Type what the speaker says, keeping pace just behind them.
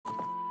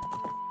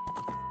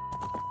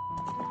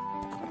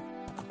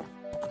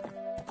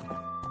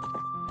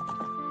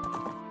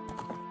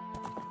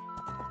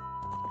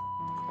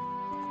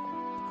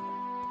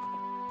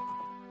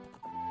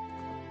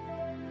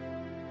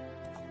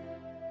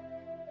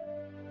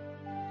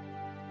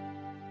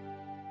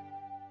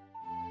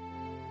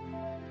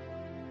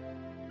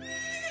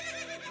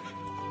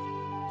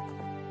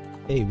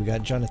Hey, we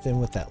got Jonathan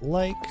with that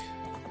like.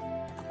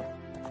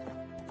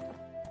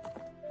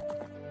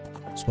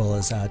 As well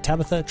as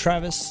Tabitha,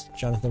 Travis,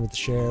 Jonathan with the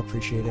share.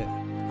 Appreciate it.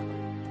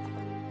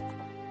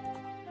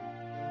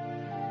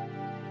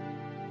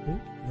 Ooh,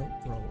 nope,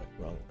 wrong way,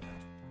 wrong way.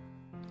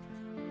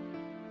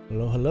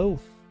 Hello, hello.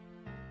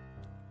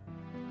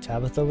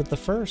 Tabitha with the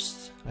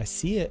first. I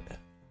see it.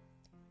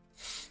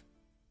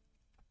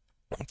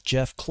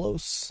 Jeff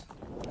close.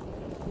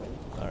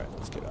 Alright,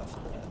 let's get off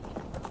of that.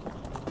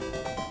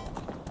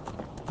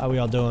 How we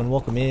all doing?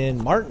 Welcome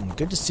in. Martin,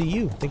 good to see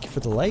you. Thank you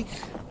for the like.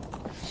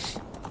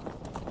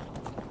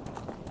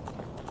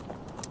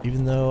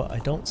 Even though I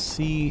don't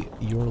see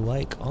your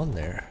like on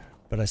there,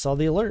 but I saw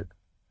the alert.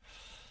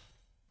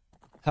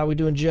 How we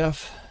doing,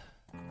 Jeff?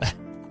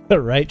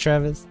 Right,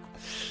 Travis?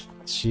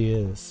 She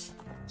is.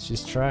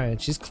 She's trying.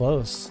 She's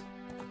close.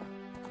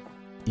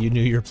 You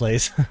knew your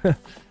place.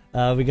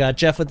 We got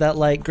Jeff with that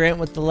like, Grant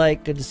with the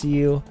like, good to see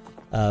you.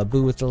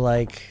 Boo with the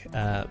like,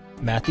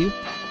 Matthew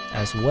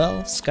as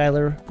well.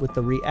 Skylar with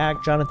the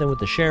react, Jonathan with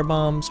the share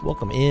bombs.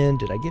 Welcome in.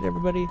 Did I get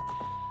everybody?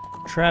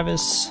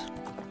 Travis.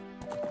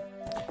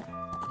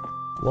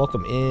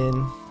 Welcome in.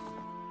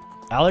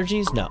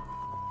 Allergies? No.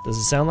 Does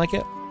it sound like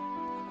it?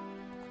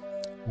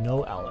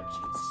 No allergies.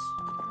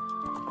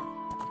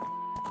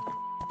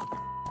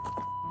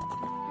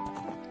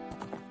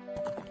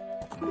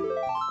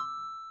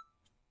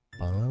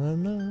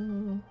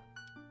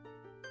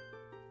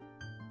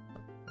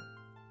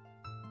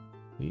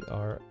 We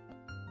are...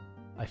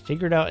 I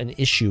figured out an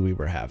issue we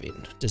were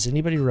having. Does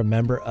anybody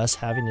remember us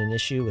having an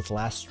issue with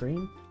last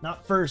stream?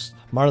 Not first.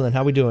 Marlon,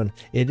 how we doing?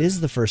 It is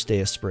the first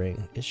day of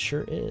spring. It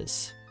sure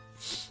is.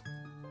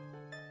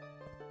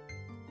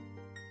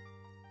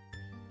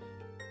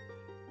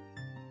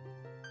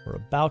 We're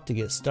about to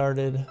get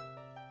started.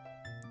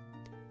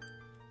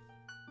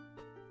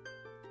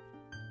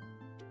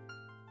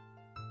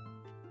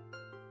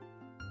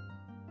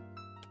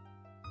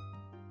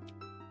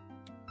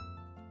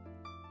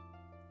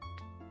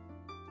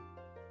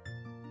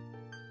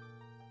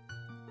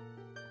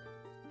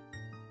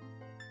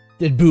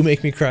 Did Boo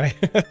make me cry?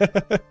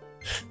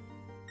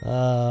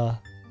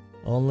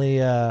 Only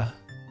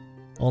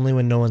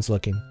when no one's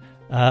looking.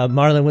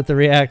 Marlon with the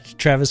react,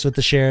 Travis with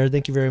the share.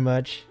 Thank you very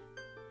much.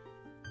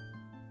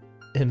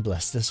 And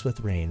blessed us with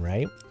rain,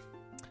 right?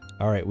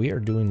 All right, we are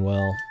doing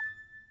well.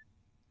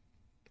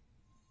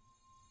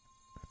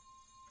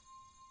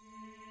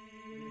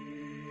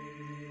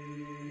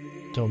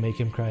 Don't make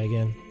him cry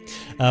again.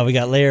 We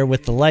got Lair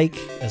with the like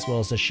as well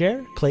as the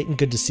share. Clayton,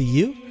 good to see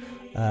you.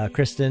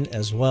 Kristen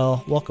as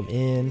well. Welcome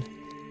in.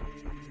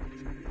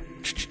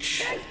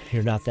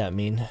 You're not that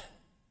mean.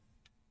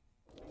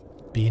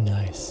 Be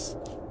nice.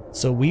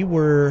 So we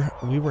were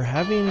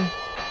having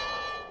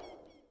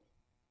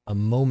a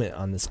moment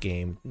on this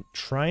game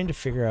trying to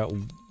figure out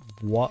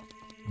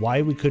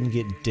why we couldn't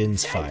get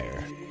Din's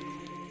Fire.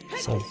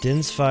 So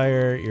Din's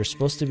Fire, you're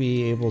supposed to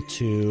be able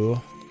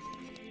to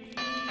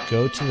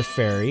go to the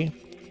ferry,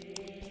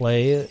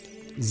 play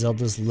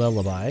Zelda's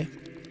Lullaby.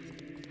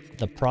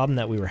 The problem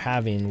that we were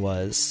having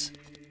was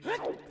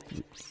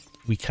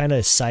we kind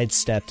of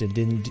sidestepped and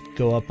didn't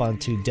go up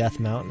onto Death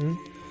Mountain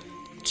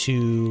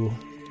to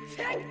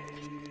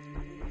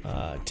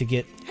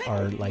get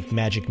our like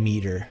magic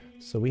meter.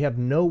 So we have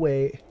no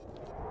way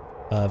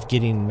of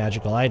getting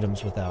magical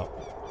items without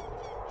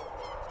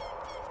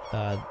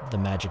the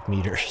magic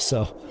meter.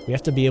 So we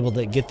have to be able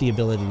to get the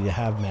ability to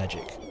have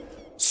magic.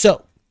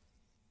 So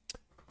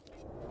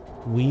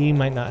we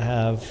might not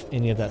have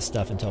any of that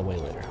stuff until way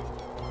later.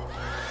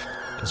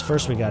 Because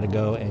first we got to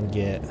go and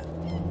get...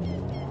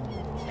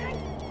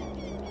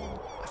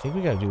 I think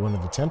we got to do one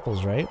of the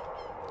temples, right?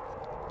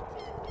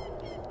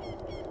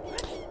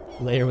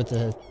 Layer with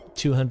the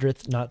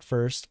 200th, not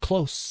first.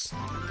 Close.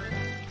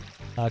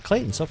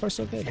 Clayton, so far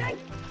so good.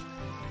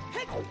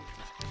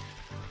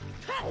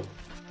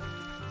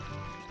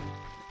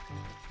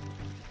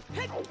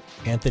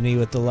 Anthony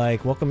with the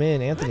like. Welcome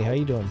in, Anthony. How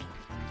you doing?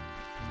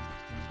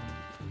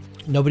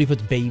 Nobody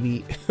puts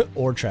baby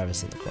or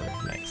Travis in the corner.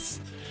 Nice.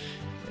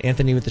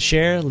 Anthony with the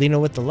share. Lena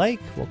with the like.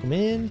 Welcome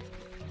in.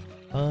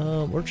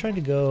 We're trying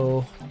to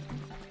go...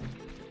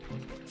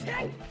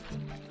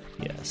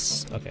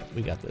 Yes. Okay,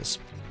 we got this.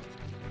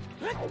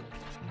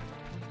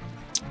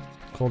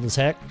 Cold as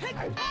heck?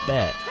 I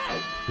bet.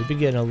 We've been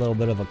getting a little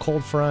bit of a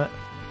cold front.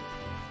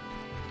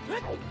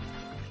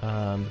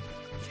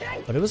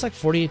 But it was like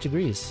 48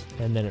 degrees,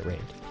 and then it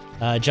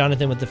rained.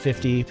 Jonathan with the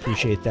 50.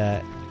 Appreciate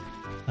that.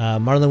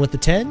 Marlon with the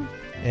 10.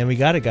 And we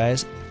got it,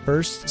 guys.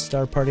 First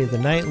star party of the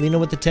night. Lena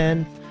with the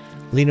 10.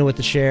 Lena with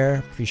the share.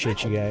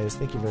 Appreciate you guys.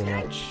 Thank you very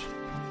much.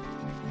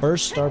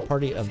 First star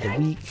party of the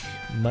week.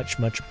 Much,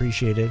 much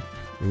appreciated.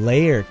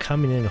 Layer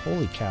coming in.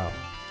 Holy cow.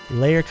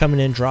 Layer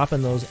coming in,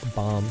 dropping those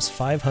bombs.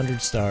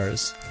 500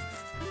 stars.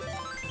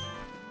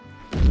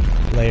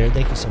 Layer,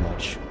 thank you so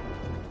much.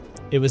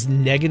 It was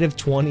negative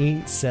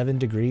 27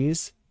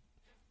 degrees.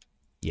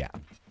 Yeah.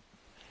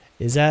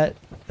 Is that...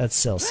 That's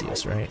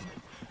Celsius, right?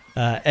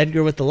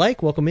 Edgar with the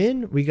like. Welcome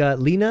in. We got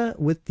Lena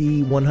with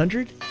the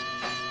 100.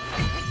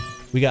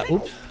 We got,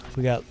 oops,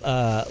 we got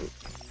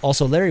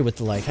also Larry with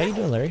the like. How you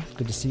doing, Larry?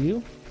 Good to see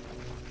you.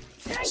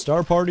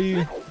 Star Party.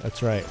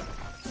 That's right.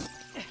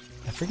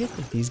 I forget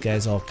that these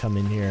guys all come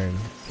in here and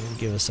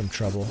give us some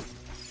trouble.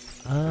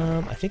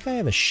 I think I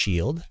have a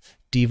shield.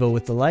 Devo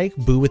with the like.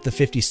 Boo with the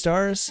 50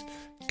 stars.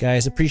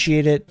 Guys,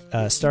 appreciate it.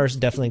 Stars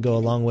definitely go a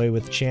long way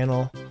with the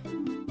channel.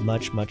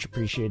 Much, much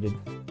appreciated.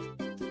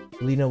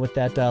 Lena with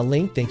that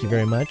link. Thank you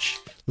very much.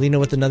 Lena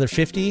with another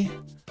 50.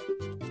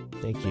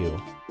 Thank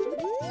you.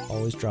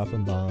 Always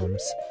dropping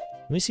bombs.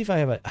 Let me see if I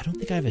have a... I don't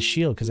think I have a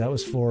shield because that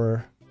was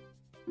for...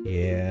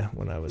 Yeah,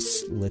 when I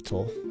was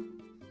little.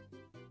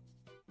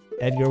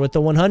 Edgar with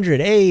the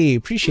 100. Hey,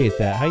 appreciate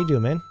that. How you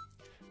doing, man?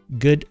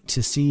 Good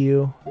to see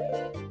you.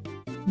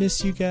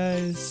 Miss you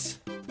guys.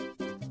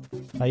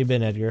 How you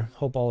been, Edgar?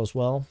 Hope all is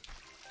well.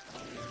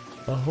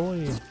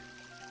 Ahoy.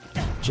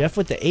 Jeff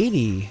with the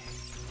 80.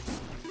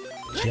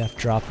 Jeff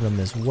dropping them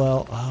as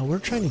well. We're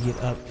trying to get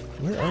up.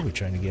 Where are we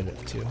trying to get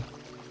it to?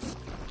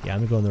 Yeah,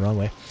 I'm going the wrong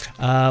way.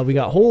 We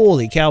got,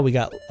 holy cow, we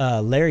got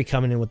Larry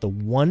coming in with the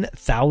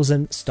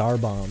 1,000 star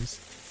bombs.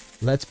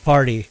 Let's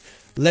party.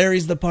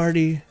 Larry's the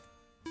party.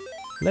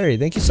 Larry,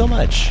 thank you so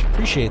much.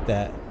 Appreciate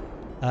that.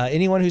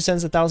 Anyone who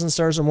sends 1,000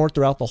 stars or more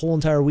throughout the whole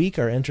entire week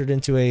are entered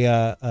into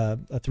a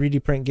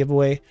 3D print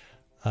giveaway.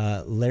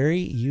 Larry,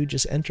 you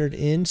just entered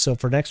in, so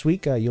for next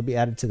week, you'll be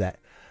added to that.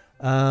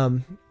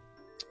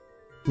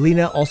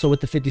 Lena also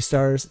with the 50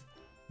 stars.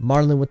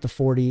 Marlon with the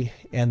 40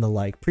 and the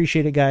like.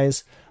 Appreciate it,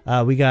 guys.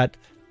 We got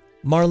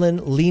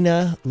Marlon,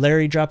 Lena,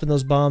 Larry dropping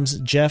those bombs.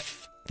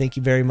 Jeff, thank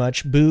you very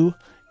much. Boo,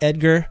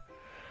 Edgar.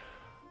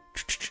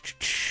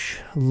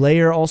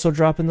 Layer also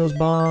dropping those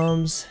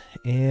bombs.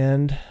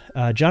 And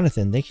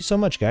Jonathan, thank you so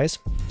much, guys.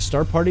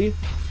 Star Party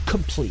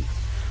complete.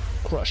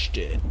 Crushed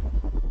it.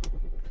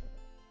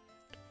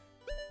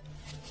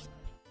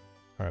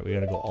 All right, we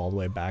got to go all the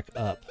way back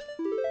up.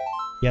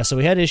 Yeah, so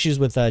we had issues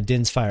with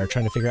Din's Fire,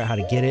 trying to figure out how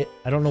to get it.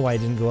 I don't know why I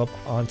didn't go up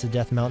onto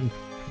Death Mountain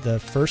the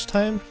first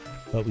time,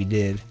 but we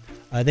did.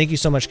 Thank you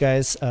so much,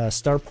 guys.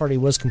 Star Party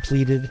was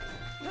completed.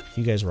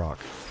 You guys rock.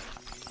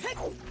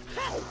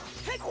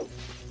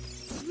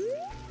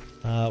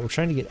 We're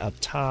trying to get up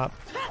top.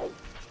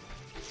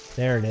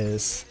 There it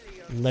is.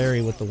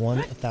 Larry with the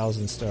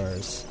 1,000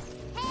 stars.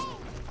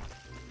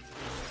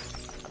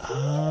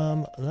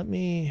 Let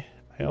me...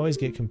 I always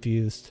get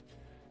confused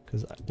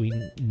because we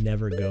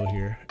never go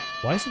here.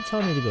 Why is it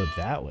telling me to go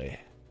that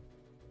way?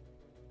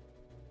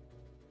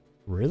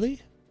 Really?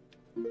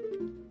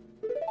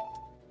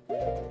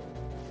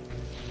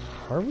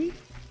 Are we?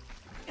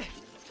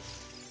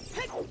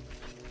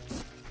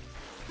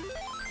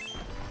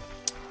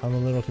 I'm a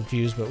little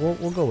confused, but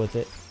we'll go with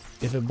it.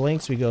 If it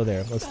blinks, we go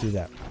there. Let's do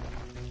that.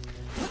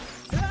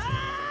 I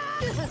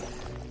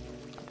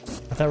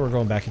thought we were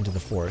going back into the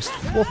forest.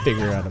 We'll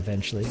figure it out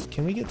eventually.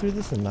 Can we get through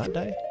this and not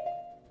die?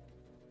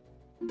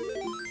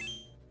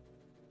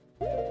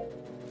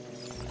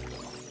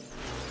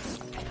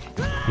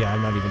 Yeah,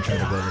 I'm not even trying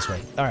to go this way.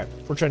 Alright,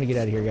 we're trying to get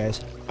out of here,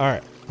 guys.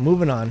 Alright,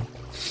 moving on.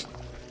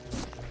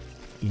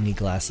 You need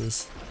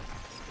glasses.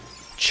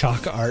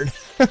 Chalk art.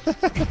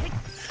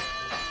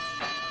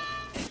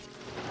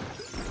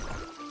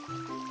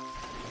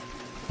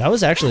 That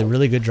was actually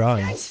really good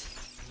drawings.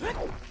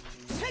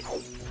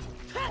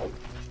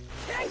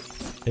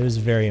 It was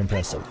very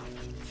impressive.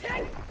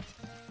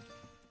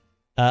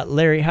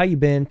 Larry, how you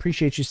been?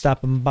 Appreciate you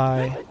stopping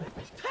by.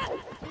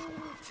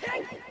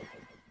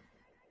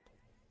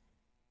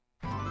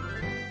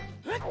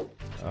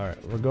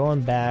 Alright, we're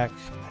going back.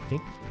 I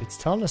think it's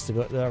telling us to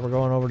go. We're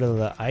going over to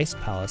the Ice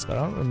Palace, but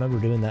I don't remember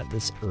doing that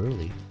this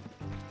early.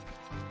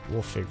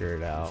 We'll figure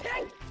it out.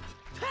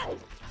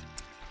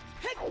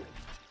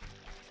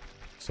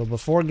 So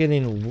before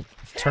getting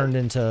turned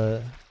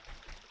into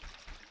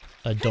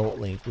Adult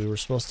Link, we were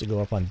supposed to go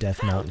up on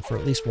Death Mountain for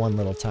at least one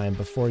little time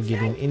before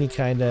getting any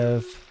kind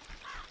of,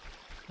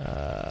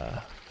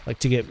 like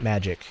to get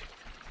magic.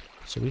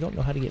 So we don't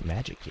know how to get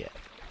magic yet.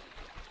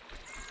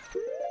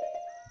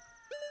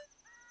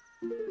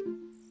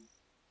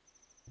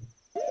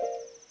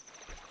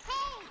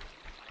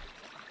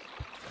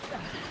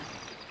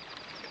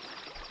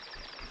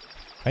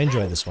 I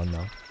enjoy this one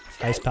though.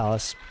 Ice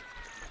Palace.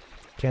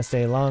 Can't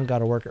stay long,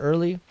 gotta work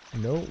early.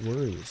 No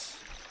worries.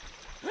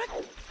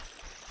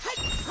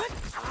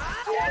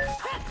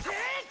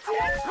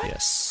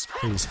 Yes,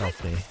 please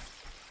help me.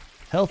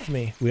 Help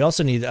me. We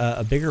also need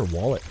a bigger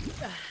wallet.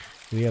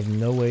 We have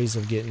no ways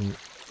of getting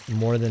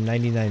more than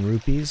 99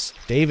 rupees.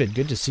 David,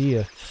 good to see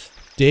you.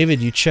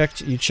 David, you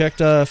checked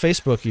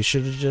Facebook. You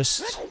should have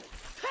just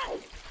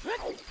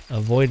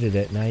avoided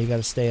it. Now you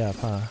gotta stay up,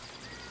 huh?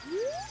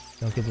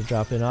 Don't get to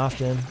drop in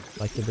often.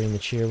 Like to bring the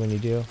cheer when you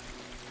do.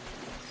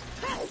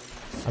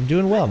 I'm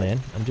doing well, man.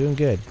 I'm doing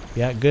good.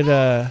 Yeah,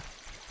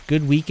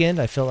 good weekend.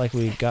 I felt like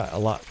we got a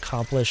lot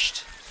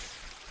accomplished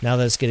now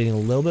that it's getting a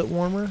little bit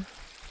warmer.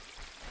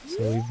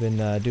 So we've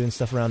been doing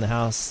stuff around the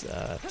house.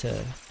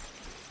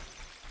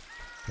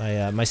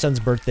 My son's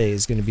birthday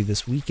is going to be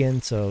this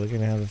weekend, so we're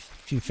going to have a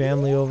few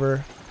family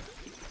over.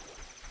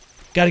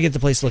 Got to get the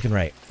place looking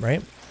right,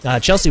 right?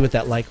 Chelsea with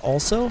that like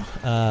also.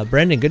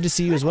 Brendan, good to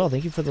see you as well.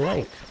 Thank you for the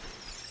like.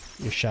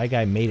 Your shy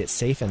guy made it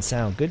safe and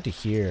sound. Good to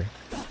hear.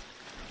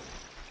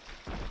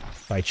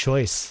 By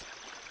choice.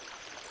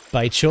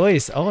 By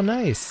choice. Oh,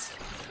 nice.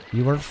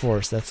 You weren't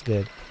forced. That's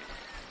good.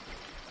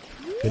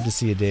 Good to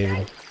see you,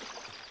 David.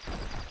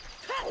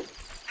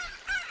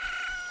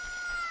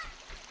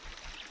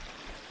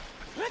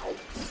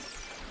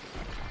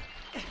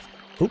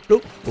 Oop,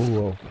 oop.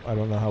 Oh, I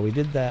don't know how we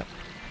did that.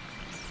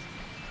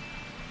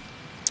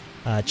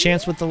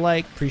 Chance with the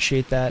like.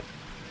 Appreciate that.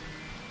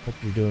 Hope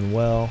you're doing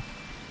well.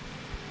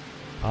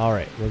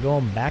 Alright, we're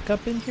going back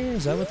up in here?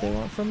 Is that what they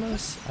want from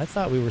us? I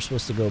thought we were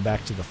supposed to go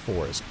back to the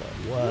forest, but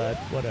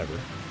whatever.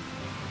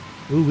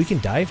 Ooh, we can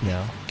dive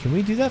now. Can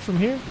we do that from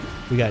here?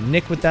 We got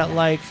Nick with that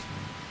like.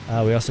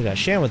 We also got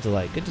Shan with the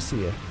like. Good to see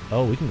you.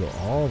 Oh, we can go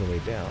all the way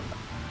down.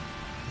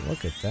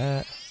 Look at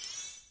that.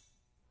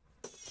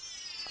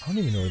 I don't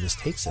even know where this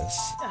takes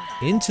us.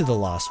 Into the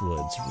Lost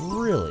Woods.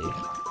 Really?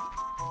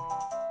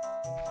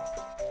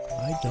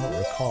 I don't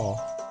recall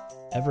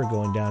ever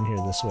going down here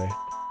this way.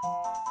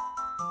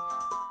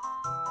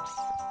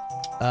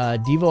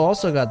 Devo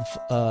also got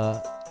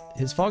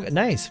his fog.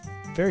 Nice.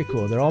 Very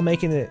cool. They're all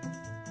making it.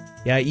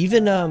 Yeah,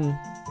 even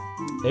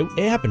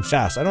it happened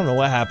fast. I don't know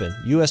what happened.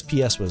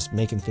 USPS was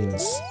making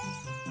things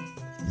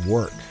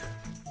work.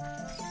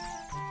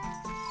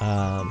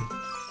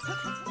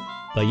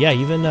 But yeah,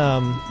 even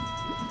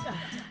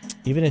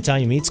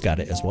Italian Meats got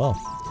it as well.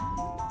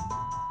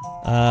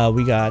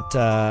 We got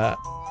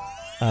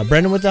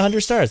Brendan with the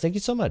 100 stars. Thank you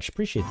so much.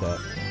 Appreciate that.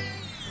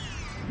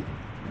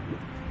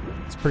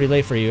 It's pretty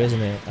late for you, isn't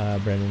it,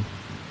 Brendan?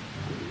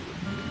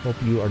 Hope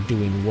you are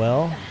doing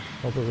well.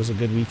 Hope it was a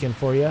good weekend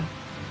for you.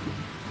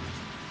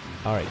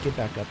 Alright, get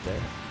back up there.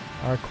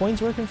 Are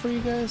coins working for you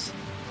guys?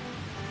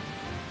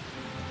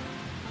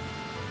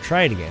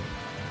 Try it again.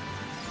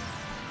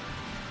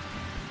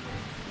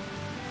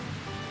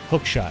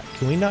 Hook shot.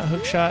 Can we not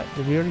hook shot?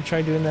 Did we already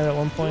try doing that at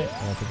one point?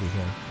 I don't think we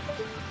can.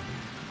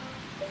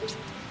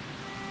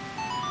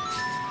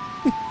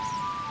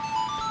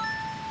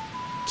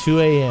 2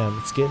 a.m.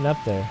 It's getting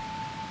up there.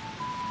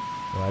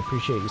 Well, I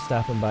appreciate you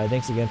stopping by.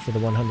 Thanks again for the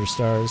 100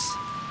 stars.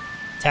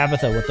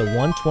 Tabitha with the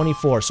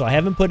 124. So I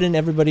haven't put in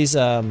everybody's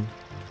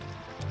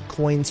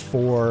coins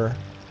for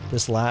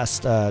this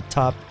last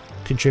top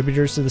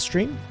contributors to the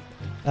stream.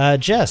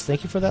 Jess,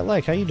 thank you for that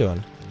like. How you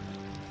doing?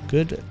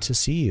 Good to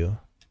see you.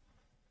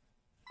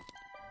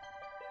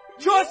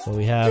 So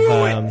we have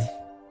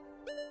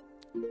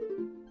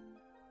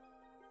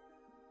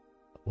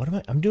what am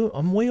I?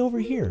 I'm way over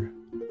here.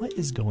 What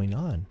is going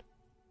on?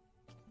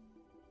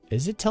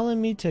 Is it telling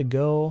me to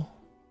go?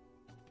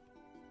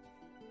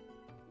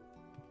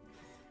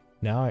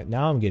 Now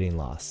I'm getting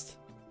lost.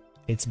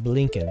 It's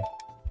blinking.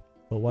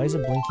 But why is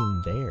it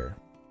blinking there?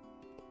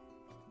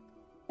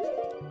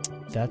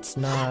 That's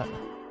not...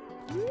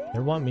 They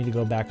want me to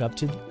go back up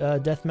to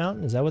Death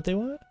Mountain? Is that what they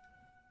want?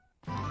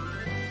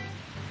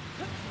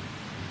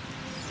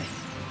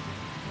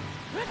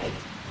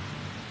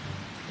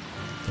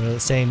 They're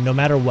saying, no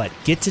matter what,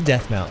 get to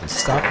Death Mountain.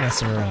 Stop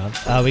messing around.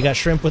 We got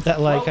Shrimp with that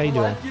like. How you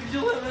doing?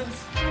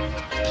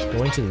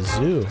 Going to the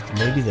zoo.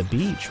 Maybe the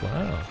beach.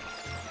 Wow.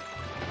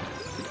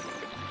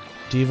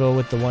 Devo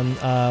with the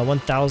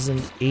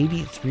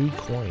 1,083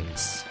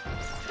 coins.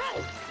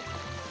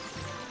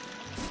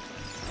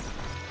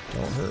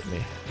 Don't hurt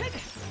me.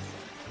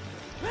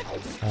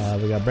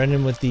 We got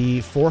Brendan with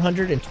the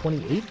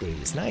 428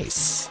 days.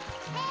 Nice.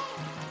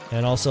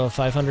 And also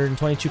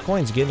 522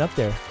 coins. Getting up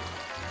there.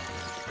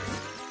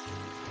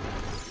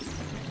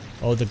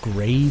 Oh, the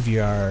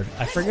graveyard.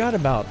 I forgot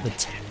about the...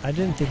 I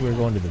didn't think we were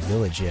going to the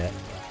village yet.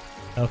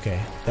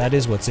 Okay, that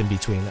is what's in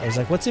between. I was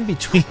like, what's in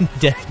between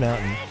Death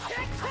Mountain?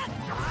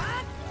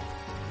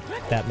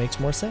 That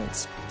makes more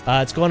sense.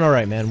 It's going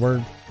alright, man.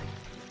 We're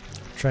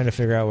trying to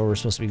figure out where we're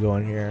supposed to be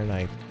going here, and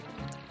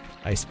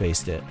I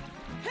spaced it.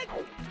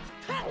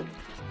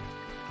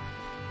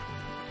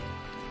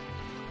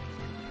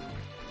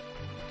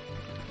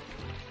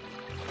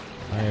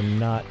 I am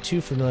not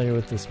too familiar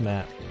with this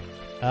map.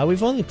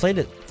 We've only played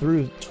it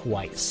through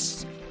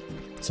twice.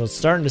 So it's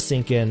starting to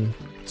sink in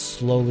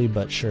slowly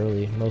but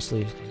surely.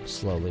 Mostly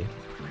slowly.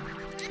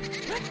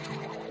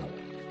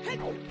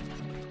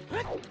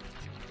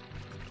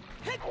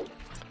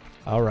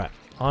 Alright,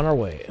 on our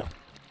way.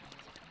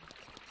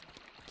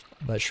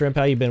 But Shrimp,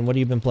 how you been? What have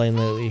you been playing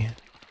lately?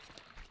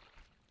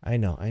 I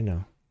know.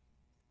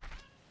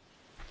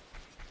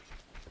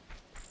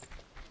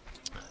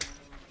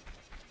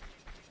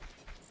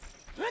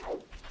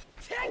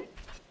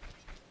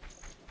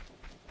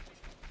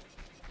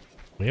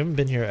 We haven't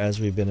been here as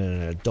we've been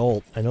an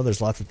adult. I know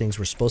there's lots of things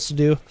we're supposed to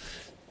do.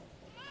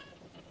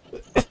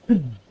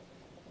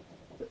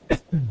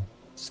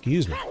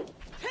 Excuse me.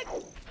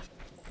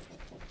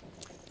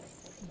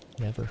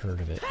 Never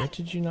heard of it. What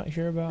did you not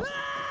hear about?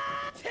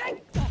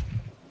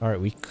 Alright,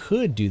 we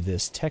could do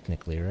this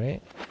technically,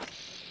 right?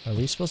 Are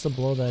we supposed to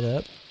blow that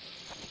up?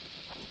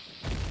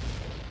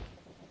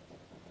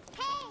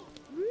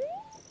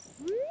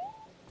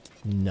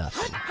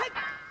 Nothing.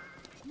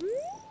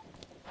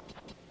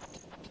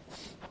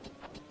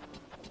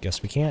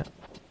 Guess we can't.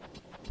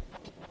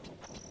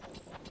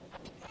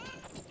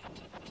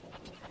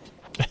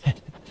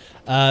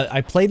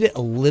 I played it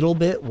a little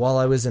bit while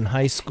I was in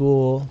high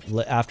school,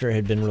 after it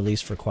had been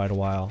released for quite a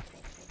while.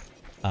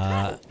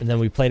 And then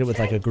we played it with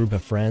like a group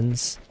of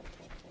friends.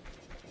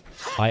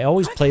 I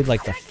always played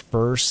like the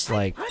first,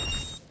 like,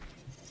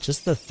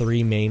 just the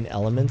 3 main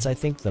elements, I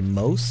think, the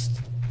most.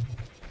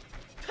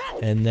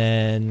 And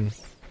then...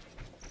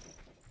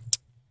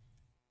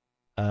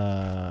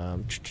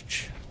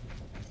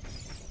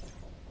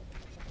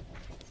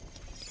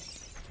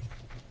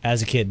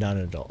 as a kid, not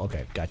an adult.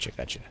 Okay, gotcha.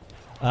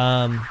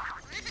 And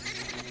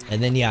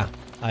then, yeah,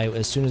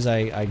 as soon as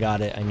I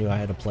got it, I knew I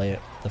had to play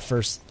it. The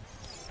first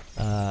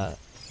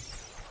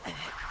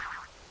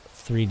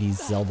 3D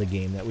Zelda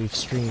game that we've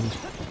streamed.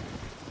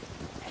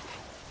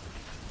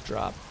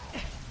 Drop.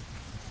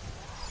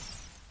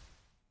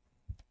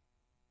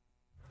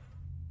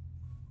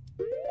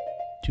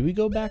 Do we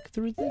go back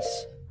through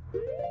this?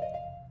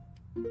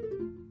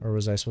 Or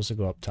was I supposed to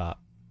go up top?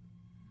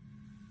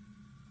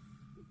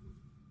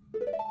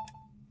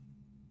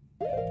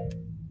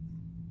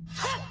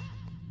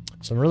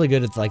 So I'm really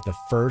good at like the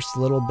first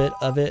little bit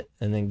of it,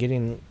 and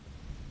then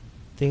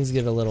things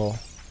get a little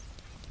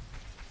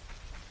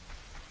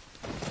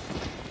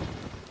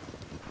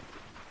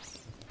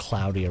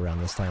cloudy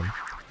around this time.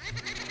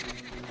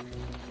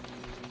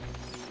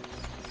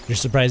 You're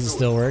surprised it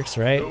still works,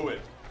 right?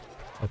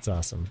 That's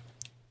awesome.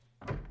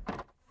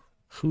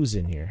 Who's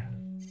in here?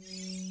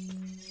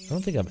 I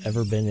don't think I've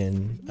ever been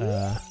in,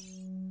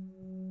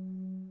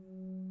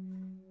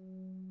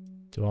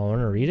 do I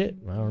want to read it?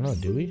 I don't know,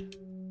 do we?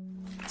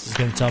 This is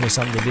gonna tell me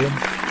something to do.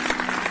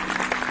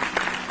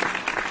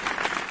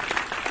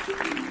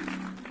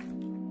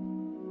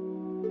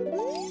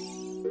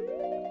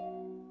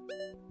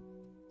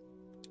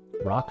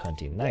 Rock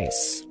hunting,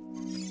 nice.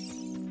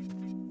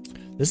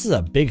 This is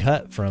a big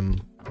hut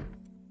from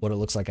what it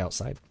looks like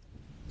outside.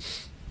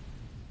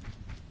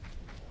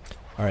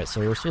 Alright,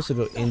 so we're supposed to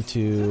go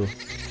into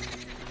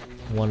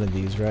one of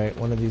these, right?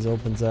 One of these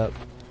opens up.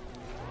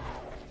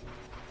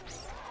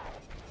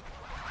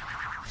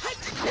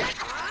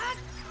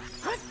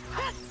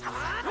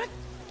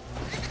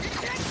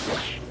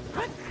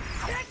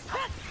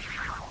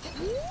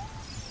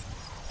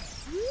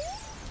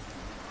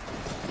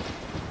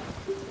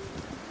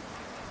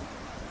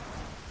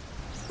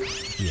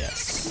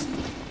 Yes.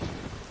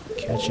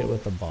 Catch it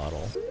with a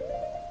bottle.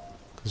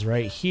 Because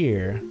right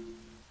here...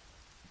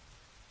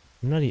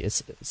 I'm not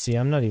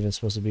even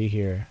supposed to be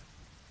here.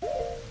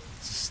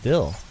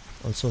 Still.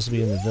 I'm supposed to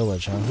be in the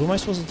village, huh? Who am I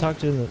supposed to talk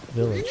to in the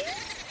village?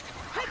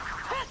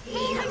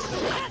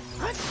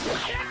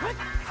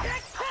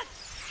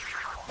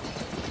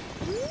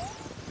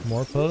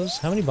 More pose?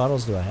 How many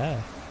bottles do I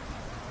have?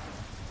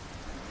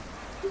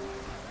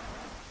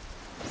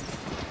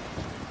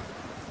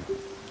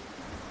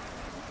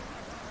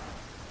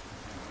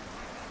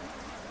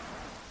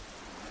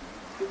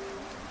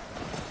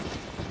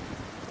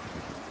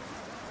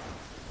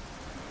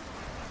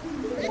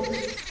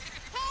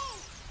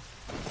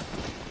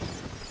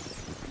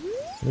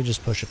 Let me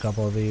just push a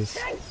couple of these.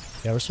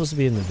 Yeah, we're supposed to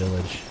be in the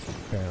village,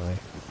 apparently.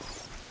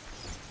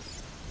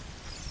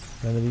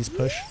 None of these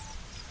push?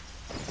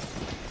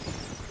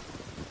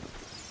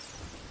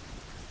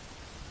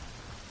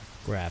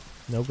 Grab.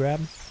 No grab?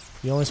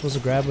 You're only supposed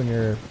to grab when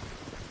you're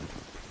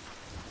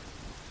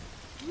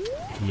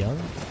young?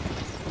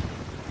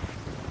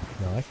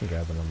 No, I can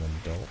grab when I'm an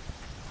adult.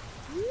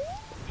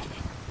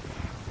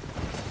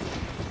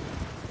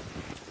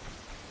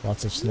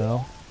 Lots of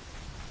snow.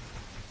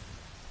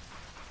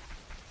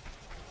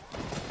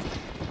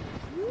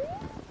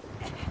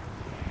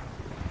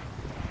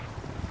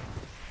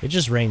 It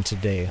just rained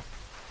today,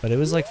 but it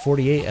was like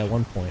 48 at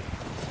one point.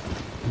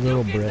 A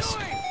little brisk.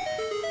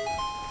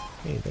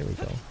 Hey, there we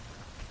go.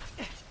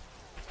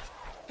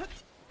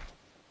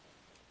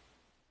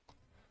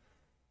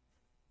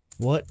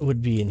 What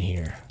would be in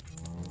here?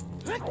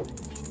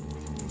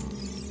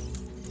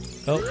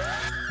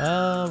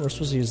 Oh, we're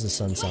supposed to use the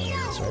sun song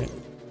on this, right?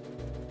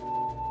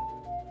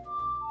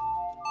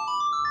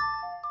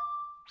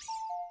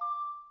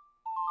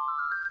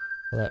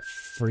 Will that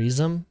freeze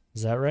them?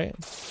 Is that right?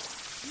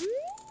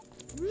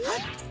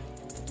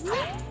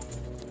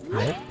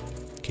 Nope.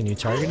 Can you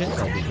target it?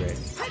 That'd be great.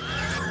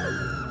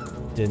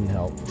 Didn't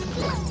help.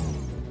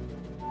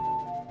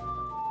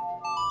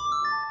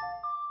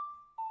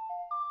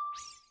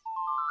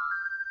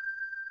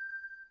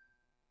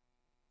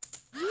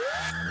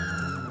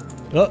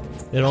 Oh,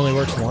 it only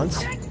works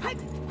once?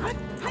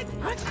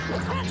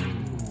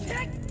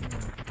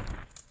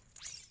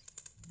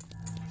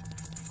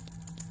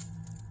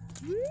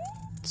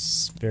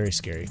 It's very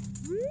scary.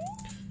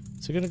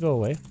 Is it gonna go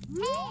away?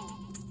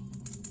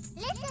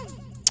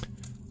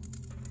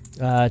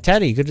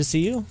 Teddy, good to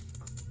see you.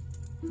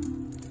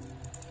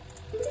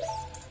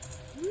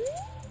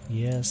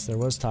 Yes, there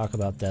was talk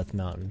about Death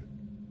Mountain.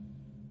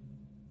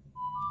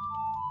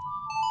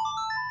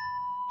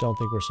 Don't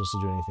think we're supposed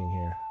to do anything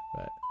here,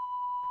 but...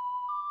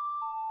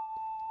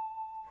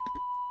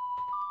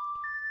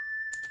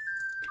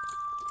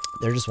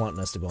 They're just wanting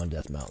us to go on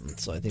Death Mountain,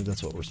 so I think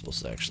that's what we're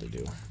supposed to actually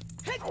do.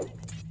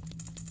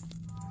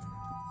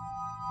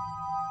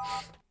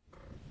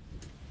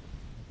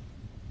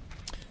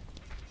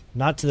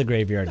 Not to the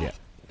graveyard yet.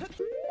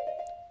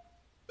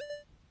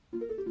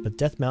 But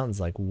Death Mountain's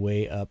like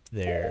way up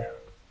there.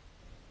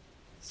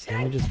 So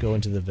let me just go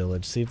into the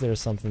village, see if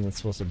there's something that's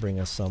supposed to bring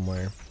us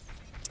somewhere.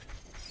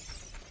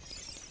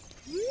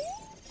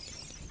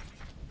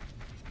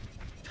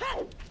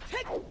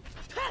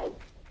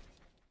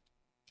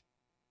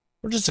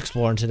 We're just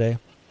exploring today.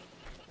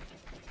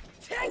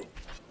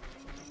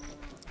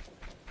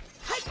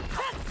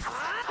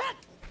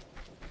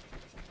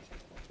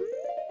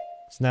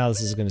 So now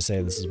this is going to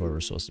say this is where we're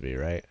supposed to be,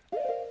 right?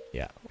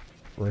 Yeah.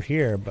 We're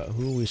here, but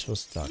who are we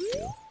supposed to talk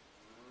to?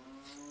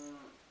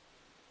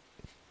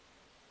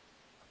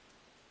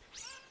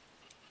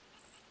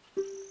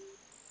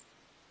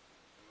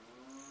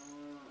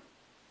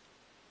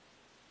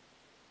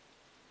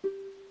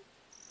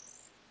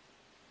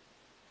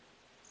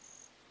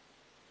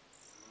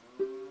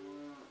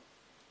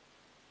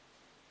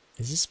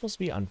 Is this supposed to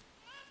be on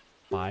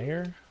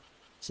fire?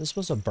 Is this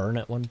supposed to burn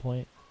at one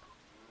point?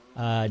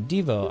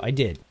 Devo, I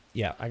did.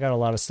 Yeah, I got a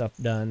lot of stuff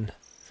done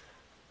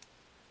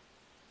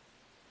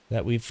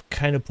that we've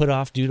kind of put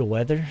off due to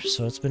weather,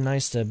 so it's been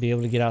nice to be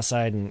able to get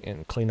outside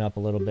and clean up a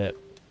little bit.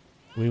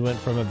 We went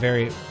from a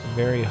very,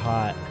 very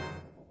hot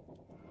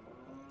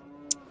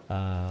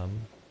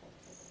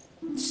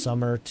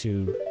summer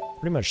to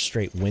pretty much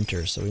straight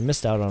winter, so we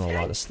missed out on a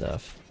lot of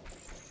stuff,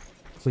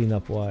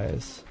 cleanup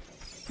wise.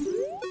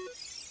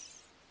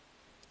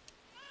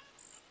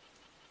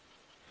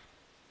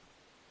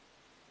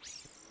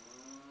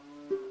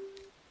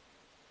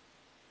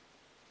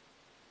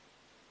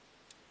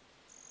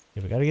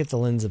 Yeah, we gotta get the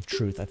lens of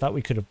truth. I thought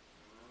we could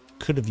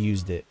have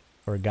used it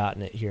or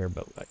gotten it here,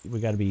 but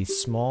we gotta be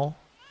small.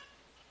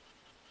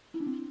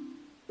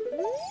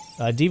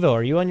 Devo,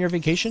 are you on your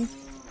vacation?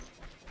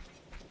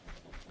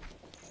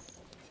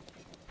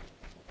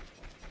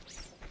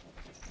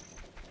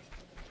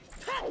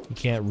 You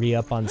can't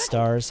re-up on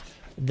stars.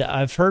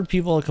 I've heard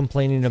people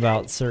complaining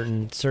about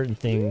certain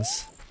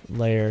things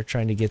later,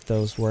 trying to get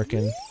those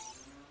working.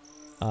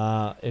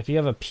 If you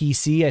have a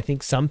PC, I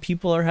think some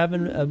people are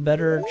having a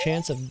better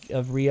chance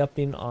of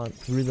re-upping on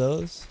through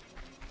those.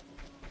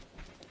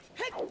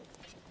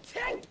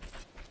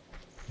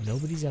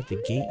 Nobody's at the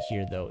gate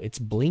here though. It's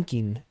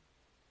blinking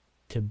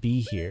to be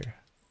here.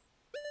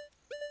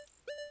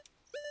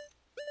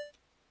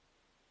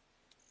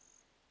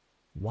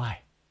 Why?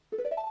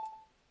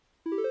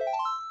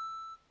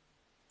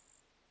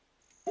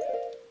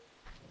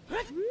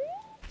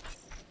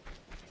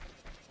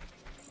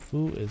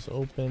 Who is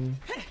open?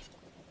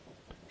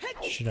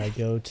 Should I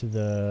go to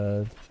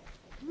the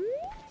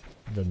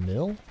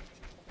mill?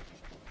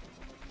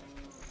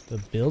 The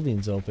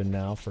building's open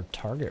now for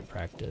target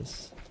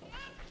practice.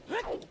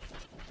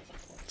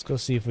 Let's go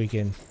see if we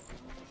can.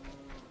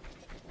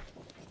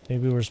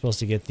 Maybe we're supposed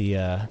to get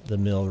the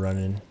mill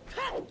running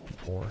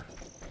more.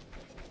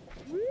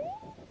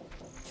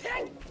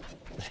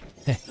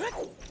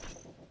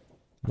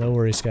 No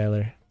worries,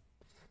 Skylar.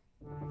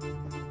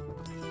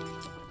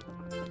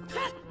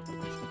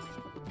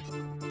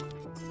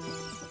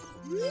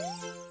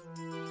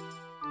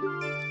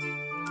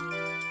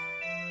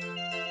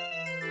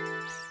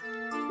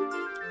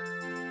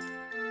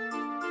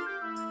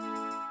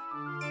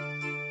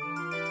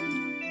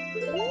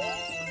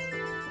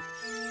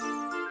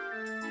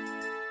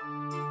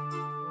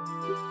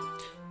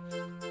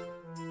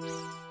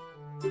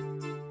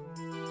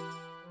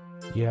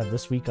 You have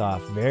this week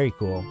off. Very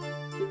cool.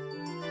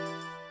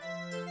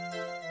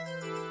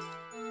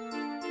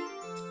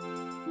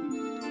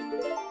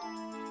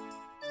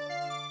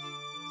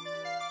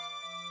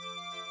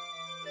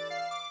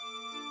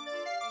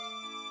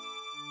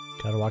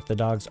 Gotta walk the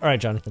dogs. All right,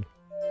 Jonathan.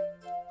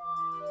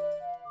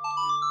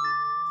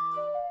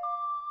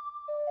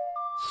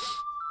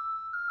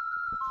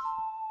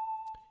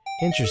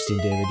 Interesting,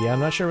 David. Yeah, I'm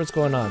not sure what's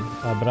going on,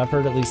 but I've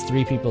heard at least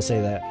 3 people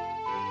say that.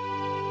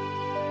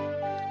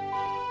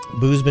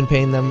 Boo's been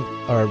paying them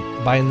or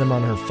buying them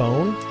on her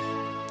phone.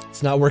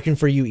 It's not working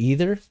for you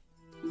either.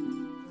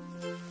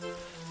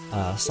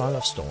 Song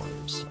of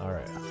Storms. All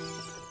right.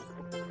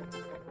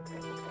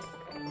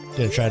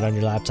 Gonna try it on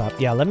your laptop.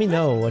 Yeah, let me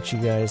know what you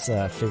guys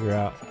figure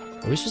out.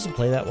 Are we supposed to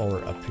play that while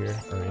we're up here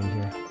or in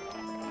here?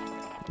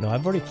 No,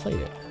 I've already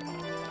played it.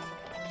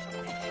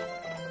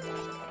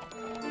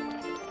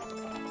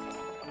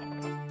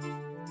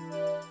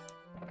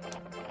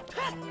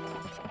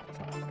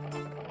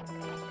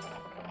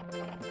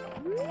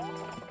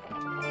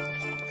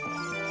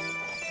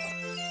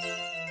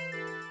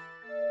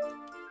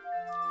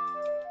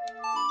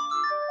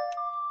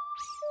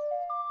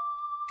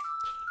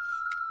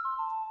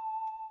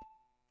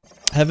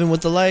 Heaven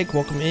with the like,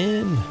 welcome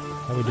in.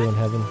 How we doing,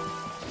 Heaven?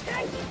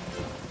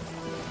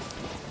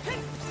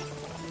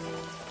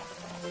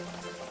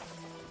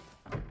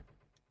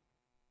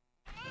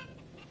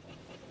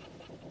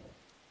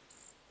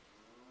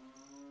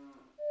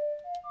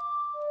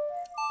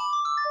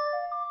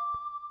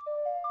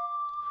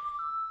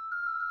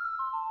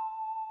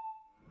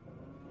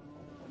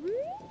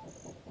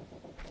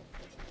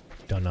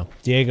 Don't know.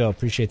 Diego,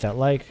 appreciate that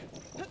like.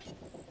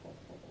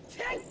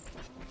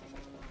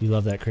 You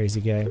love that crazy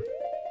guy.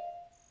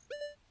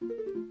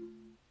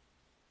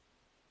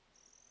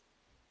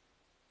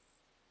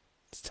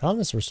 It's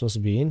telling us we're supposed to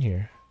be in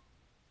here.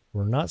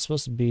 We're not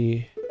supposed to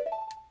be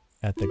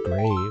at the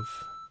grave.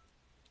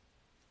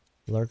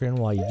 Lurking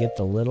while you get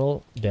the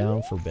little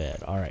down for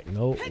bed. Alright,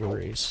 no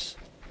worries.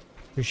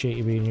 Appreciate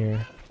you being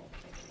here.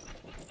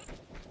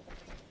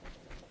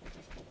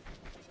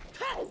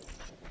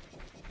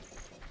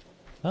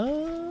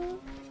 Okay.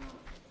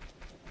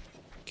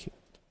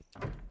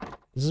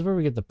 This is where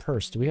we get the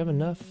purse. Do we have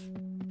enough?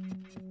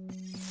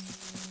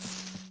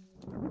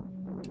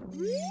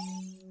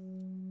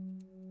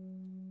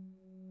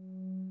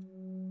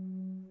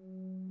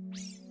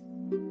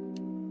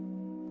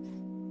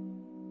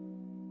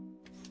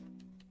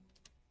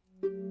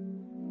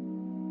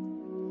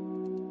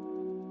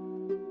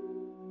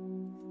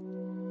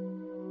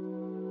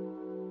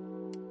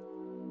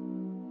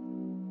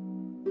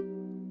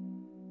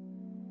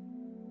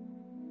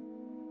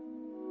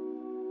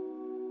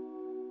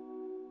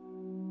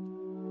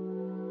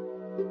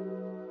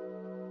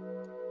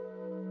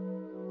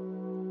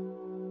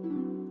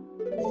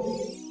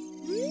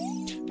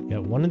 Yeah,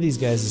 one of these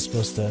guys is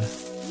supposed to...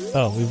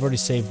 Oh, we've already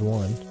saved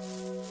one.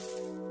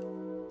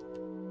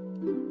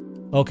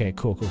 Okay,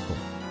 cool.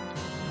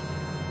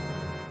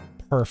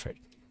 Perfect.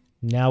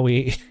 Now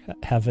we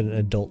have an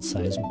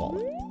adult-sized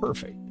wallet.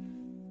 Perfect.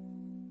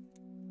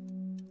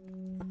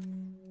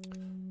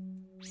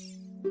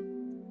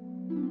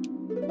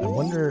 I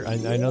wonder...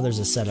 I know there's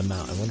a set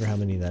amount. I wonder how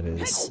many that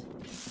is.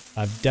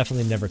 I've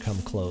definitely never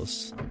come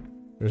close.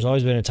 There's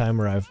always been a time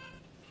where I've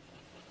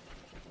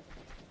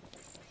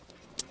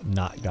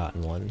not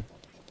gotten one.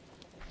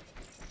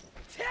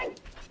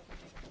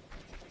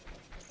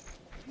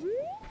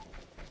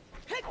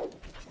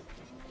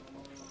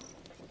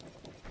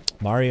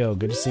 Mario,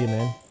 good to see you,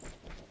 man.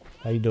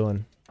 How you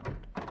doing?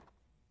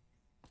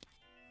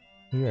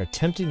 We are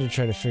attempting to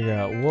try to figure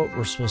out what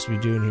we're supposed to be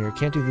doing here.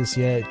 Can't do this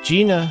yet.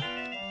 Gina!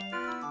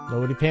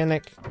 Nobody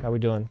panic. How we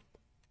doing?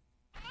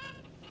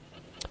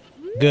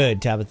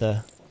 Good,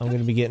 Tabitha. I'm going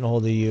to be getting a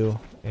hold of you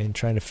and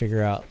trying to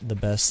figure out the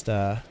best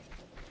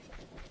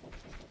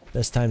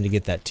best time to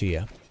get that to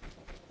you.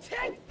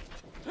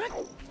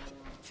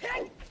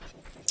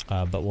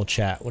 But we'll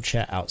chat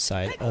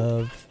outside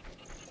of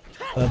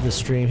the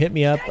stream. Hit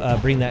me up.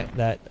 Bring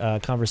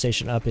that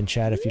conversation up in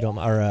chat if you don't,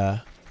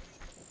 or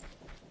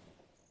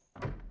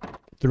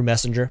through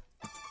Messenger.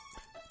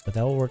 But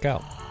that will work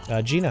out.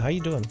 Gina, how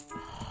you doing?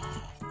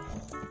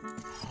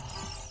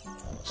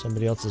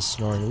 Somebody else is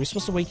snoring. Are we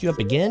supposed to wake you up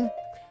again?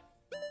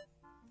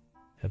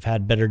 Have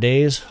had better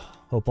days.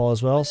 Hope all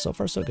is well. So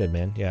far, so good,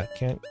 man. Yeah,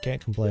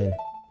 can't complain.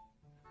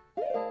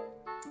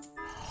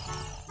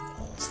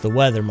 It's the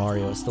weather,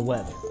 Mario. It's the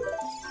weather.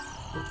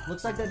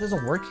 Looks like that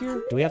doesn't work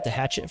here. Do we have to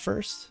hatch it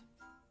first?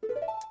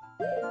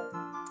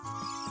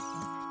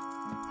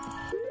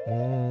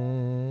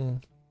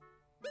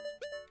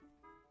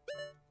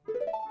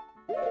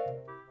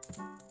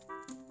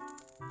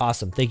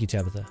 Awesome. Thank you,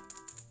 Tabitha.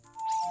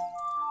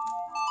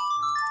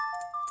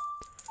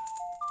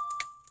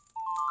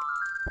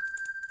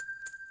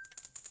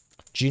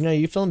 Gina, are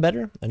you feeling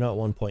better? I know at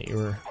one point you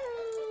were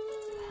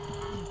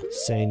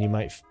saying you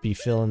might be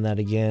feeling that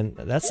again.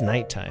 That's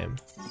nighttime.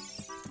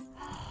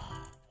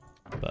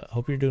 But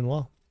hope you're doing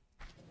well.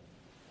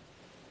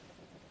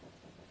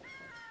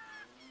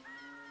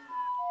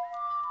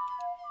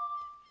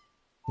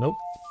 Nope.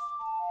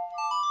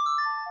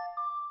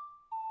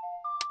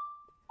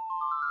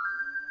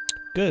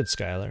 Good,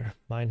 Skylar.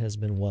 Mine has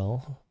been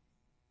well.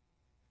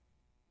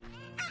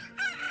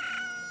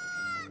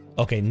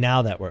 Okay,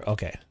 now that we're...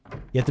 Okay.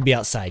 You have to be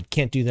outside.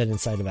 Can't do that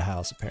inside of a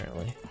house,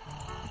 apparently.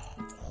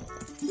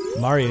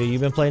 Mario, you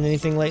been playing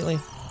anything lately?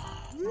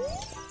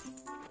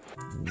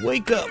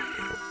 Wake up!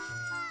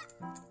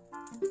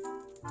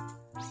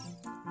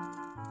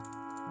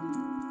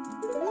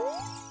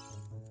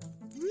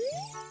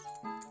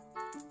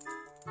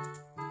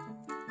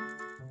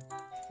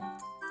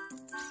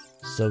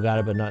 Still got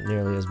it, but not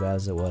nearly as bad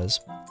as it was.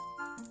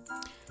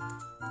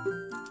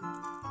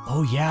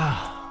 Oh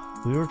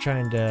yeah, we were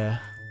trying to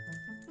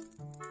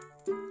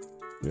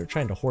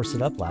horse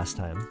it up last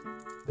time.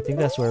 I think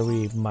that's where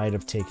we might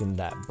have taken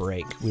that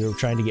break. We were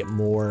trying to get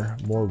more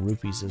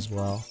rupees as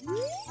well.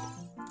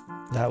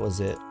 That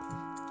was it.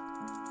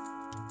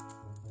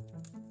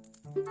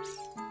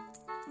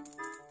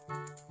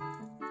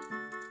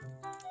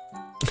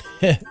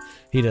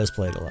 He does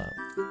play it a lot.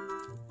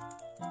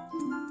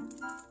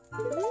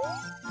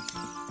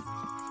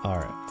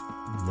 Alright,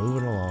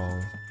 moving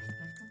along.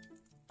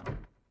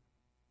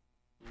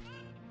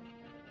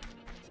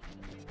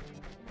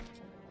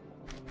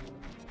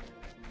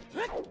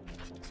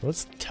 So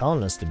what's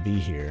telling us to be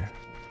here?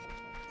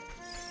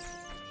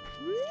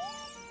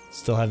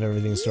 Still have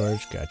everything in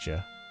storage?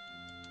 Gotcha.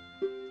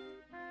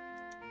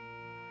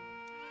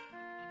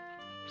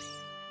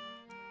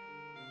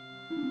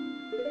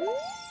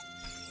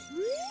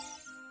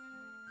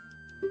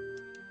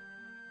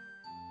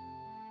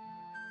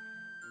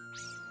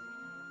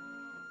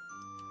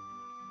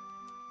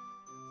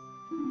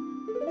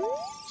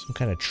 Some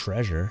kind of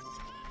treasure.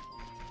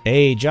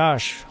 Hey,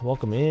 Josh.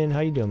 Welcome in. How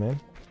you doing, man?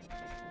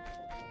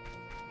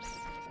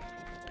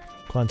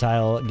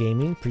 Quantile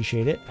Gaming.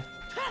 Appreciate it.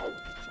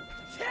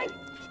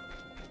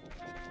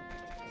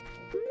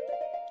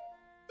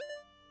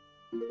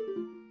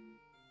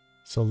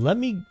 So let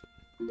me...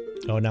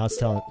 Oh, now it's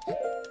telling...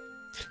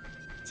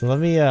 So let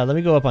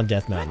me go up on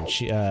Death Mountain.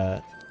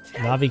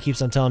 Navi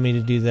keeps on telling me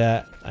to do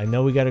that. I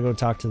know we gotta go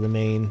talk to the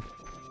main.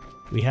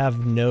 We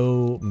have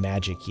no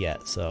magic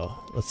yet, so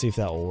let's see if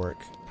that will work.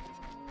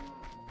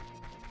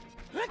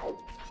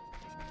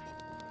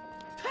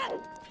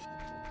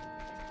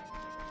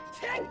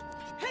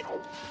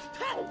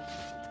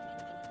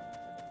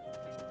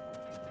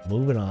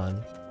 Moving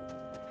on.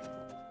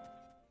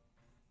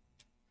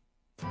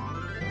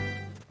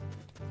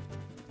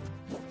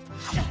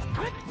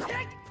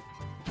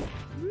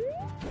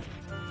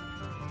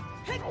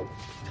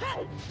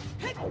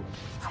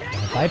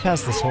 I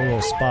bypassed this whole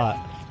little spot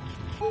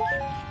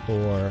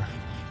for...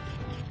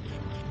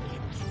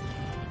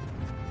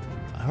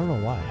 I don't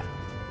know why.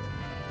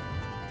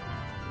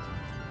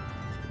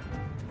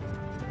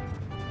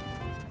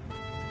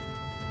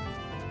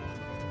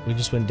 We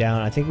just went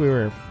down. I think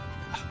I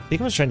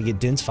was trying to get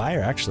Din's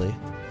Fire, actually.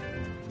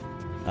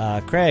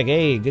 Craig,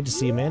 hey, good to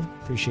see you, man.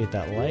 Appreciate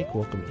that like.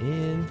 Welcome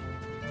in.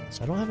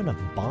 So I don't have enough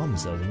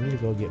bombs, though. We need to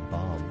go get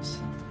bombs.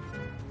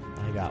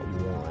 I got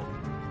one.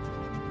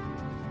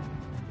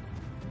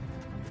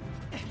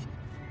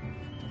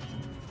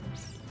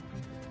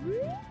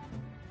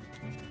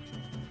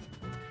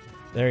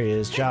 There he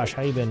is. Josh,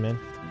 how you been, man?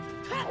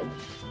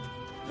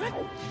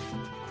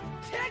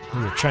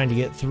 We're trying to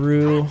get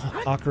through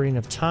Ocarina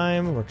of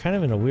Time. We're kind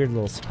of in a weird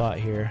little spot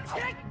here.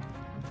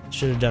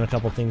 Should have done a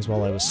couple things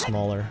while I was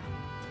smaller.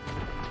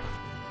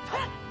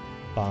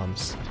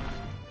 Bombs.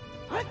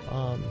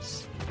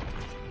 Bombs.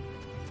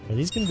 Are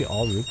these going to be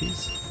all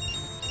rupees?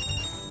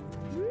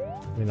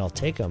 I mean, I'll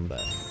take them,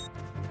 but...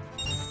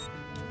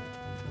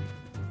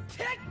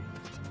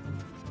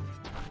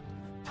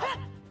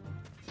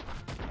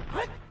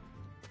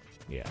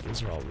 Yeah,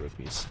 these are all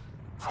rupees.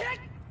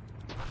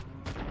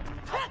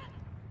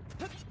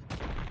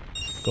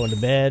 Going to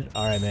bed?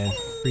 Alright, man.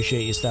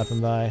 Appreciate you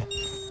stopping by.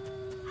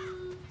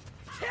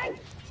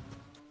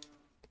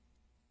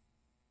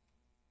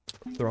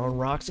 Throwing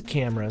rocks at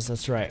cameras,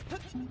 that's right.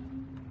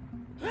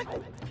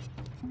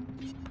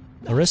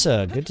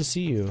 Larissa, good to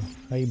see you.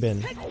 How you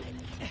been?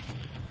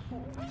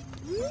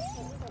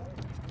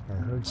 I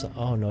heard some...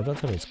 Oh no, don't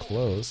tell me it's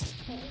closed.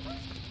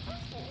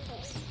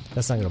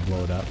 That's not gonna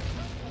blow it up.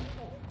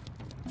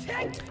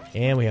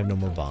 And we have no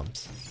more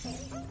bombs.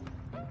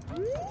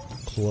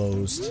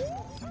 Closed.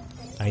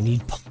 I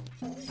need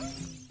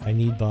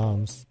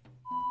bombs.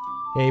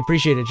 Hey,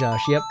 appreciate it,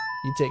 Josh. Yep,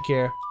 you take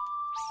care.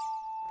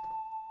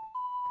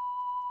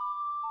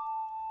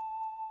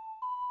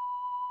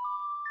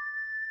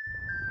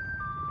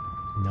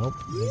 Nope,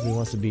 nobody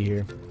wants to be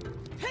here.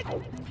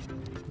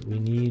 We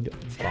need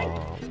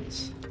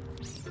bombs.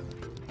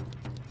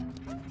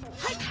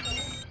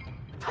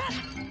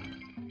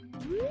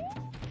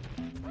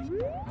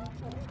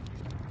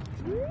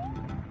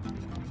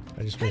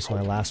 I just missed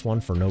my last one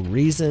for no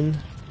reason.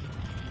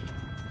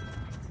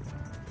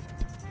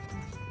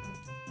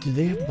 Do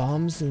they have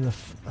bombs in the...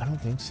 I don't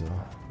think so.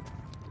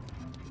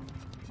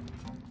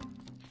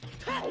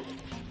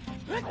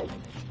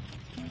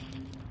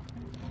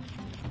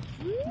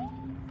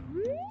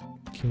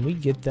 Can we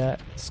get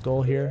that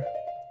skull here?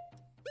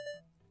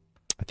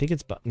 I think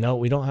it's... No,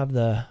 we don't have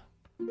the...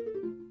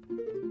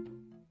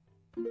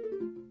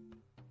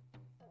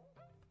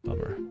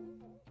 Bummer.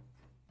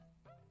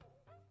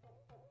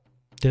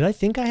 Did I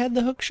think I had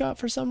the hook shot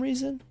for some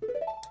reason?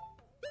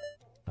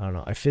 I don't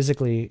know. I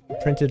physically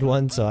printed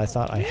one, so I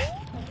thought I...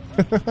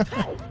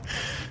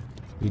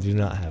 We do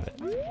not have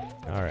it.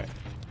 Alright.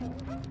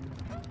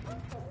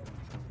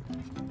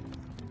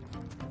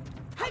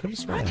 I could have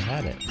sworn I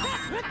had it.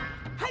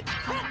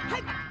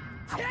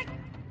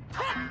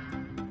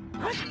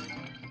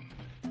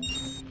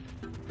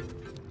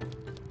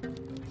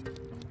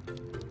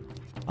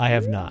 I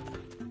have not.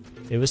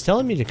 It was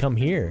telling me to come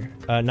here.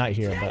 Not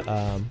here, but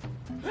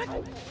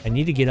I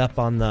need to get up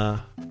on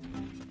the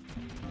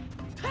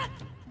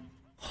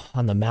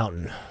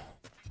mountain.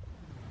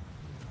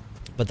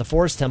 But the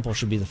forest temple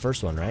should be the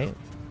first one, right?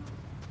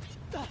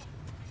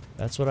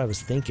 That's what I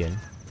was thinking.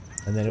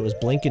 And then it was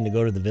blinking to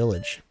go to the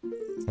village.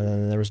 And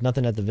then there was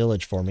nothing at the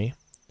village for me.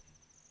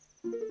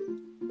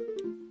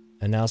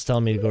 And now it's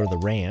telling me to go to the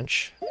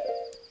ranch.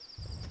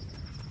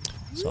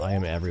 So I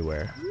am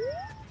everywhere.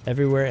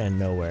 Everywhere and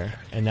nowhere.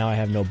 And now I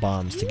have no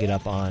bombs to get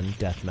up on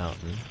Death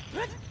Mountain.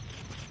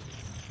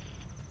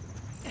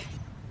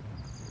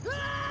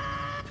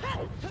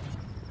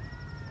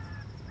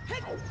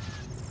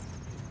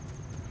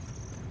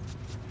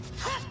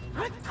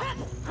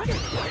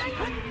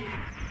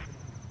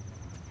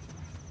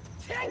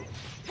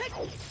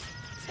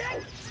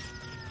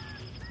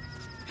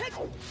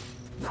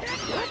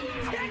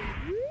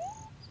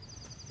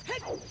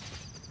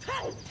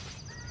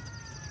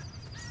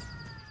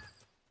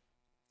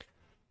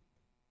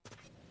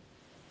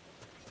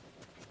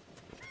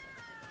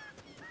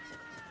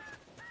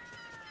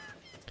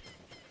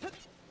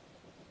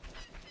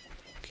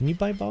 Can you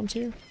buy bombs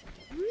here?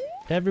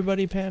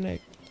 Everybody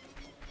panic.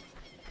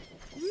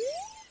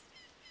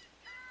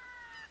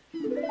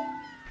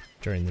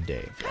 During the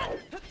day.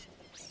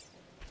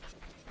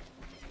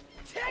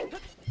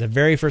 The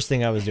very first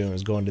thing I was doing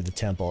was going to the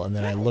temple, and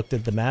then I looked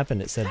at the map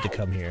and it said to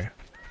come here.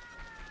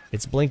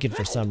 It's blinking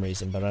for some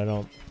reason, but I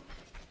don't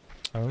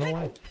know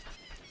why.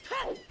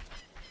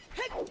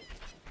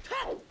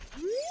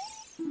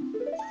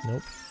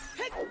 Nope.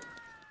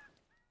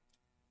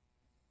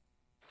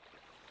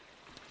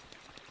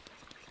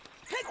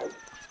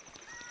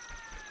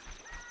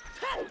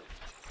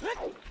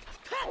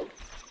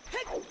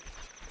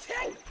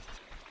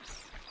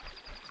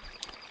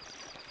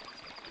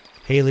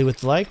 Haley with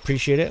the like,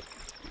 appreciate it.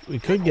 We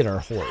could get our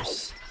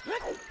horse.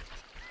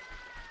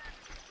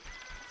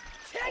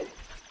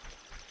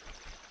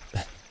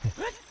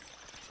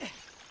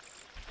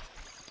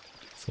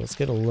 So let's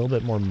get a little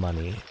bit more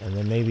money, and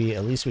then maybe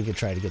at least we could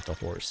try to get the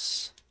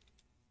horse.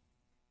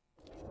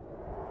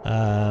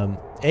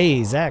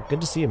 Hey, Zach, good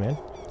to see you, man.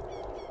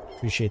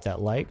 Appreciate that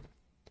like.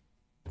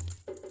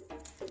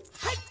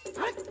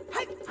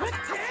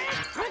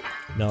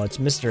 No, it's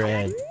Mr.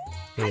 Ed,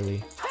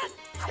 Haley.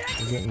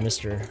 We're getting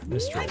Mr.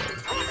 Ed.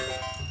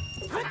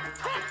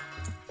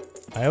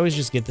 I always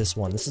just get this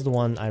one. This is the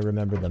one I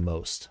remember the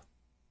most.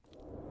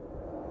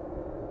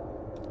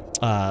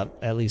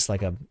 At least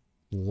like a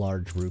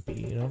large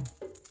rupee, you know?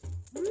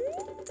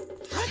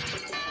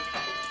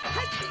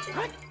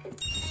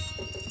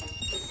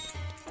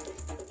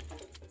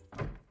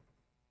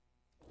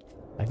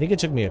 I think it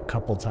took me a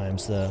couple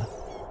times the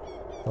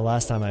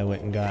last time I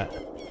went and got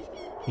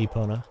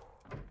Epona.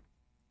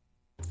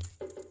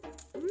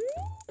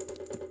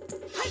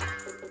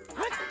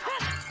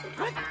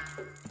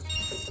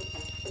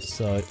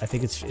 So I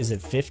think it's, is it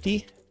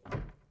 50?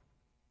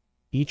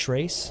 Each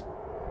race?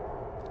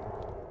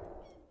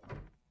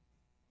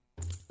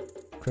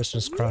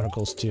 Christmas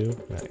Chronicles 2.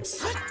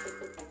 Nice.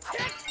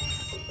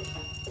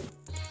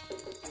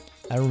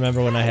 I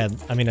remember when I had,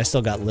 I mean, I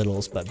still got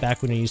littles, but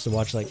back when we used to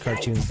watch like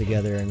cartoons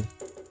together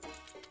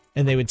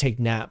and they would take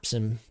naps,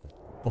 and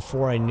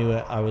before I knew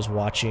it, I was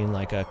watching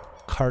like a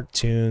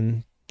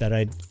cartoon that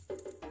I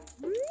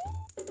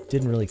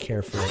didn't really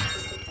care for,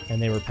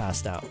 and they were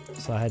passed out.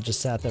 So I had just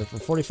sat there for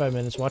 45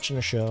 minutes watching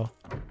a show,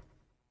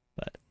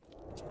 but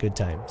good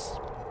times.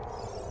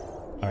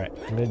 All right,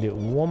 I'm gonna do it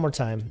one more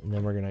time, and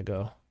then we're gonna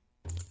go.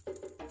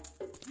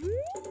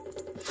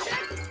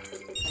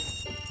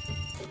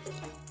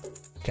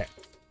 Okay,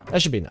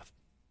 that should be enough.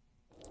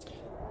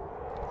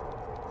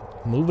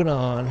 Moving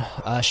on.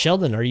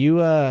 Sheldon, are you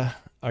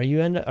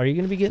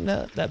gonna be getting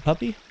that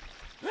puppy?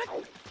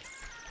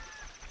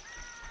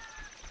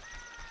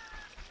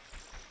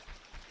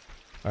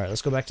 All right,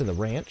 let's go back to the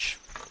ranch.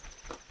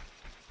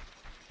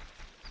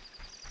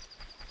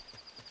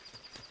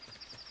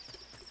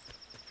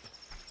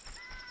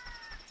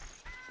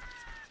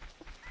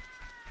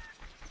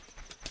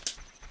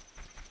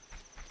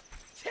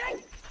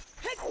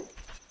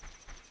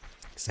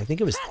 Because I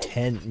think it was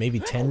 10, maybe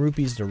 10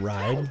 rupees to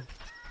ride,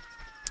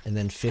 and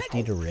then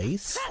 50 to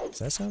race. Does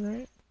that sound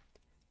right?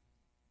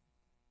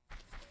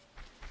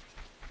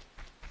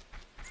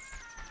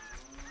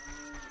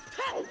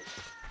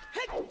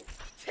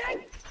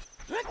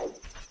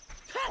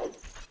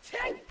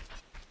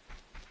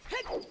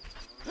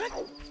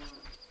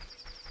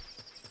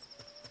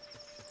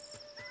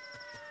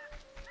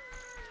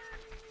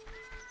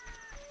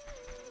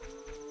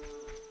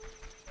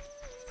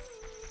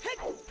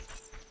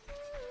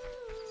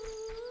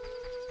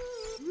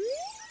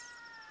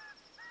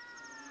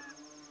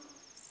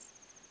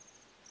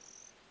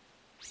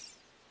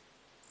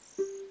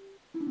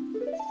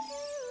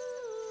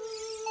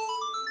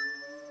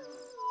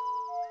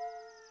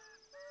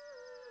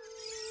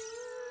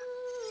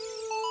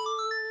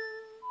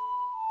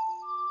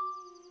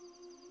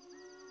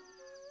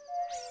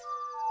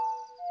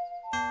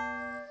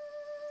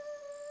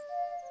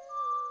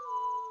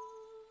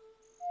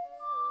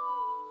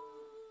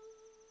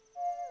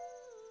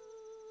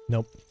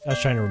 Nope. I was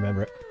trying to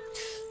remember it.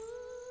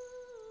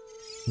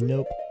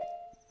 Nope.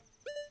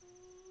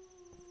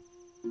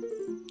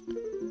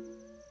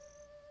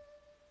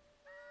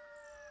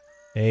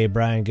 Hey,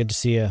 Brian. Good to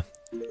see you.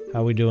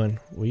 How we doing?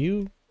 Will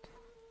you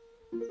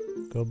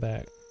go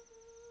back?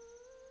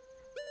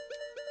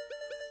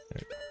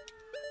 There.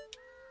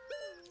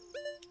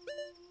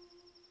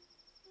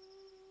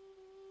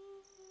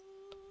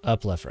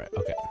 Up, left, right.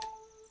 Okay.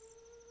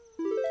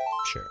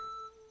 Sure.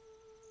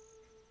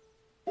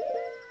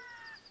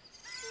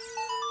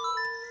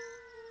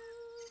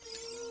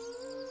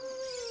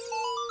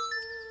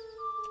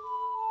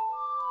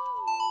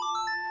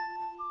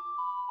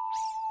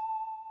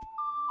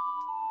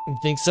 You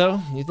think so?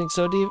 You think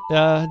so, Devo?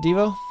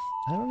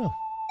 I don't know.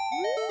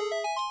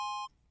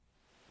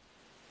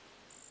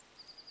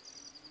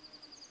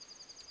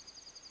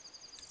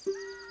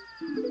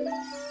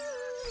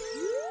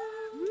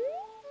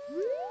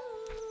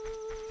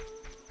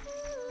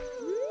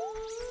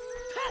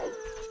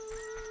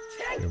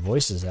 Your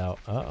voice is out.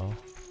 Uh-oh.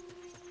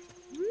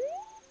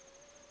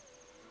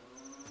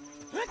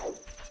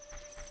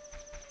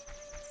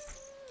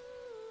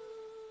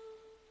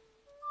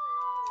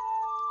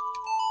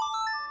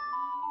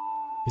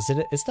 Is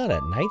it? It's not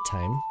at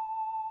nighttime.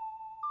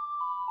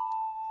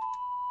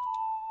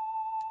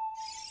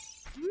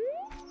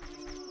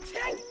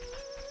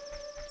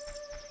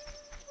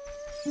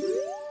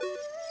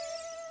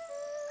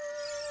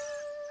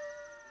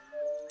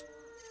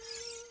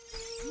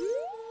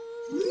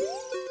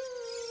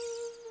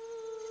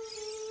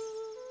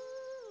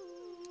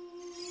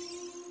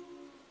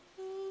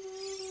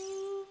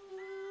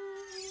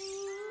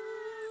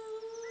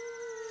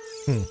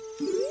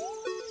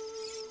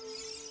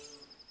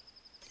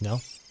 No?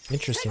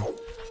 Interesting.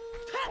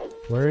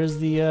 Where's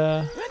the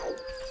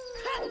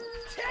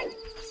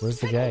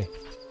guy?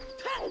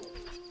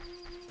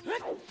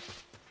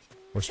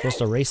 We're supposed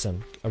to race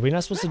him. Are we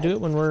not supposed to do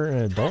it when we're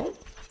an adult?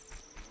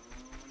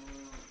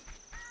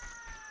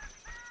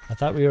 I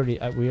thought we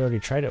already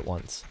tried it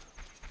once.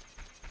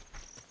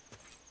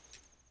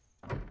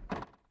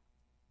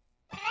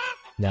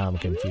 Now I'm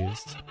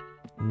confused.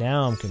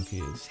 Now I'm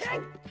confused.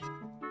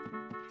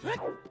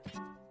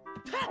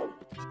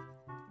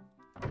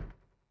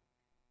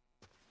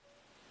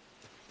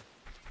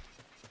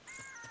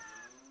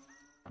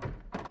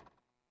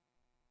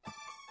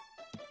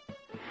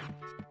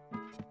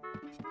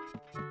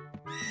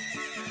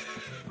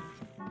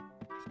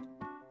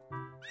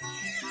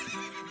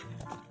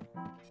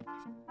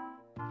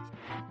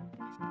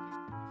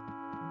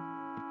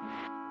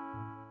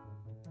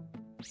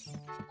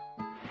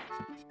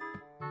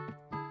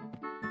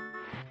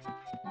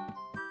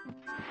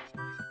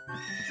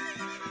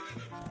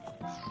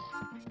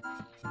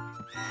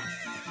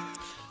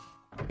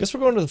 Guess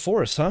we're going to the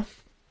forest, huh?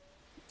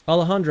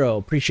 Alejandro,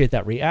 appreciate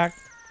that react.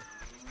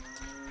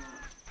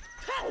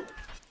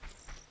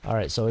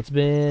 Alright, so it's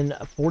been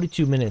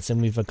 42 minutes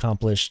and we've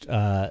accomplished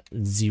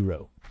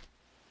 0.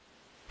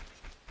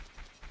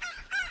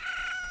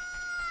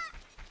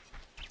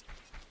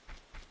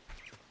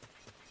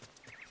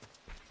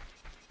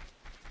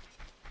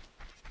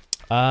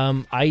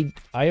 I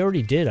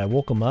already did. I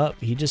woke him up.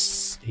 He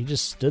just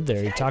stood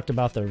there. He talked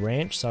about the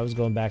ranch, so I was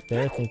going back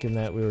there thinking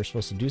that we were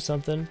supposed to do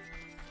something.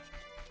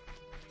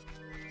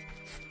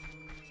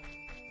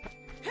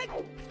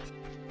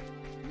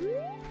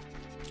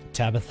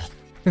 Tabitha.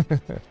 Nice.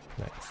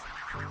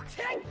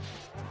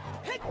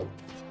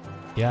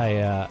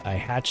 Yeah, I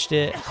hatched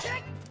it.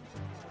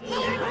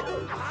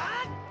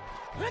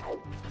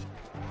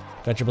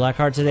 Got your black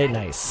heart today?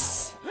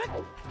 Nice.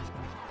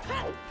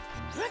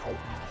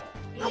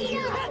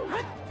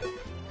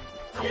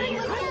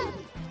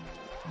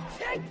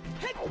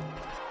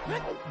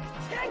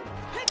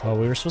 Oh,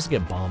 we were supposed to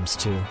get bombs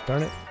too.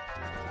 Darn it.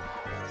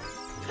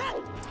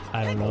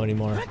 I don't know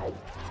anymore.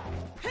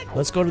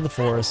 Let's go to the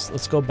forest.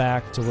 Let's go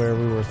back to where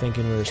we were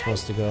thinking we were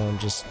supposed to go and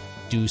just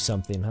do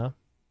something, huh?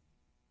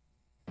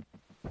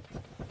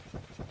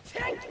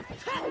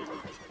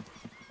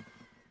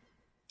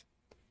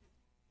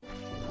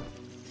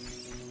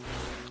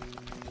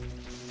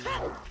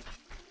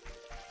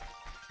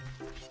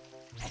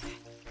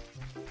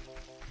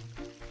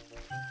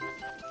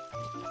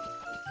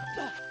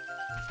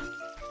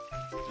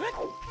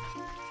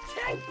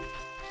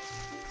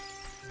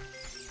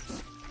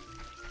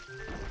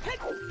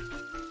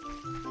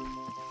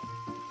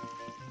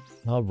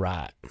 All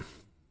right.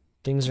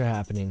 Things are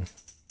happening.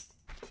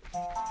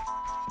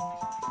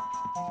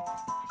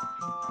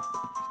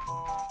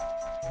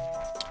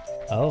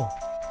 Oh.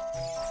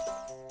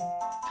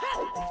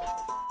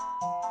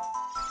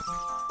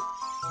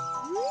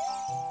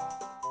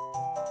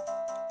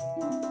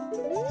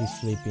 He's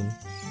sleeping.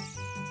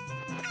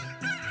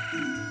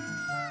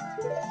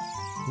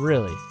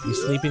 Really?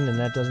 He's sleeping and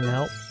that doesn't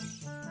help?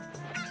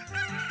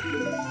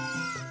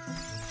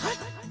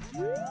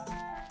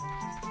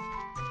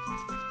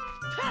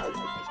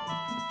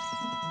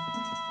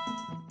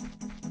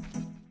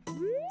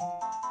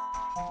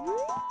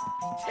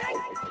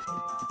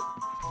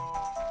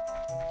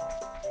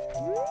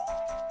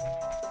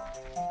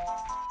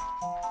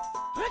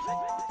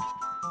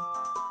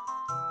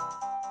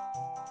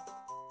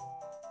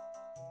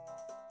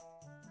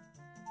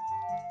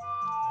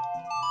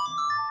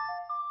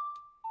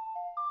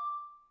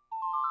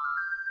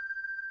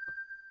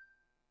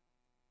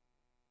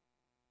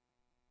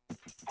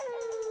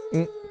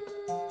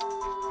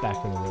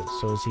 Back in the woods.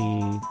 So is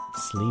he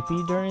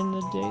sleepy during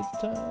the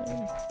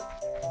daytime?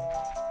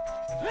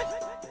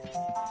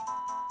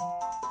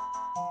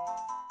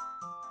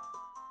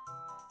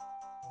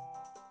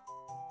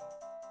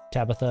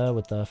 Tabitha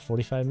with the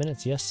 45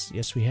 minutes. Yes,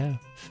 yes we have.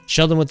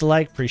 Sheldon with the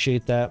like.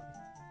 Appreciate that.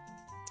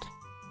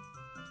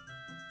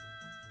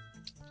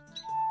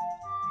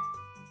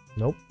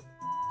 Nope.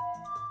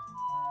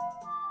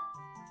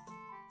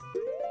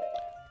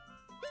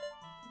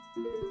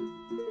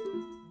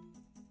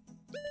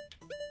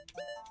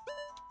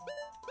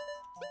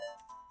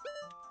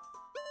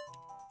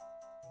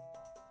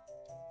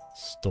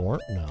 Storm?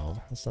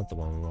 No, that's not the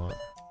one we want.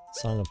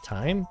 Song of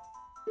Time?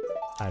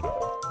 I don't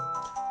know.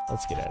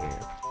 Let's get out of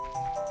here.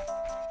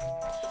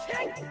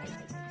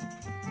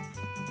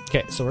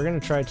 Okay, so we're going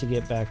to try to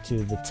get back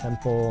to the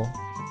temple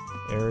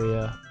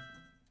area.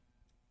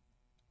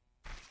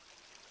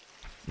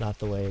 not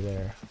the way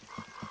there.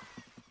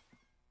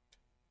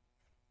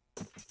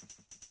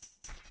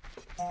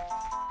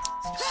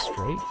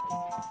 Straight?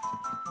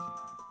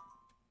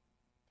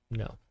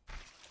 No.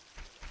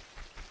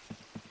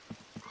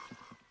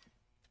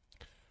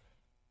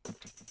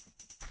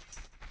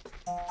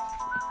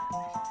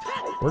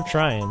 We're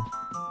trying.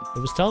 It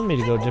was telling me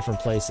to go different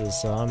places,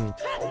 so I'm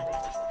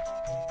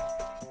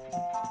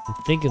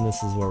thinking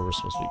this is where we're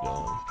supposed to be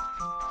going.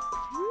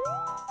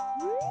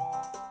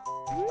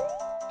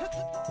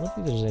 I don't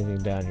think there's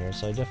anything down here,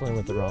 so I definitely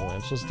went the wrong way.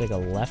 I'm supposed to take a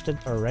left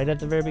at, or right at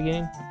the very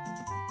beginning?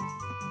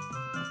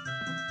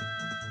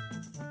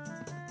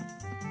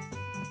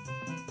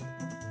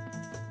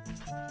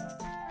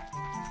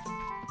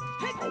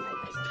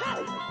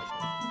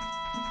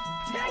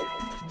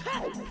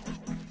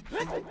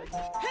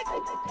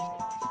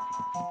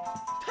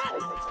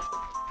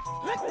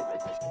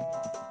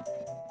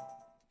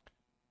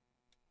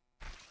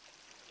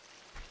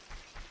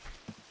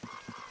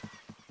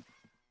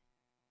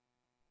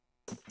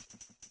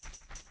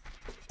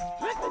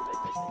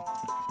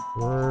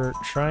 We're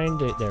trying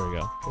to, there we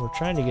go. We're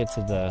trying to get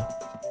to the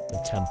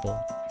temple.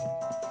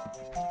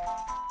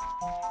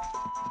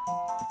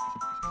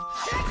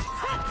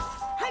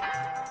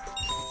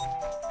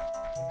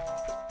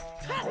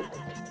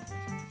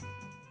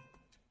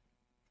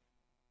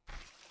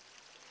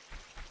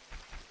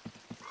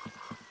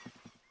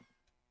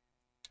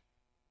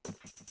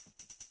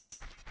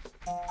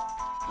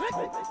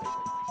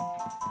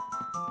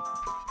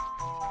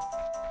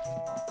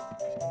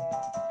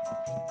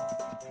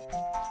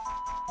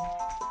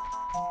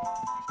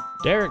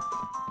 Derek,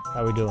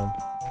 how we doing?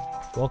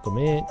 Welcome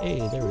in.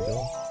 Hey, there we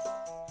go.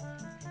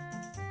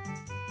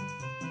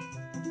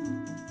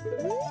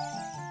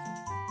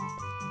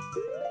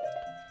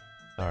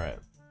 Alright,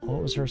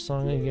 what was her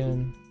song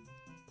again?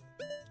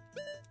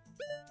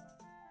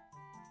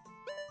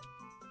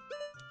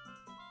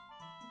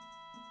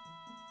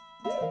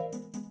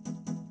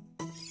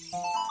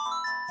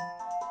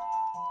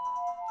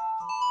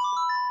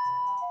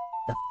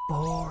 The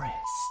forest.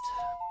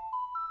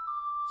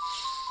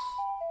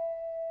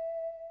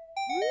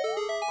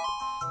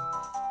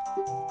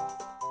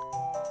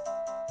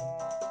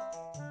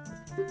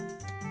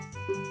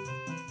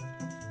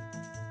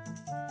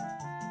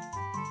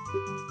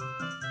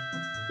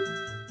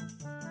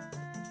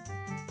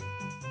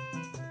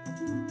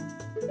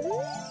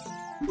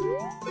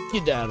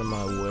 Get out of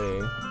my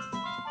way.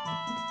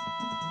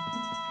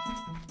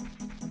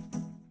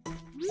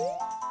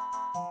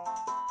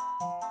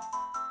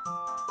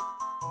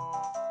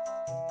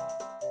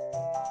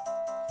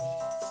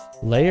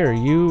 Layer,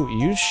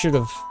 you should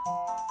have.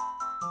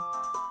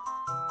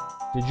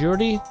 Did you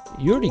already?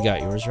 You already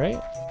got yours,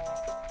 right?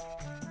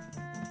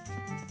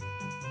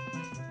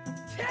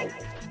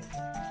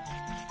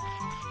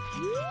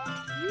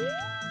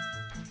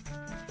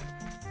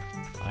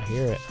 I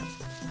hear it.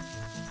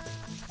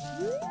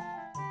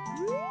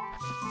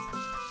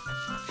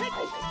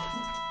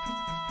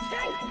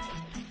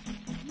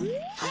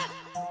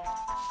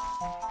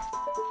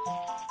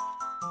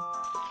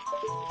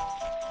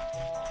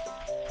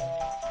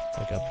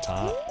 Like up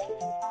top.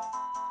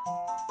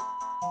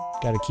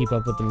 Gotta keep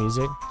up with the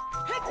music.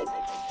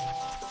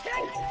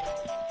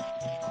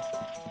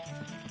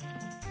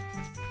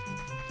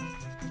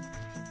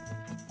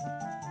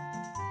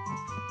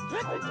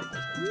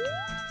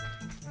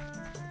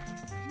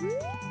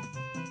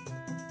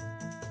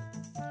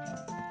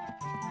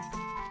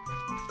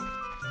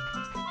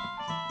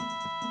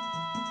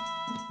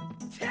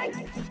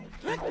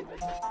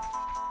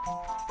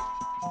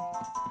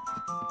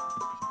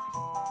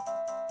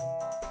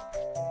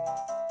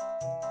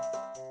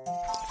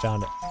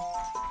 Found it.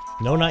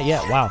 No, not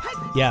yet. Wow.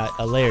 Yeah,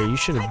 a layer. You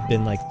should have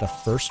been like the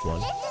first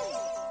one.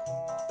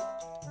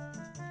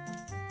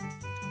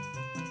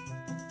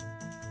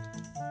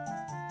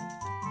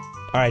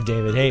 All right,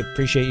 David. Hey,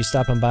 appreciate you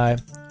stopping by.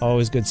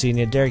 Always good seeing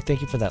you. Derek,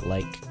 thank you for that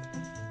like.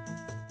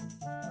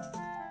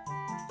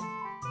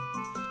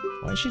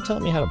 Why is she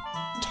telling me how to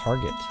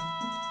target?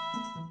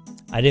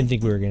 I didn't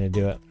think we were going to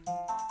do it.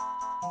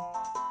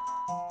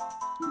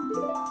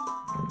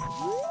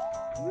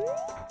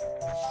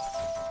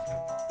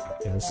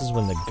 Yeah, this is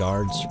when the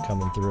guards are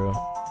coming through.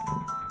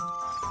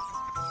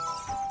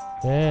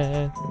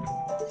 Yeah.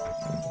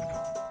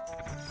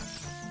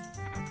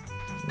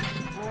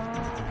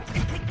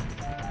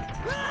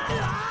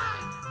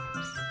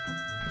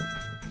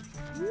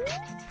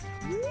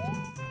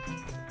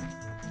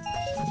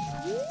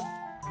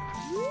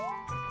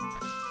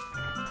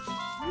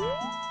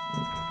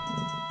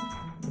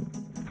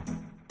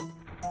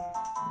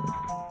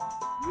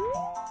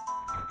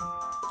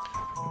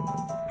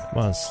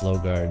 Come on, slow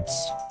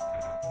guards.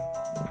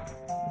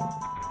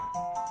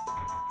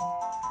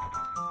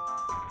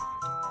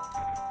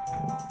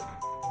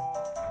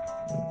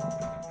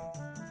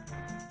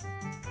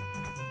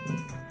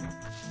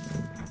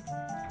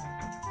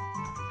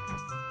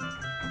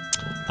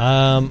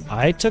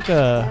 I took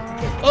a...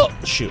 Oh,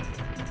 shoot.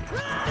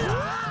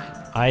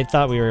 I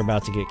thought we were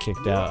about to get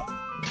kicked out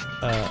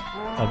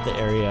of the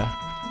area.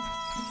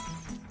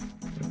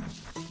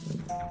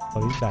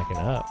 Oh, he's backing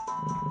up.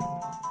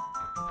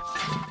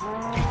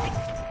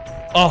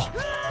 Oh!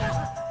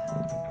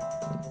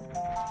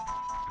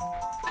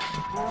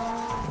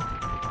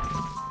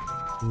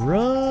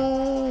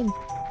 Run!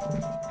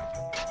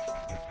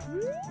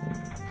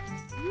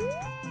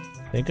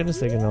 Thank goodness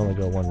they can only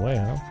go one way,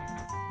 huh?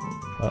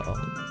 Uh-oh.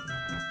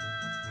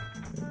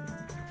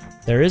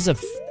 There is a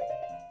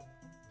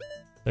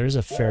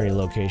ferry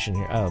location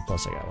here. Oh,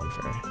 plus I got one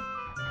ferry.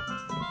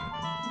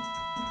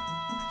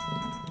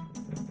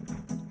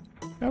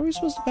 How are we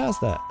supposed to pass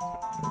that?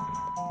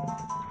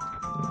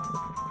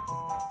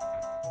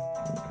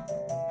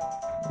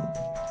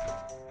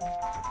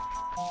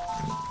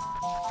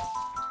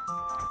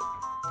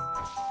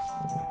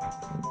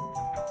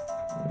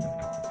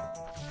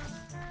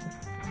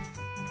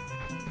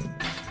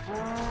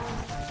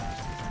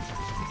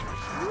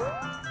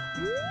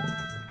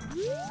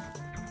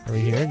 Are we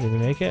here? Did we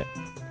make it?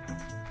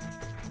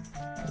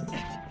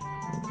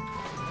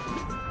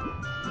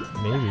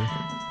 Maybe.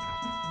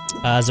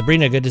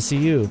 Sabrina, good to see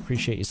you.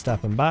 Appreciate you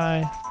stopping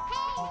by.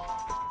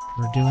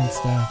 We're doing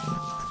stuff.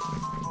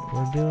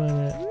 We're doing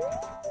it.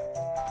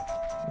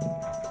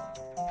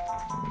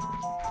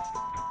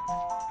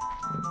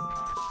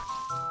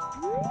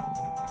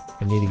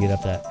 I need to get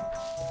up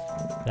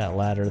that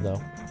ladder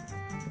though.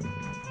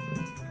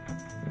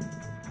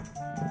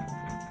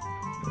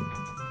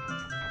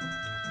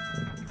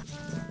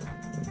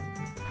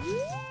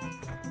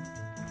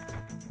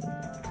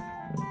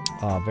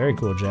 Oh, very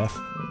cool, Jeff.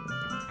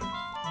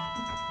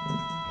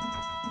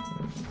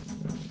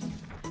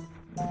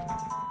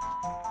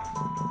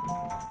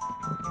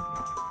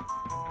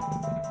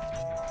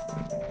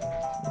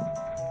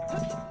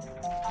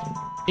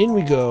 In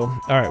we go.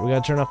 All right, we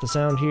gotta turn off the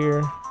sound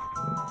here.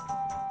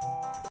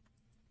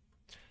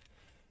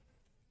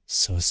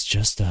 So it's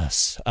just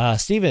us.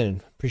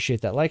 Steven,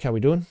 appreciate that like. How we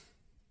doing?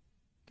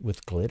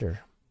 With glitter.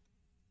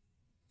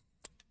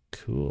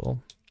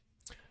 Cool.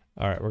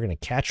 All right, we're gonna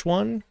catch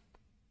one.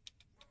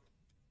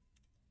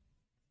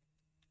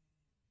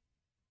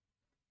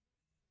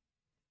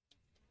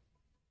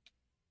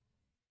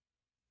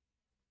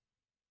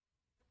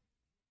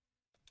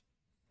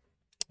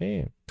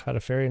 Hey, caught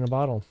a fairy in a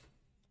bottle.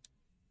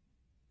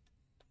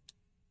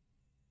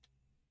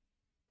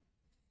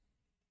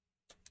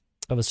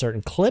 Of a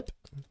certain clip.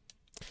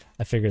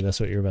 I figured that's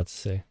what you were about to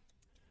say.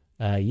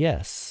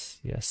 Yes,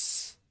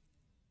 yes.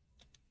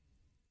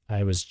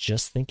 I was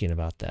just thinking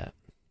about that.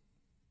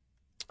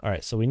 All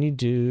right, so we need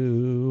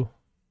to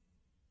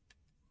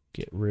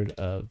get rid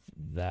of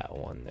that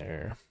one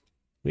there.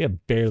 We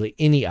have barely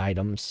any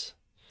items.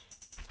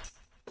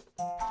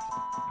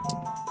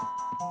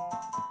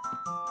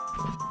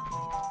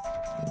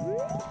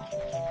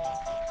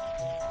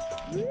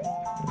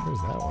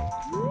 Where's that one?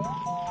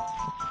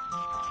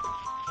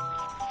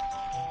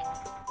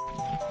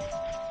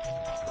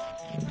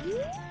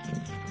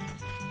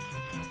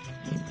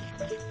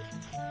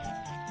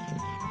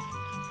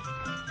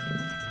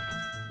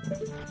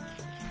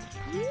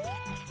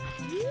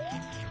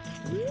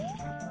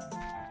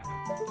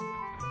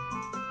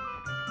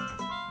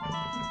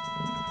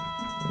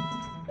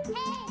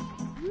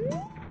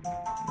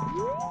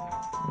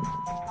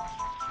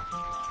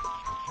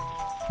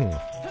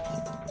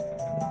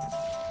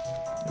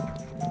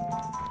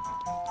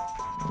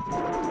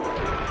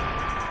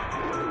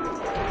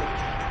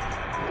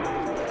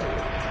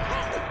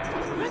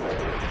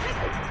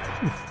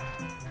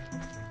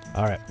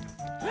 All right.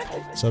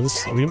 So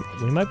this we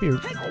might be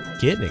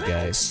getting it,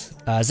 guys.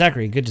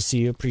 Zachary, good to see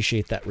you.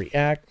 Appreciate that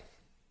react.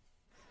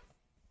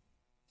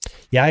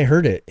 Yeah, I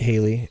heard it,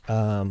 Haley.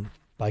 But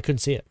I couldn't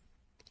see it.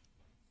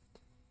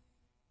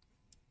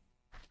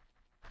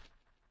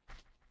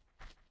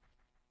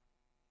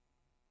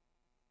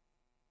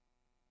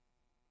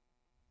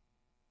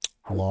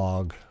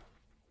 Log.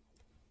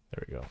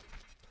 There we go.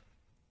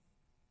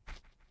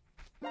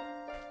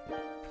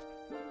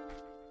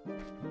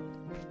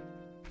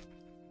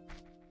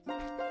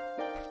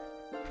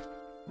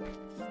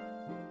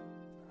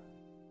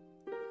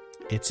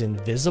 It's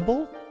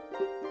invisible?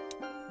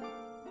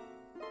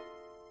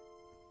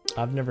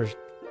 I've never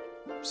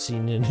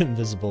seen an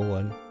invisible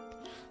one.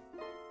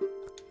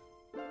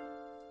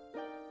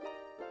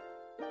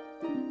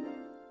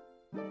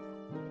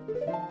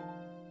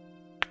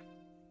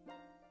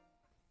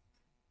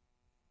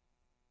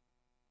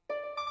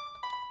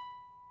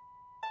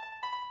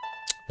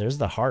 There's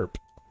the harp.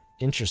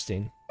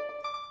 Interesting.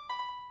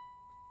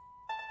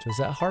 Does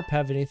that harp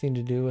have anything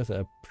to do with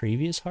a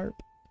previous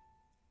harp?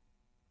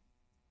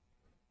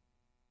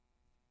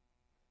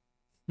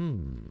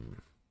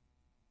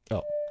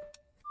 Oh.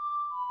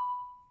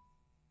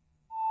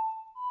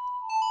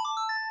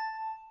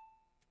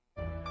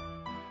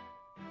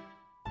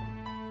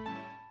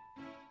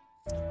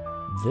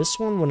 This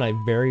one, when I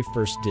very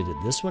first did it,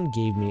 this one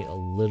gave me a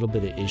little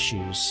bit of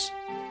issues.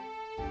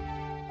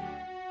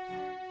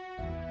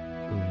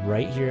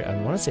 Right here, I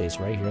want to say it's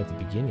right here at the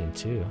beginning,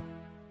 too.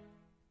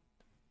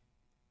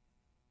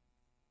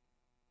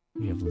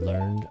 We have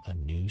learned a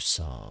new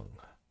song.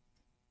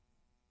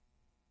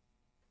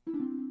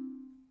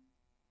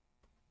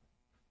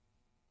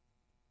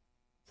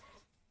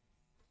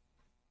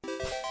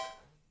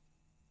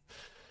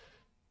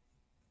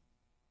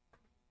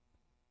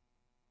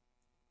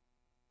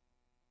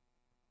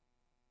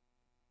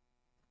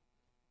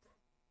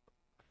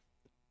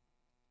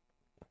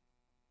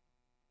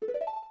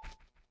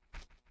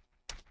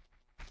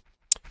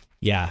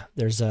 Yeah,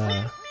 there's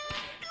a...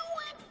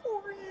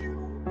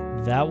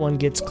 That one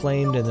gets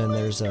claimed, and then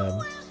there's a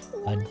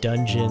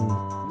dungeon,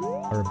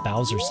 or a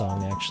Bowser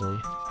song, actually.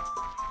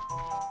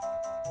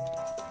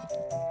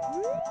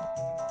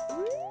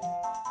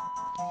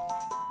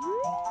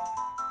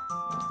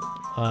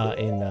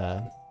 In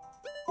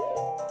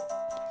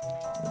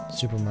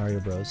Super Mario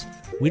Bros.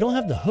 We don't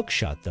have the hook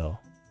shot, though.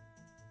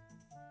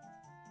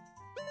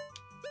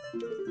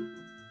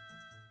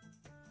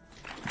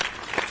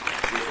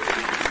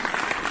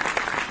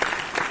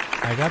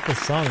 I got the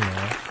song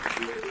now.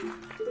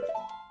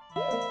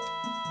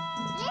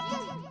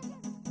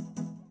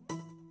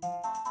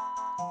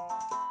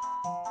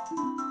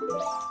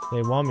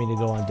 They want me to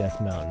go on Death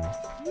Mountain.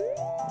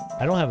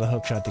 I don't have a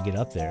hook shot to get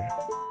up there.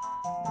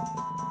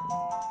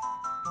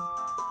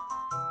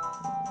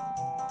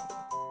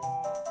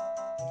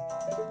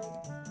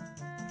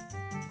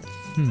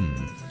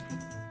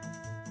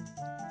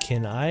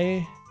 Can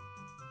I...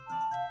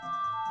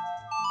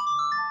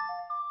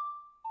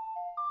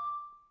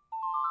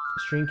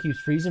 Stream keeps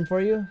freezing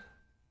for you?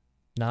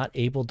 Not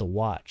able to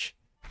watch.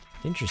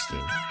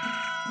 Interesting.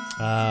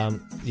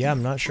 Yeah,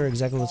 I'm not sure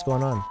exactly what's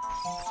going on.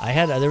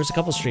 There was a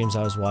couple streams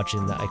I was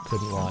watching that I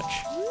couldn't watch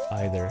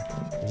either.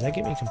 Does that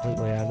get me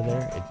completely out of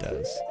there? It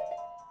does.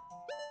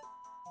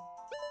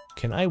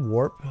 Can I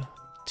warp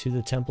to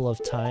the Temple of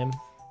Time?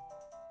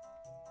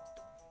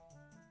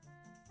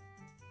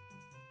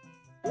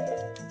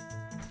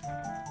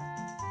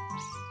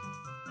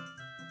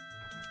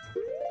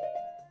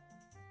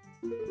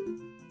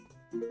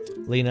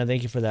 Lena,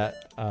 thank you for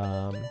that.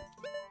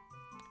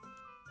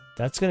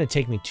 That's gonna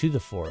take me to the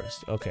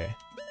forest. Okay.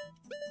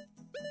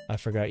 I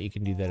forgot you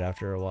can do that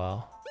after a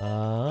while.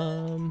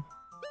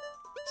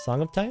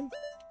 Song of Time?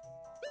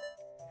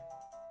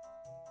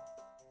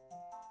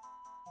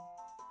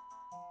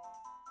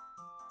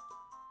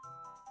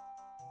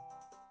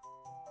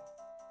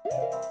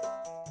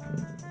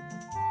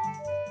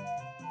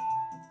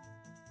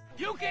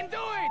 You can do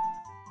it!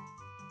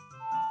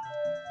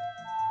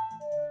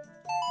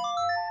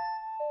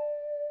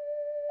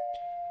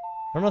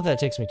 I don't know if that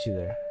takes me to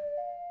there.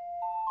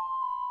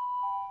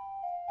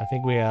 I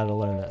think we gotta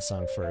learn that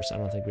song first. I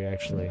don't think we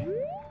actually...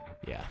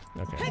 Yeah,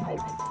 okay.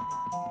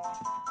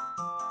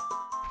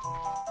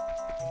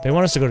 They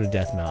want us to go to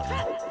Death Mountain.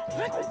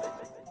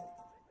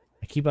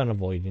 I keep on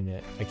avoiding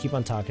it. I keep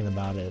on talking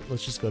about it.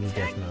 Let's just go to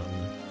Death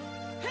Mountain.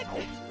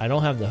 I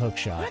don't have the hook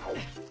shot.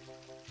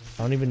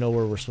 I don't even know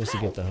where we're supposed to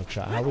get the hook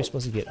shot. How are we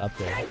supposed to get up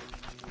there?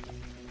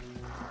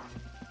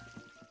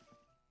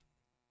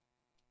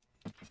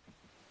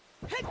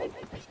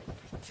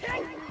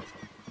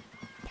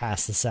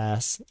 Pass the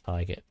sass. I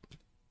like it.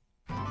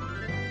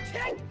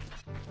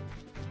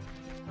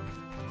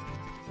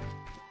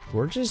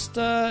 We're just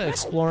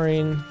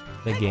exploring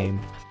the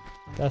game.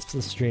 That's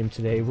the stream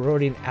today. We're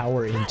already an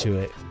hour into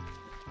it.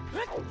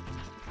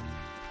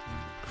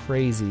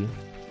 Crazy.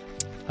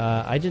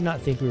 I did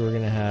not think we were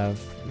going to have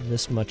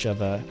this much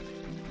of a...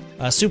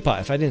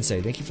 Supa, if I didn't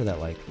say, thank you for that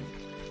like.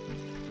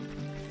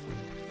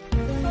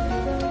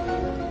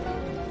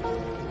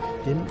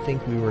 Didn't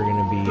think we were going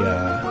to be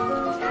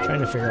trying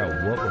to figure out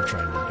what we're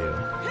trying to do.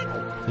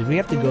 Did we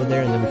have to go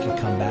there and then we could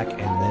come back and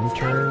then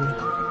turn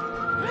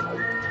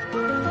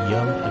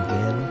young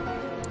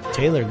again?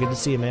 Taylor, good to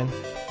see you, man.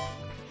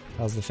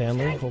 How's the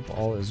family? Hope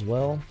all is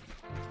well.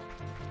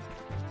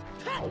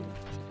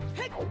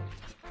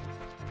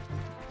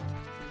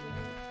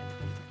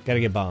 Gotta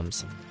get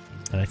bombs.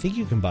 And I think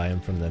you can buy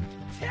them from the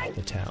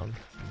town.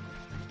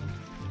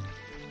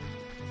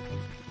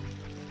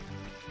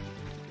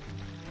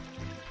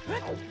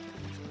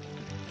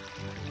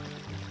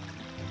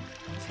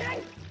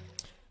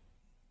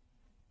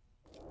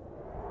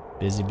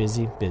 Busy,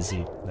 busy,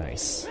 busy.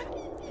 Nice.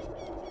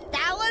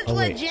 That was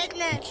legit.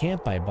 You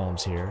can't buy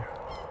bombs here.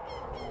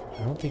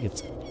 I don't think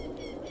it's up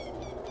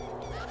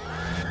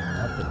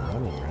and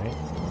running, right?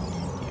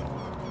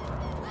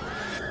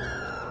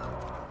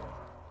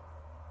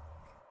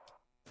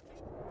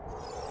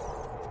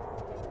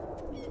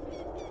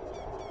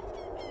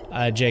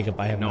 Yeah. Jacob,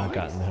 I have not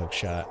gotten the hook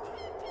shot.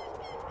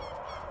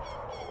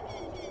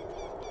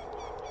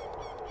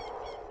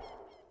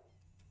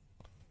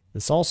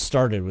 This all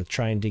started with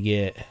trying to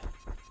get...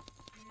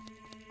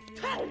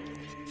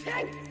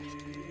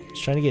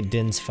 trying to get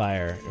Din's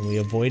fire, and we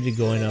avoided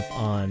going up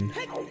on...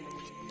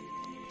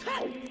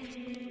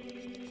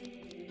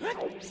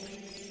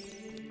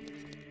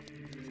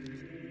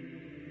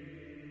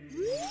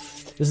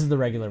 This is the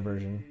regular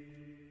version.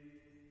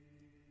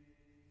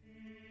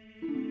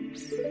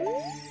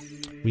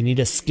 We need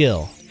a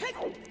skill.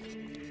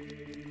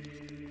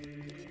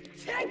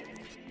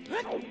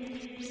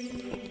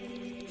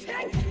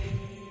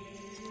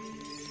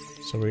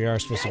 So we are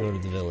supposed to go to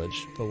the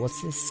village. But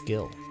what's the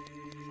skill?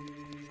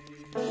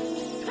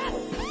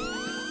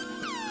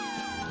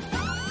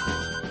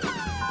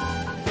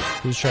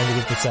 Who's trying to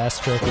get this ass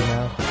trophy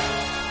now?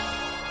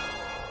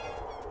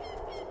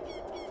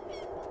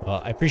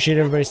 Well, I appreciate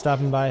everybody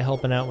stopping by,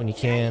 helping out when you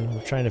can.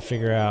 We're trying to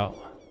figure out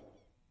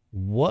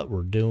what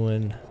we're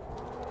doing.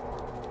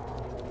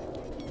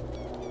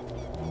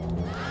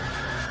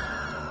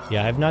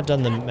 Yeah, I've not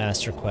done the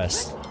Master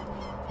Quest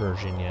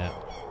version yet.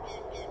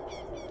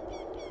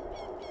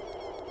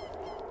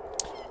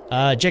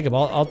 Jacob,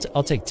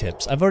 I'll take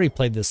tips. I've already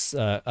played this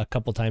a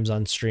couple times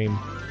on stream.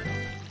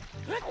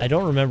 I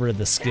don't remember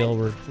the skill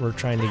we're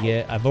trying to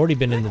get. I've already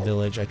been in the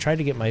village. I tried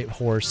to get my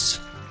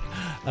horse.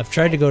 I've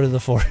tried to go to the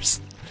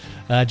forest.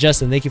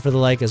 Justin, thank you for the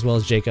like, as well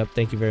as Jacob.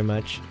 Thank you very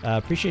much.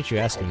 Appreciate you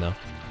asking, though.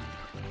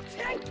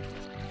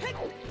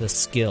 The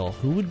skill.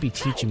 Who would be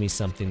teaching me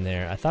something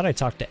there? I thought I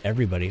talked to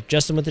everybody.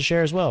 Justin with the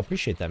share as well.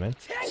 Appreciate that, man.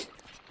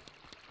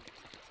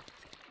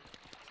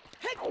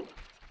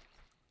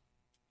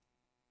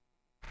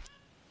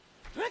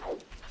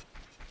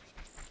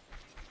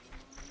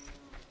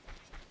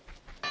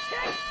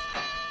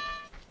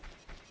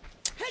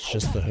 It's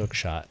just the hook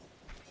shot.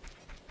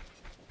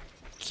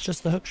 It's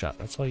just the hook shot.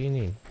 That's all you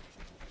need.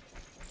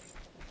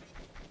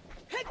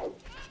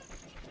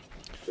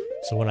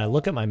 So when I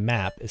look at my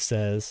map, it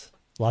says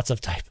lots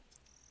of type.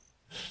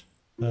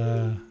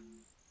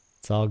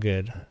 It's all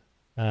good.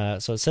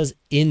 So it says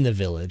in the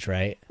village,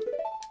 right?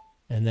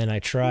 And then I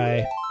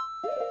try.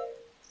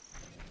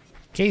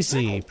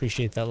 Casey,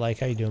 appreciate that like.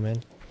 How you doing,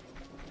 man?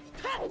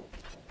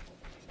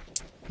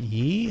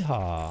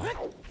 Yeehaw.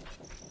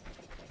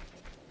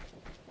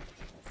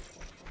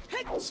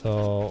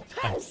 So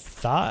I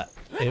thought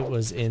it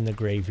was in the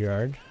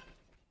graveyard,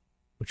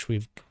 which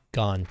we've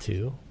gone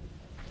to.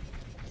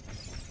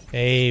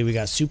 Hey, we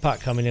got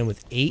Supot coming in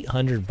with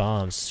 800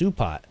 bombs.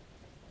 Supot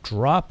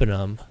dropping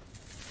them.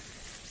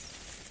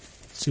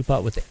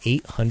 Supot with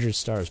 800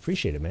 stars.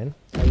 Appreciate it, man.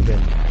 How you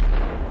been?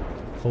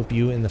 Hope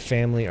you and the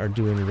family are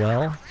doing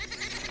well.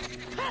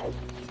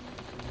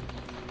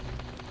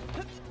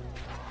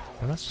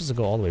 We're not supposed to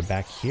go all the way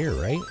back here,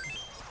 right?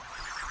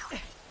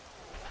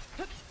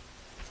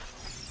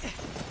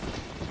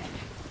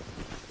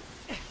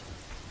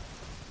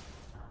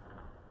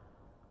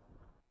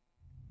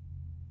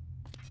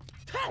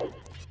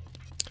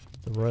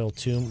 The Royal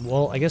Tomb.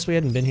 Well, I guess we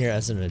hadn't been here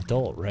as an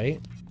adult, right?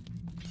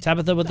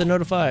 Tabitha with the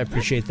notify. I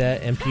appreciate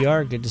that.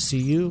 NPR, good to see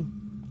you.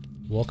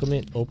 Welcome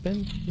it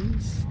open,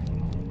 please.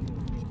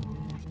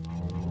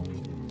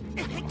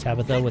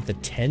 Tabitha with the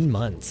 10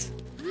 months.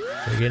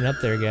 We're getting up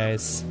there,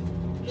 guys.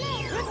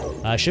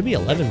 Should be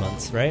 11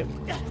 months, right?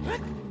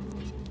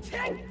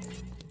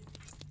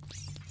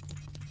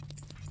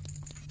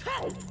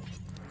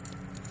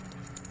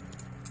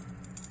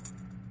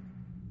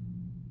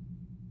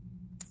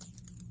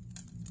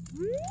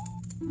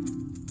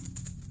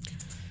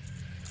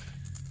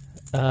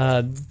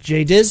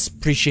 J Diz,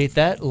 appreciate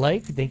that.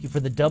 Like, thank you for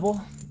the double.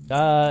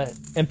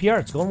 NPR,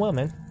 it's going well,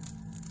 man.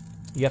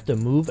 You have to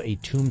move a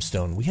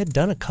tombstone. We had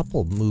done a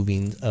couple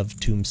moving of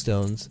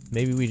tombstones.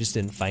 Maybe we just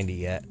didn't find it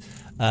yet.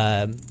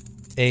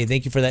 Hey,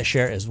 thank you for that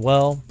share as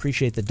well.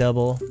 Appreciate the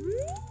double.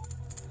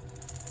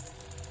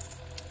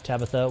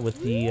 Tabitha with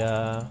the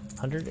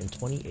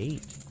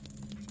 128.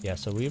 Yeah,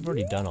 so we've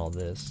already done all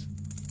this.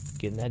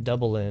 Getting that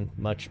double in,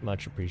 much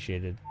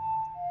appreciated.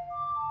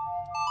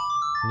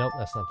 Nope,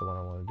 that's not the one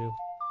I want to do.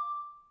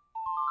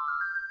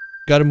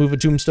 Gotta move a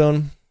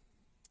tombstone.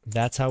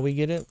 That's how we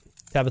get it.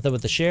 Tabitha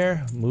with the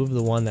share. Move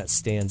the one that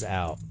stands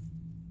out.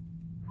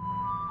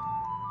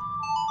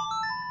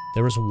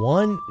 There was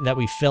one that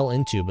we fell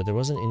into, but there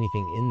wasn't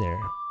anything in there.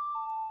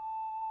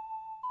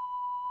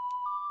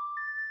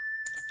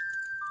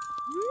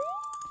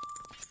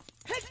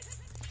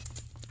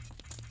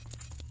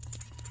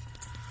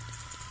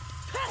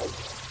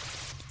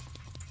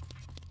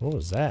 What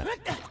was that?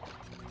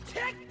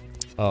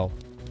 Oh.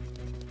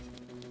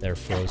 They're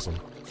frozen.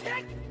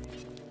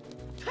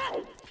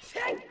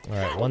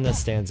 Alright, one that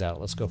stands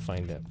out. Let's go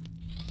find it.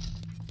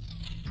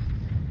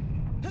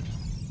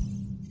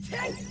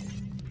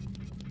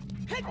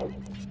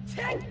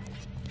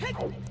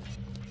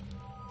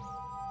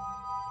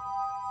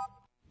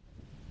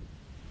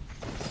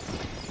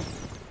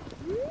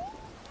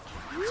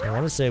 So I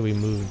want to say we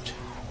moved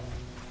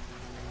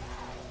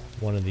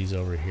one of these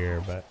over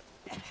here, but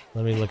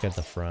let me look at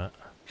the front.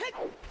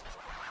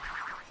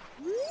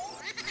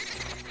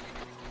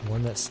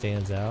 One that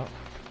stands out.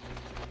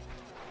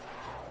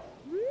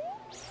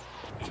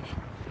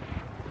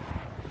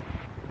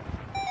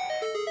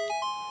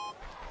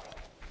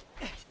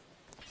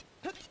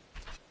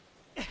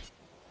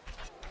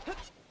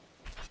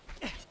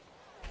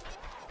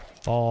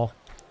 Fall.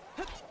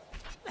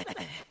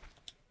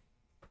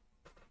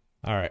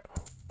 All right,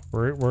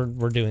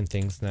 we're doing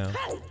things now.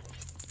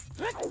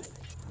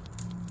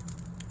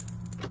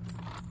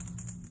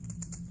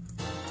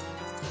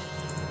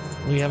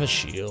 We have a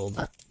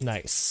shield.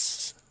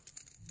 Nice.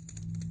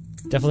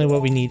 Definitely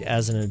what we need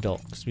as an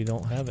adult, because we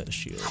don't have a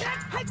shield.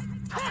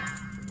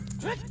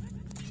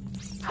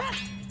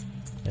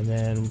 And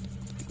then,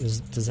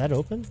 does that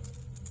open?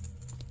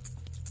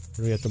 Or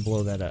do we have to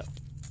blow that up?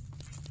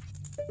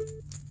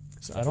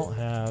 Because I don't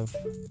have...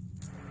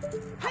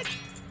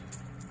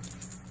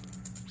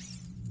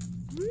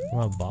 I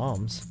don't have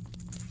bombs.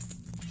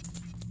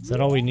 Is that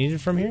all we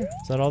needed from here?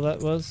 Is that all that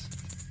was?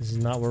 This is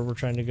not where we're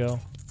trying to go.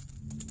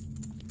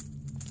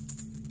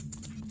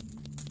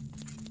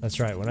 That's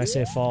right. When I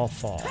say fall,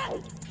 fall.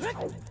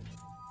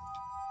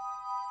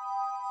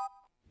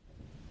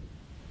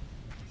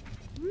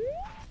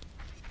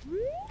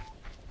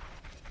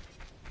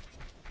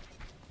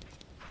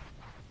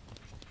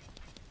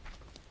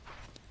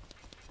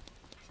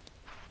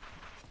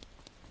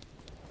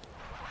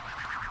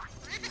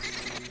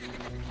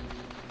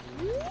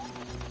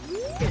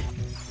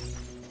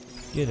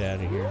 Get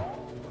out of here.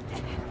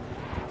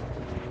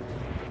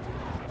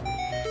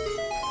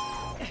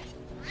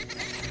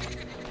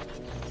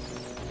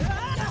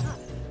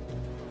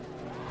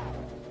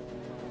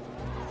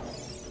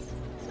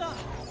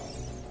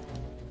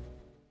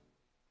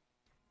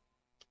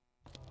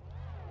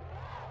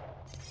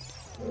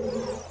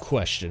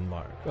 Question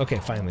mark. Okay,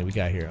 finally we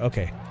got here.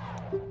 Okay.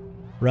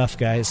 Rough,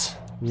 guys.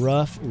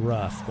 Rough,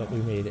 but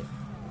we made it.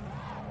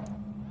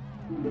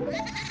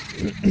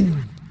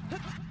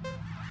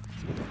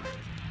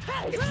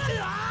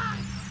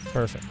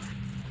 Perfect.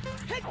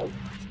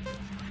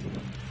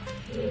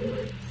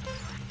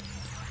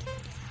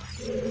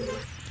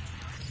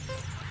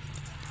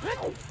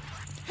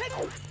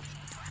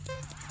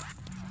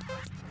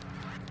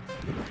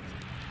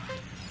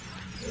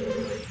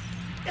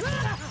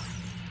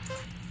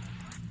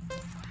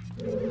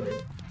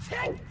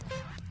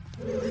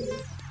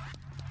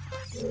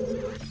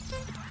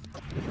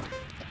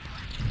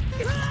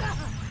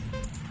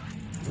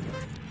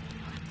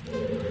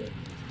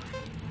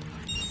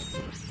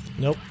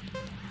 Nope.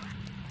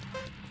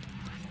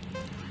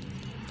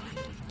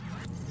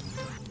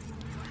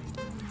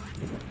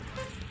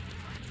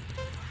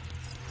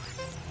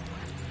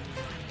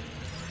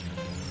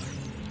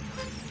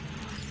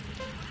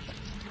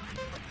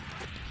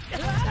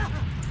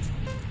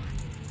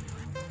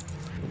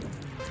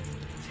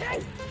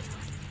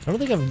 I don't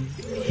think I've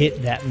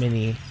hit that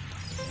many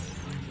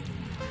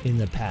in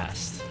the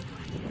past.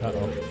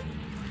 Uh-oh.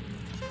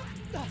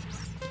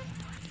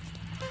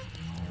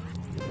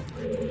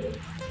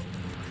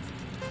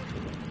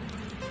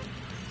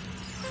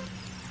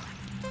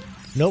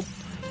 Nope.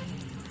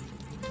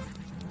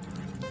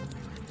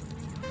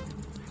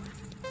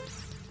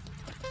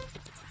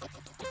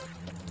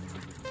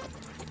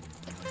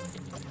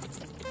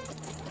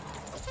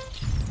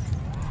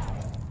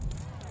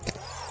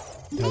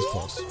 That was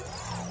close.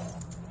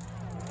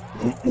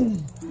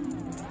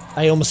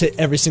 I almost hit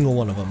every single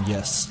one of them,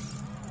 yes.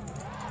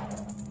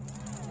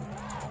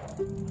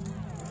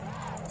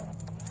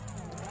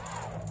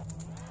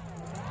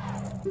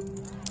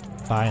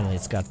 Finally,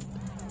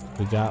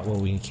 we got what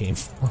we came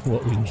for,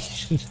 what we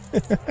needed.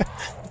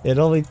 It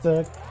only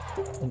took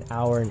an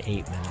hour and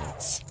 8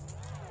 minutes.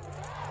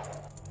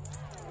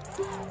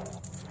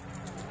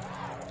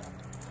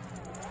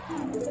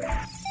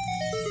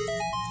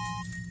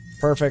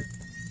 Perfect.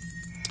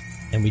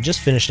 And we just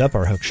finished up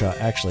our hook shot,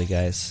 actually,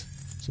 guys.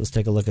 So let's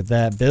take a look at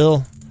that.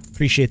 Bill,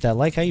 appreciate that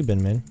like. How you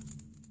been, man?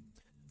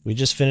 We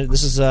just finished.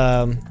 This is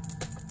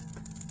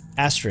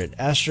Astrid.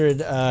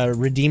 Astrid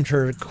redeemed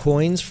her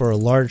coins for a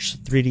large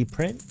 3D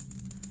print.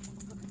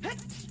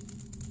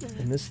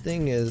 And this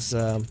thing is...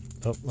 oh,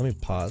 let me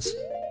pause.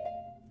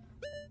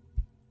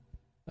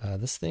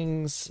 This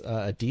thing's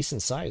a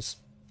decent size.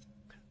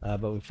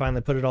 But we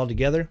finally put it all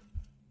together.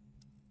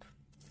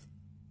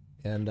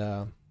 And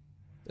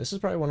this is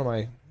probably one of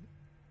my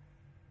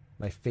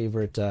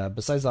favorite,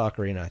 besides the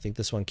Ocarina. I think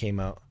this one came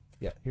out.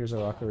 Yeah, here's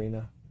our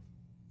Ocarina.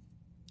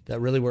 That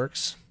really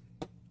works.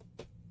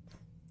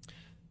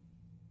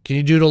 Can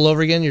you do it all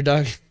over again? Your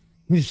dog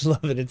he's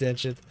loving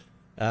attention.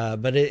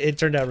 But it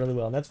turned out really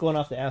well. And that's going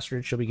off the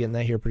Astrid. She'll be getting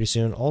that here pretty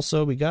soon.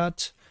 Also, we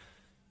got...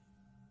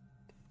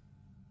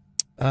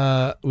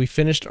 we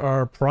finished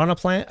our piranha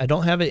plant. I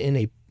don't have it in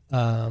a...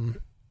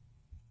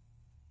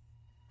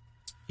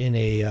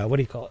 what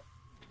do you call it?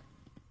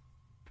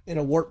 In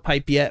a warp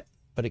pipe yet,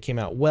 but it came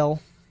out well.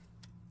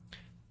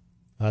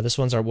 This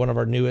one's one of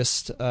our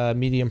newest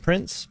medium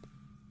prints.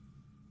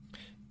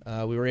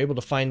 We were able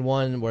to find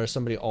one where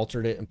somebody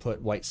altered it and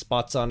put white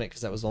spots on it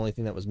because that was the only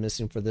thing that was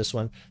missing for this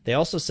one. They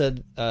also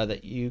said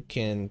that you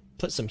can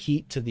put some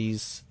heat to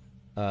these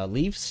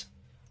leaves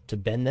to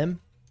bend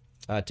them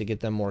to get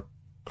them more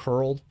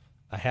curled.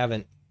 I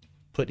haven't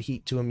put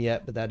heat to them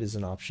yet, but that is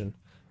an option.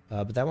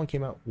 But that one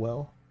came out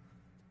well.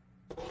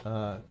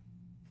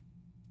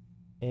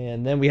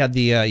 And then we had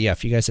the, yeah,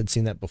 if you guys had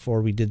seen that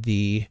before, we did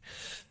the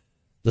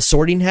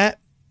sorting hat.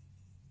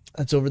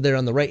 That's over there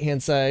on the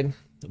right-hand side.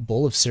 A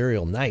bowl of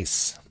cereal,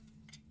 nice.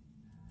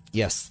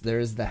 Yes,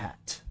 there's the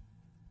hat.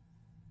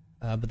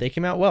 But they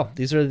came out well.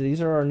 These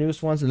are our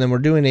newest ones. And then we're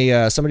doing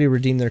a, somebody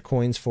redeemed their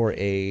coins for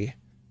a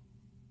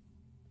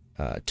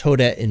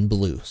Toadette in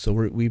blue. So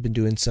we've been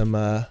doing some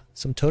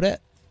Toadette.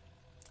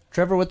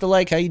 Trevor with the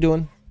like, how you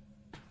doing?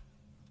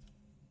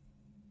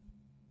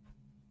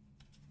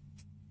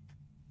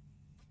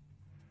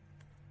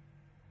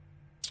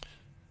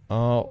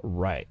 All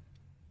right,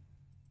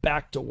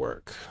 back to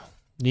work.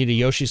 Need a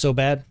Yoshi so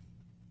bad?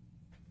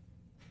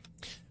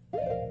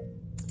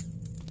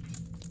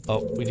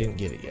 Oh, we didn't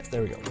get it yet.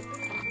 There we go.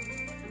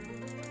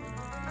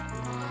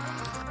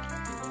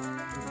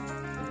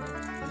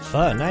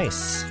 Fun,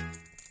 nice.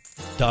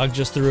 Dog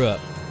just threw up.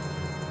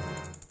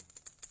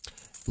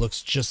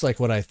 Looks just like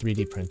what I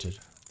 3D printed.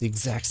 The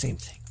exact same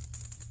thing.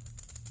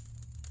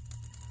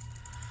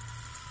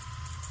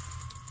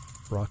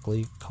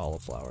 Broccoli,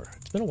 cauliflower.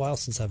 It's been a while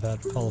since I've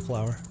had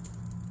cauliflower.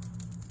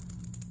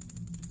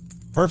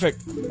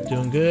 Perfect.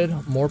 Doing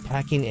good. More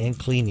packing and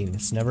cleaning.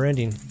 It's never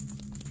ending.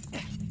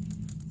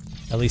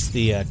 At least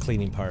the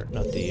cleaning part,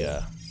 not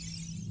the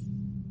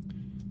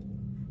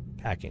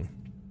packing.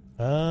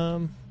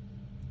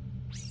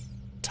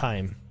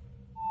 Time.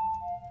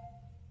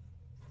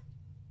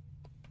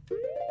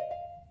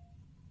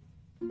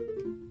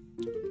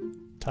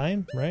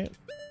 Time, right?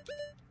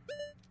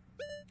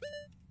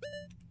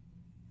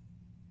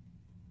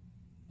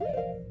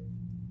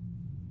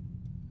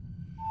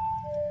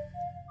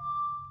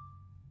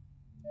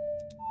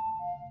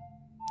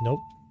 Nope.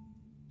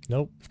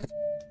 Nope.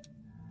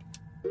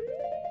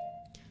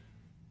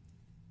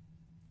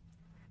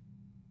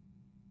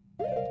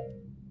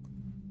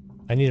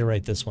 I need to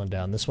write this one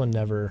down. This one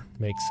never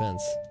makes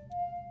sense.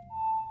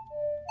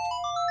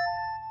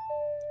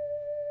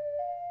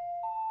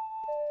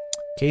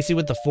 Casey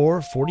with the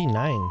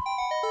 449.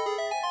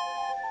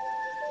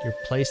 Your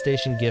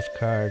PlayStation gift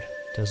card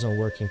doesn't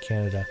work in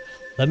Canada.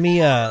 Let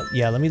me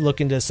let me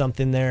look into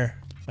something there,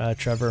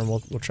 Trevor, and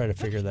we'll try to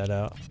figure that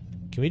out.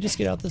 Can we just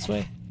get out this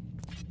way?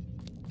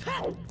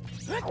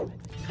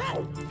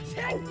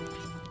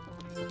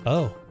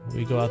 Oh,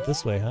 we go out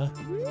this way, huh?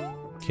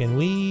 Can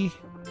we?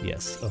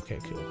 Yes. Okay,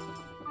 cool.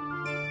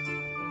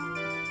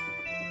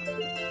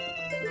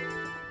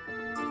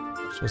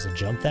 Supposed to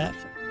jump that?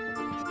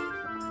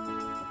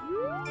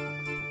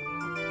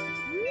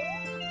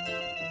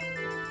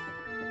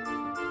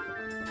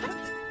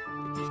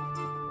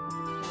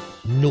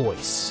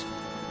 Noise.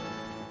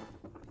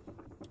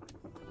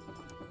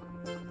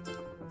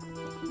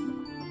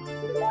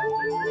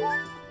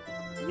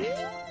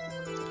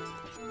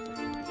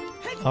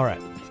 All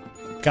right.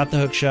 Got the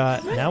hook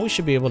shot. Now we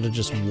should be able to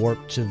just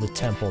warp to the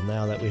temple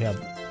now that we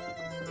have...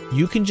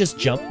 You can just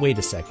jump... Wait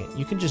a second.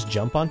 You can just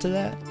jump onto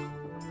that?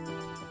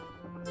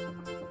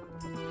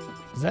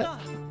 Is that...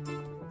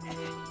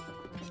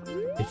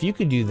 If you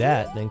could do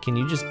that, then can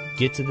you just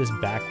get to this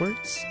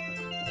backwards?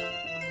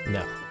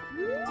 No.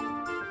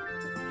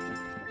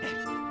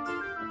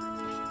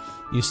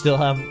 You still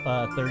have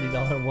a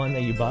 $30 one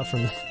that you bought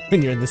from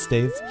when you're in the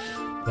States?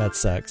 That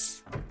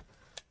sucks.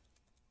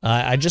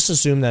 I just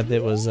assumed that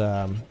it was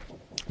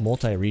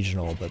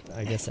multi-regional, but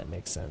I guess that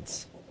makes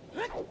sense.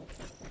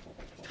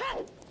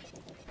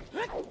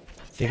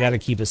 They gotta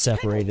keep it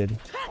separated.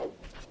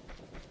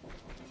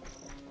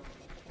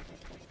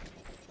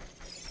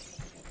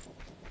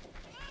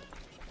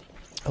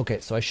 Okay,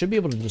 so I should be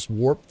able to just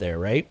warp there,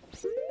 right?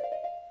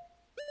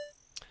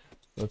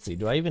 Let's see,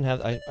 do I even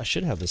have... I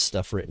should have this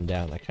stuff written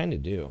down. I kind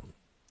of do.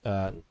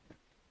 I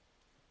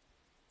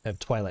have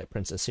Twilight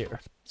Princess here,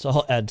 so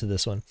I'll add to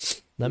this one.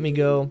 Let me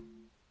go...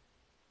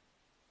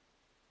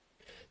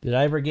 Did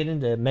I ever get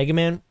into Mega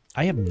Man?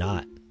 I have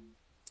not.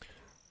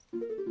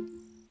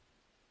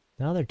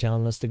 Now they're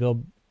telling us to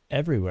go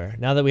everywhere.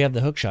 Now that we have the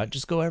hook shot,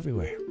 just go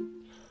everywhere.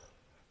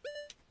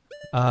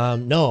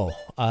 No.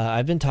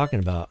 I've been talking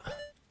about... I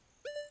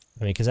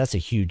mean, because that's a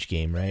huge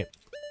game, right?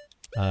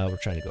 We're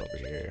trying to go over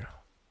here.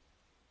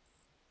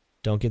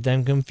 Don't get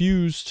them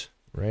confused,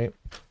 right?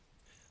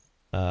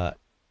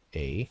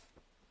 A.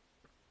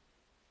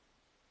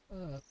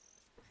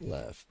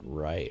 Left,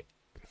 right.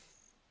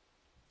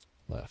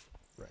 Left,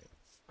 right.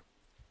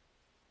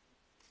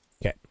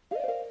 Okay.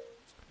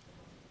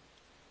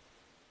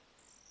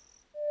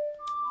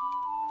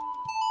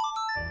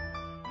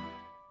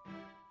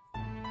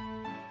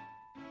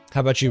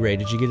 How about you, Ray?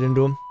 Did you get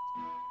into them?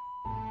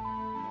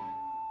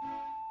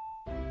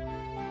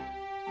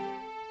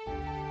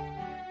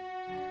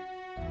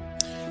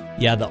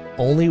 Yeah, the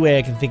only way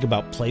I can think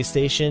about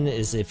PlayStation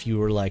is if you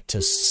were like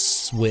to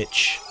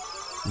switch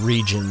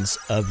regions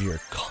of your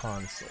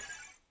console.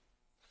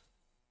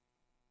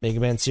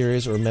 Mega Man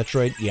series or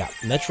Metroid? Yeah,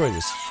 Metroid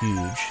is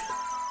huge.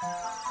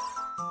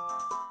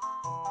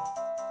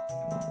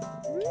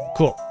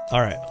 Cool.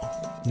 All right.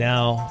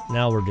 Now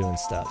we're doing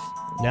stuff.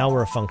 Now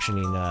we're a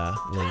functioning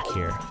Link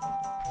here.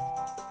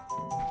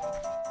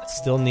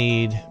 Still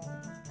need...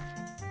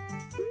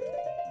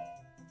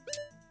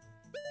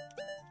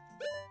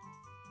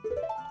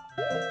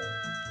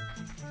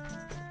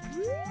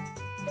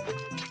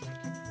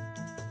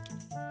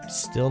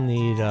 Still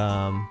need,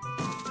 what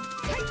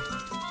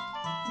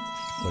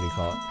do you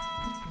call it?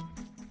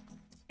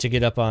 To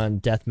get up on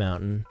Death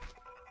Mountain.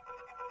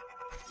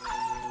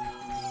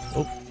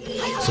 Oh,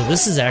 so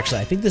this is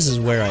actually, I think this is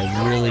where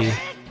I really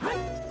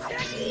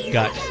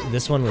got,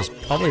 this one was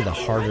probably the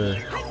harder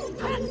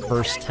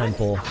first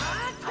temple.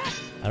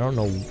 I don't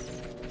know,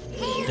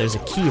 there's a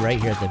key right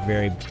here at the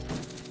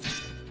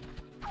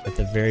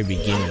very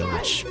beginning,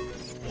 which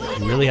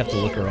you really have to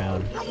look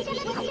around.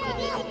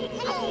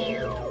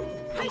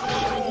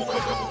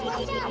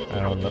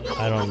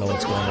 I don't know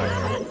what's going on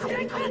here.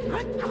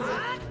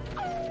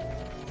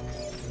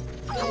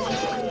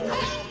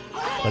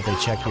 But they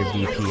check your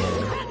VPN.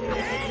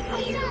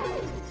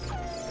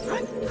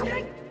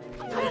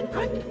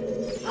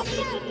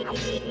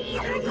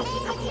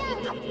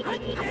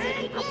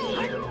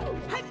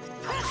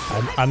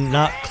 I'm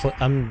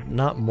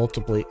not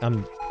multiply.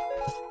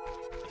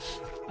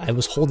 I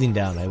was holding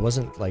down. I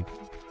wasn't like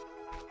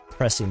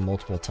pressing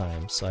multiple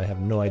times, so I have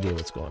no idea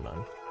what's going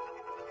on.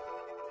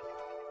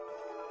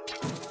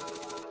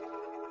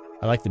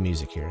 I like the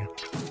music here.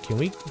 Can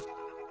we?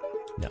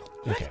 No.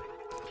 Okay.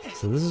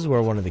 So this is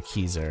where one of the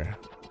keys are.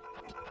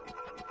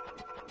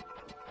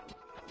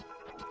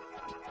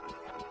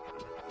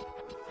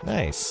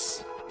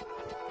 Nice.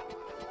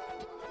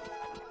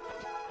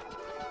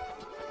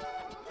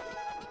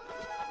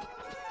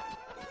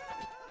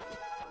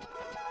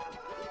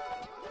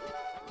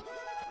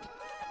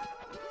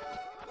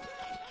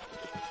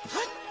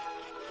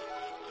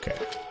 Okay.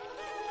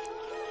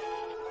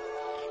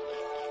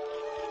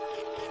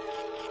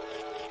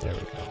 There we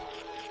go.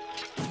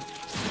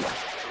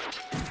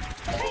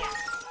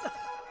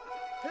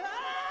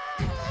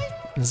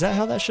 Is that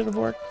how that should have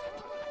worked?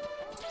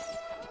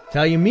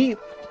 How you meet?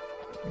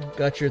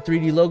 Got your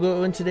 3D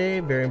logo in today.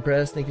 Very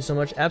impressed. Thank you so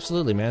much.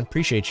 Absolutely, man.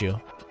 Appreciate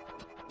you.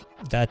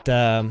 That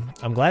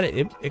I'm glad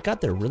it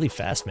got there really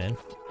fast, man.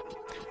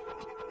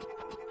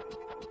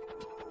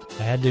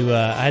 I had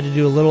to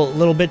do a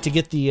little bit to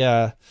get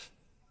the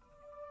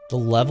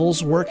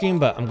levels working,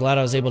 but I'm glad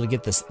I was able to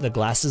get the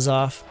glasses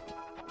off.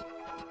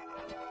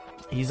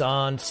 He's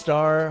on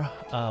star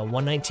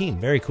 119.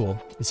 Very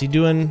cool. Is he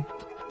doing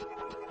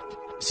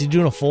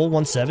a full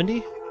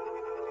 170?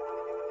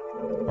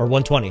 Or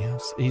 120.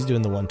 He's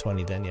doing the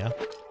 120 then, yeah.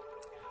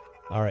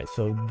 Alright,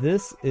 so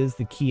this is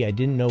the key I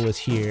didn't know was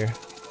here.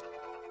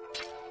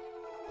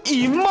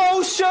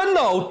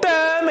 Emotional,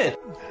 damn it!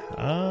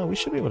 We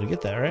should be able to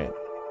get that, right?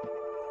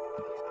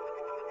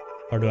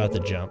 Or do I have to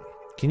jump?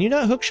 Can you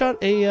not hookshot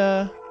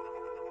a,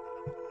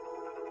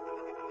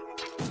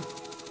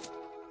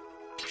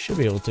 Should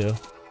be able to.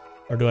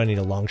 Or do I need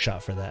a long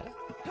shot for that?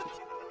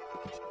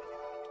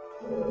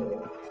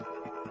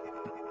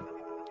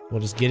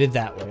 We'll just get it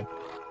that way.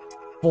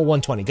 Full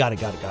 120. Got it.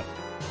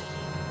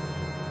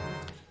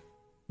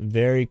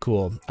 Very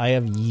cool. I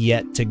have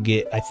yet to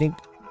get... I think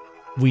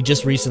we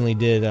just recently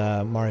did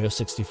Mario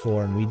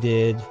 64, and we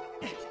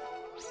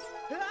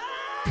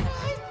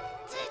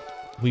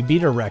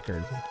beat a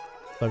record,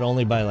 but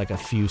only by like a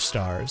few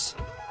stars.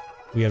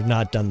 We have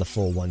not done the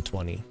full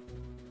 120.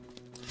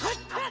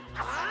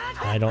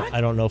 I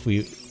don't know if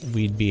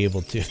we'd be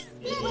able to.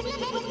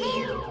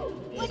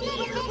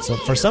 So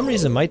for some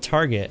reason, my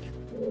target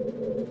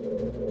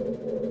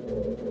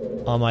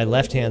on my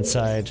left-hand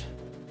side,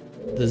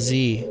 the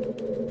Z.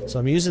 So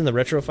I'm using the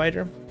Retro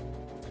Fighter,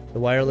 the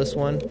wireless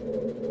one.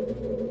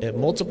 It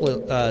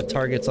multiple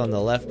targets on the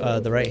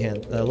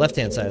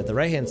left-hand side. The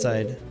right-hand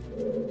side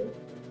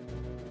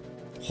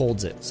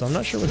holds it. So I'm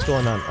not sure what's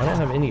going on. I don't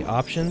have any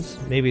options.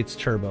 Maybe it's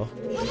turbo.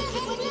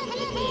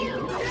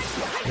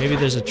 Maybe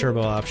there's a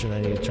turbo option I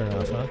need to turn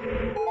off, huh?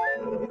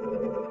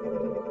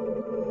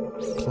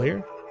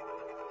 Clear?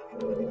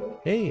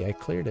 Hey, I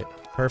cleared it.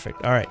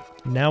 Perfect. Alright,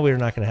 now we're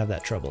not going to have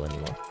that trouble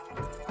anymore.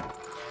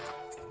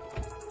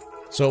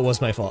 So it was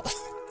my fault.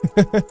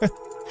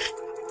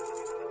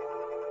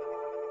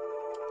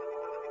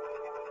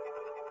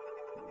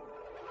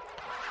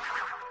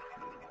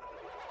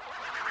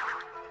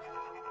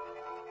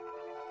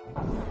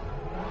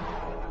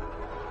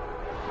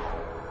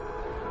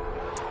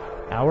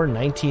 Hour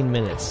 19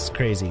 minutes. It's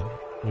crazy.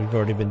 We've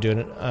already been doing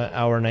it.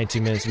 Hour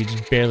 19 minutes. We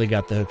just barely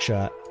got the hook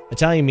shot.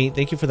 Italian Meat,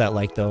 thank you for that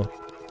like, though.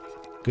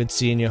 Good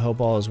seeing you.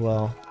 Hope all is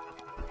well.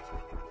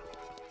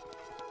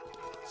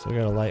 So we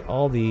gotta light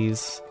all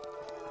these.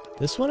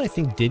 This one I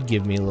think did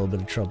give me a little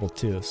bit of trouble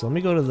too. So let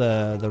me go to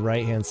the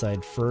right-hand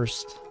side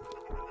first.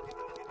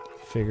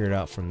 Figure it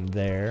out from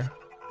there.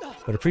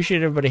 But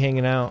appreciate everybody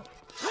hanging out.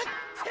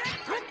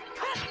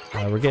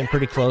 We're getting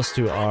pretty close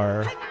to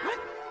our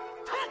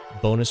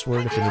bonus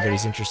word if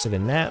anybody's interested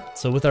in that.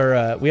 So with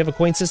our, we have a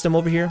coin system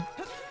over here.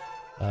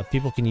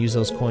 People can use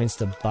those coins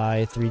to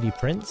buy 3D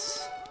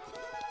prints.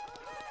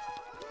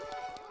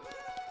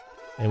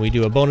 And we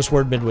do a bonus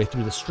word midway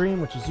through the stream,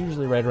 which is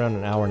usually right around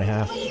an hour and a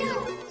half.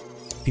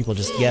 People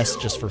just guess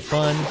just for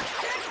fun.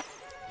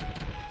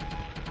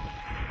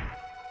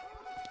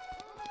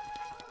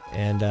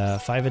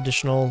 And 5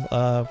 additional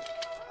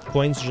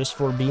coins just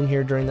for being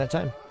here during that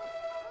time.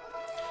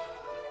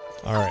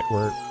 Alright,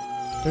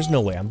 there's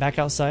no way. I'm back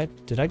outside.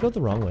 Did I go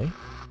the wrong way?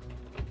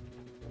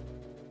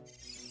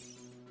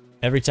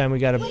 Every time we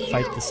gotta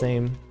fight the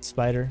same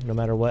spider, no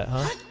matter what,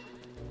 huh?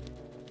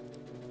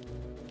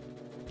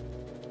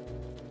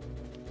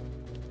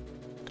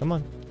 Come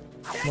on.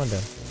 Come on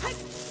down.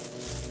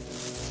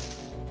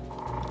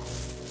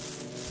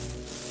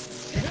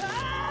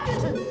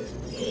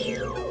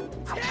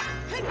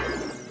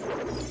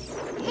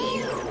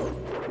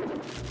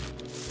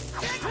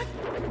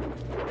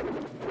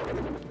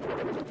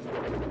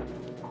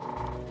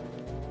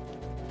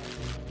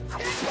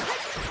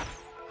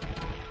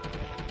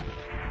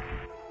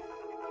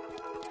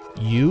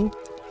 You?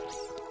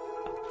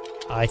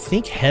 I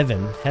think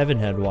Heaven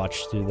had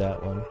watched through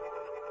that one.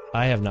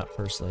 I have not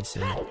personally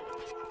seen it.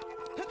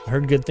 I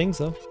heard good things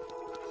though.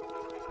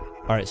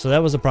 Alright, so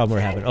that was the problem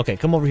we're having. Okay,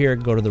 come over here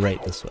and go to the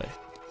right this way.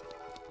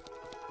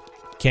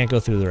 Can't go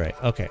through the right.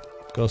 Okay,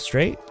 go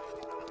straight.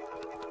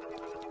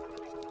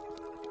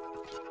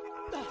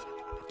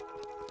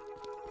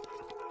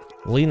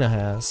 Lena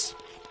has.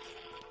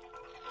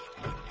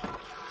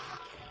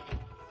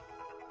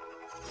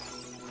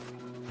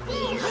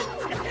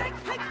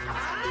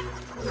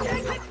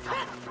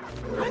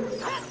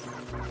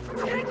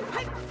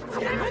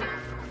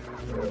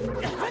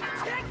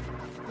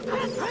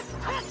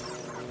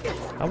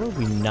 How are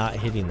we not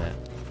hitting that?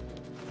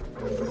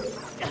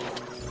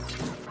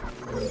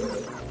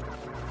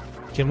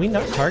 Can we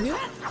not target?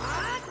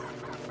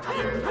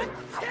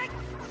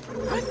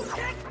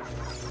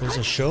 There's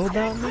a show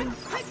about me?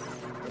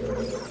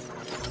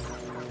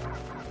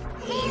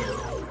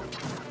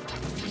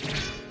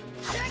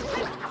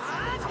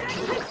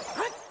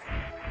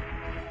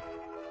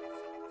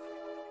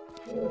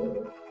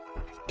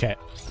 Okay.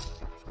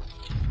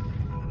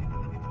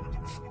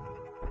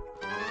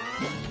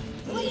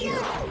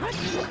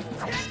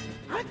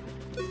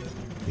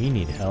 We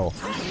need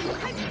health.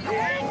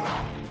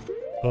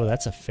 Oh,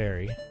 that's a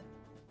fairy.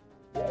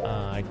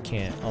 I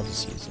can't. I'll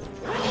just use it.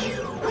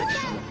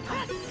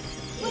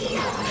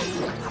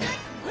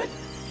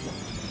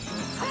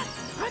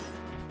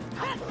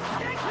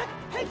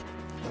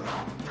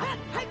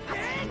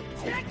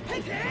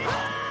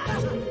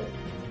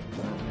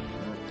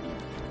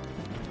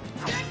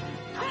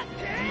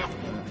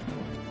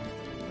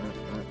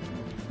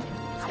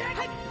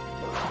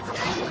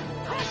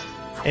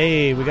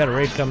 Hey, we got a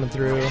raid coming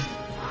through.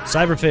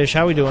 Cyberfish,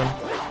 how we doing?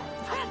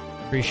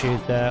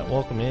 Appreciate that.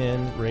 Welcome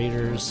in,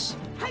 raiders.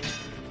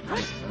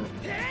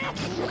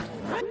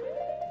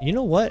 You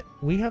know what?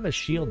 We have a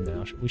shield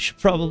now. We should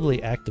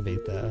probably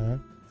activate that, huh?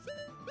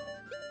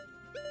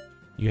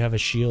 You have a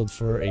shield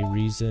for a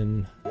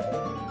reason.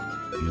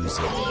 Use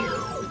it.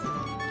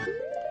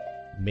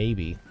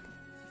 Maybe.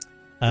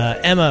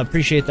 Emma,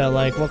 appreciate that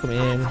like. Welcome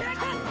in.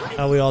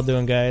 How we all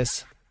doing,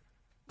 guys?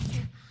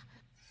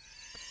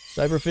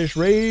 Cyberfish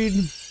raid.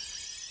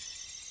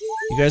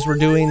 You guys were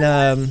doing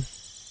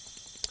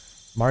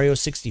Mario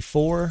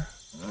 64,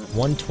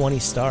 120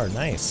 star.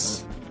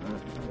 Nice.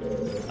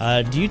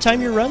 Do you time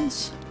your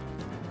runs?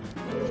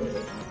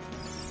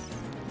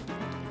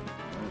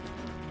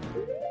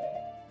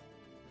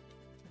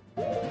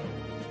 Are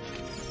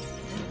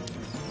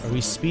we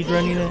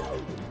speedrunning it?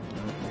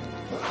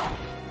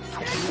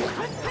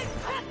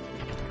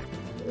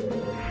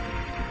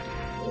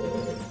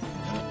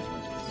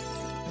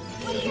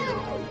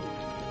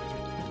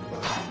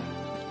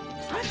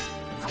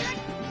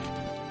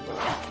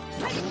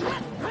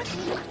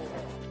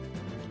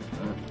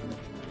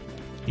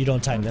 You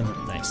don't time them?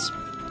 Nice.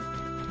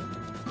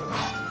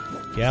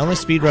 Yeah, I only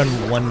speedrun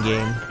one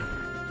game.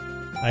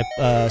 I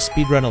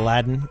speedrun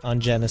Aladdin on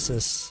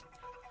Genesis.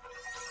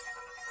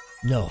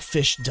 No,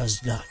 Fish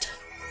does not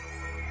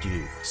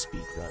do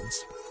speedruns.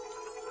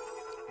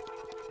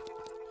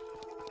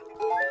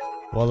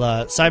 Well,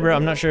 Cyber,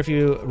 I'm not sure if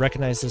you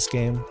recognize this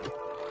game.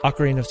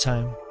 Ocarina of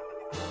Time.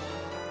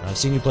 I've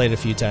seen you play it a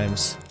few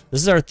times.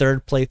 This is our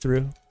third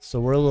playthrough, so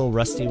we're a little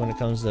rusty when it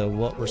comes to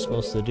what we're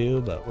supposed to do,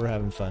 but we're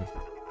having fun.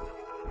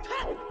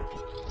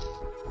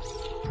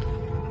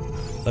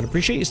 But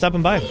appreciate you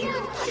stopping by.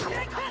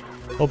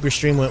 Hope your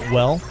stream went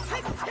well.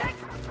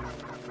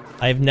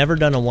 I've never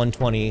done a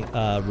 120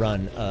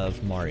 run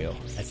of Mario.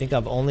 I think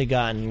I've only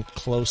gotten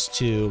close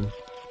to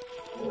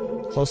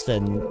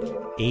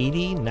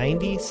 80,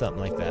 90,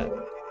 something like that.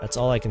 That's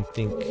all I can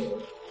think.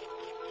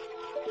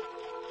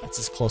 That's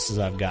as close as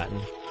I've gotten.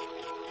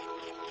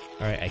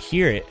 Alright, I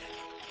hear it.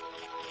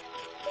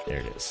 There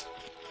it is.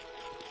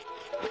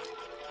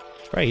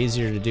 It's probably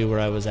easier to do where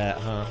I was at,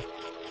 huh?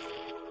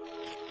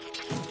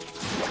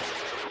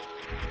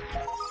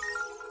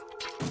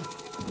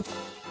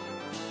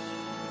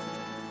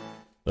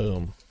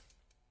 Boom.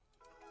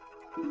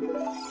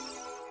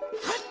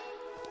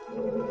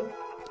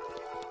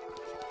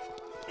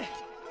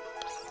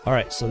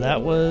 Alright, so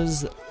that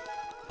was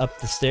up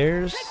the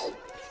stairs.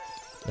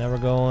 Now we're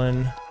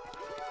going...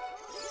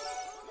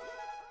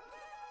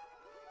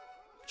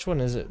 Which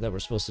one is it that we're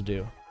supposed to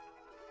do?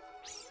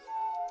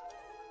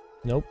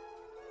 Nope.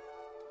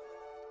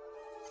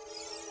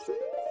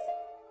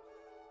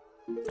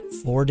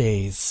 4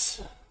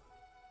 days.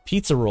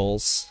 Pizza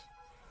rolls.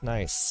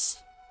 Nice.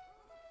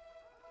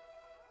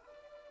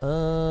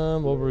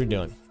 What were we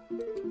doing?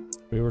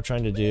 We were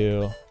trying to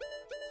do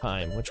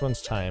time. Which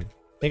one's time?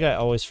 I think I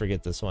always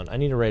forget this one. I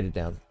need to write it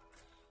down.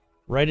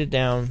 Write it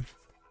down,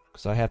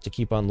 because I have to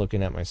keep on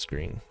looking at my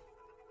screen.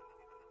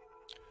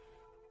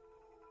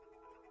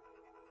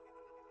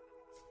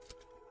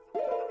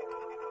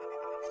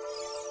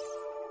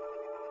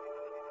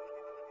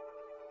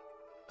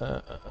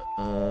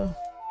 The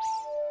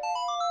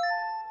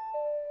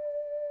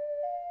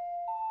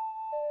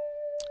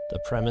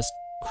premise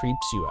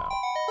creeps you out.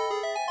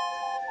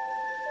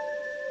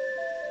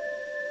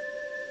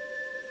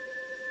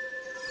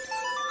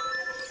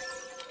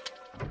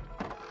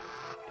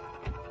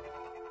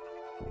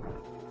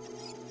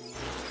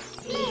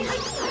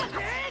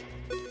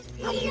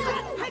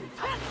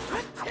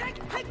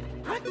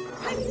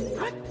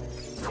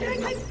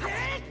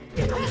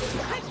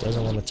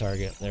 Doesn't want to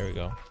target. There we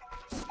go.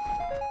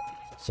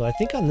 So I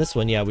think on this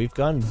one, yeah, we've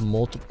gone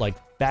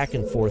back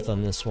and forth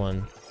on this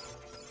one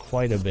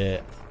quite a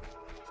bit.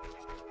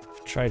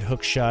 We've tried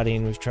hook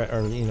shotting. We've tried,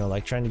 or you know,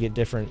 like trying to get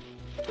different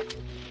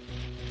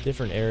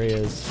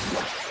areas.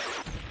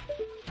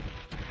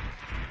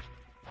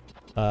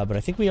 But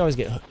I think we always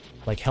get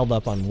like held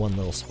up on one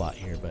little spot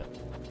here. But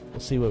we'll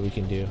see what we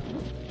can do.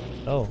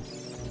 Oh,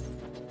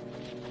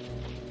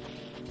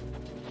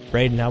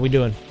 Braden, how we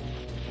doing?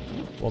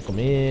 Welcome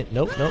in.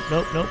 Nope, nope,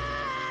 nope, nope.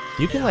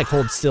 You can like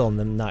hold still and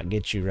then not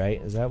get you,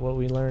 right? Is that what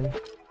we learned?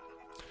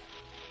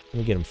 Let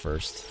me get him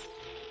first.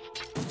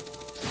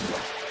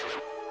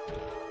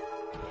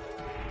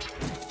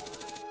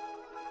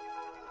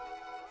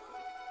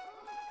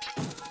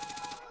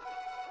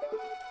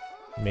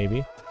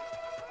 Maybe.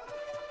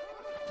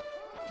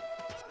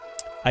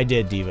 I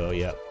did, Devo,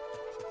 yep.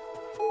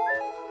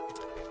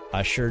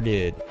 I sure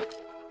did.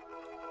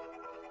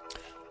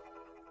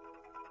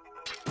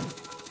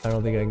 I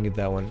don't think I can get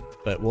that one,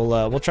 but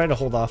we'll try to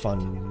hold off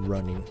on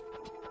running.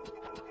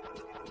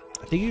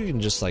 I think you can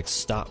just like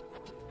stop,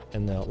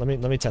 and let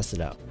me test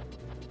it out.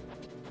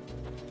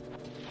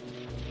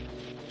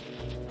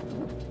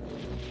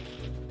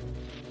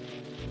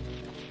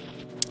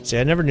 See,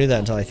 I never knew that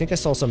until I think I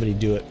saw somebody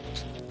do it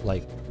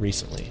like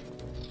recently.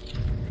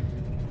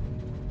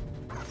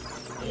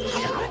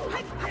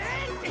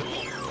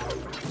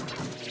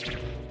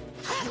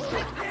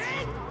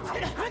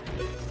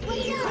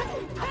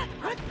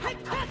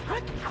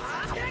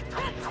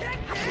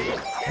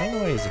 I don't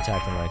know why he's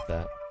attacking like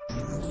that.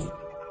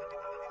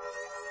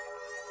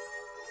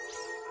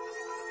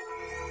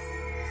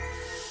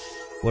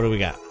 What do we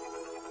got?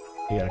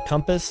 We got a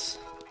compass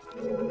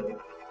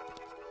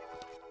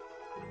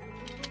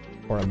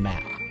or a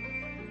map.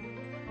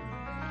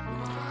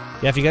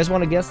 Yeah, if you guys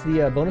want to guess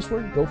the bonus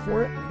word, go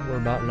for it. We're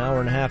about an hour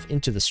and a half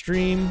into the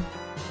stream.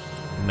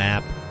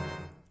 Map.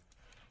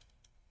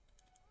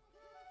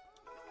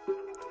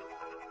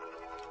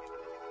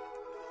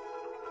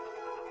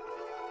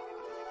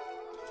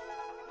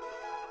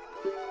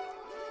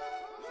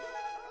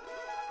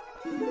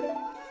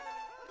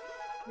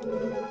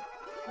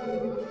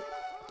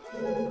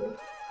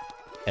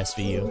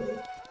 SVU.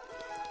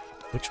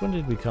 Which one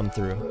did we come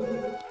through?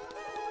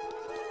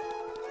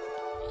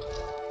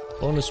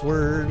 Bonus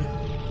word.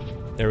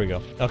 There we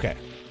go. Okay.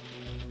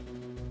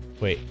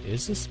 Wait,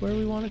 is this where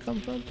we want to come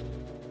from?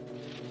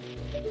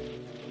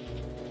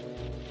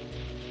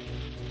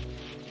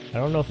 I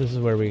don't know if this is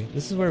where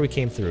we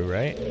came through,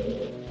 right?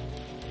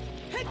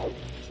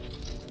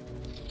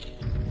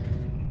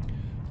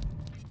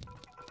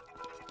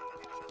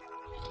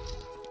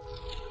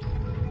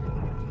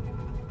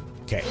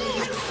 Okay.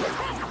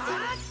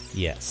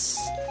 Yes.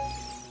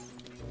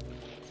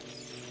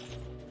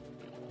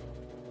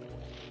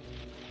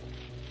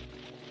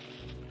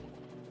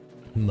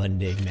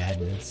 Monday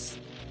Madness.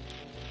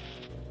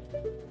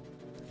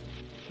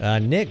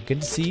 Nick,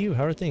 good to see you.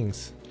 How are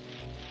things?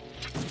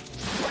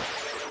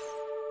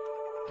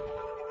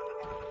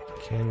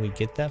 Can we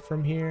get that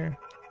from here?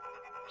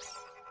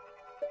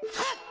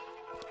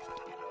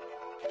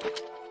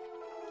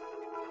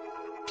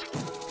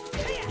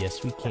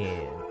 Yes, we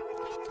can.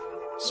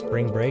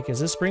 Spring Break. Is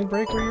this Spring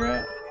Break where you're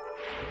at?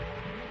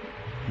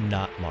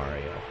 Not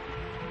Mario.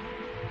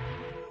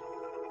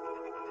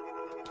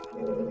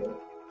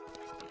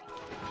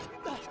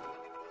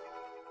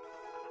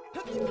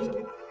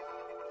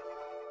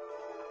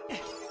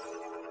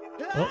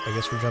 Oh, I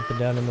guess we're jumping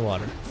down in the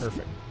water.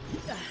 Perfect.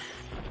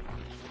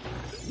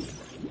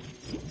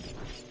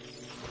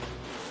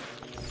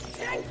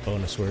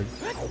 Bonus word.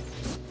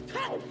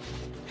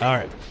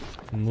 Alright.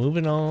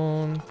 Moving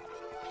on.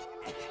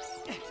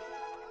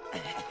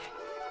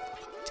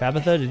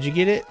 Tabitha, did you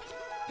get it?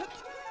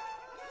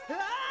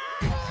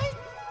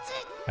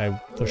 I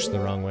pushed the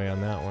wrong way on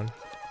that one.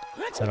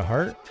 Is that a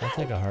heart? I'll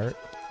take a heart.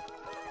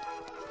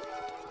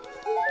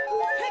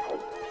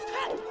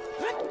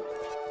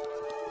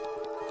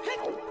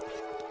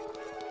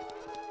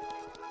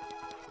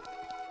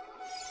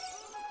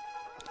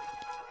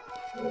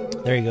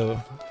 There you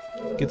go.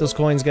 Get those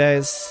coins,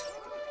 guys.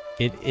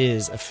 It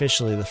is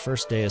officially the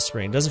first day of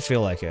spring. Doesn't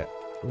feel like it.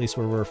 At least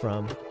where we're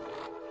from.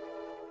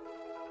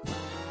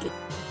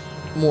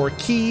 More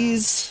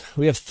keys.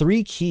 We have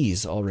 3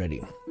 keys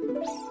already.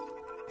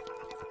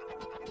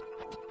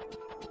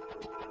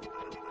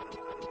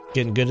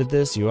 Getting good at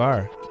this? You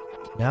are.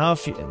 Now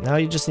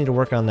you just need to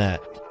work on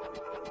that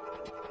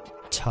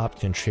top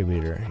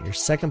contributor. Your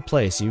second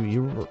place.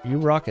 You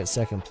rock at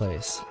second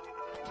place.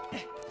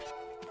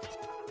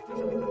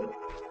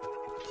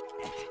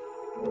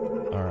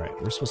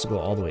 Alright, we're supposed to go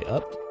all the way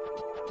up.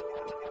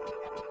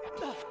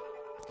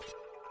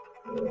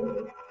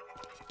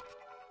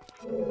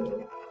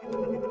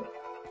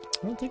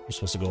 I don't think we're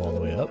supposed to go all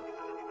the way up.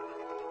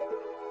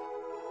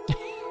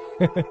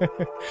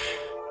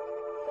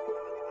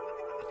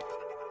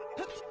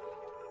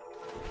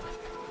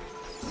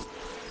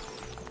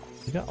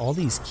 We got all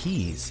these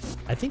keys.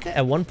 I think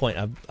at one point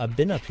I've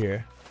been up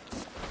here.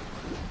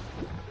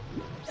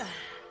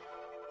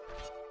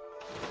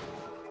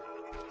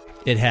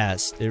 It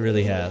has. It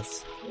really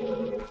has.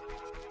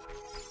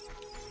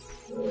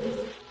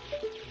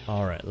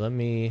 Alright, let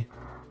me...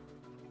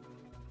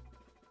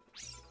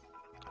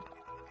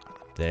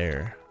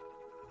 There.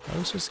 How are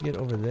we supposed to get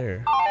over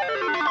there?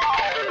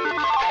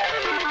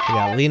 We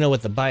got Lena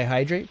with the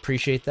Bihydrate.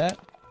 Appreciate that.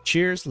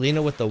 Cheers.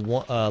 Lena with the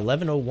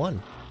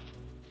 1101.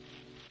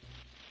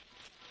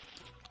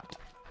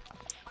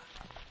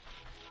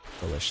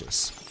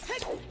 Delicious.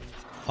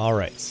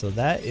 Alright, so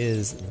that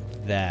is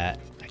that.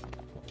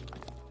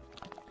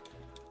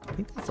 I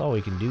think that's all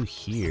we can do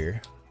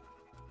here.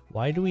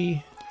 Why do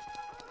we...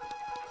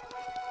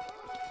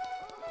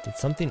 Did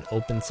something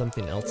open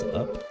something else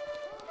up?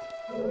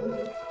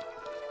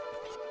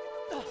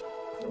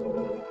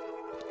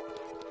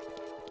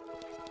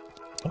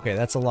 Okay,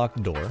 that's a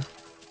locked door.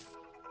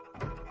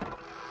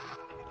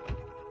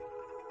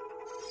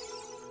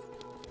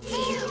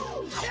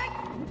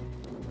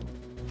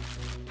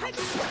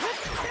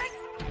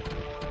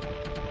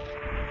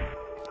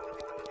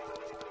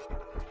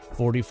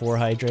 $44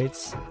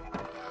 hydrates.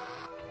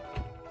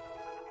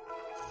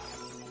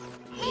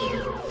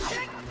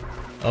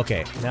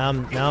 Okay, now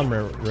I'm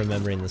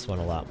remembering this one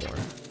a lot more.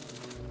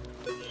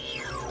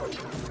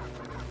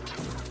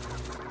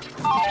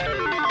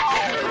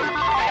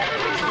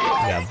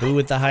 We got Boo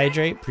with the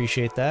hydrate.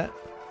 Appreciate that.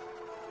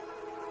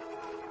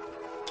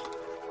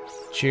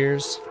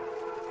 Cheers.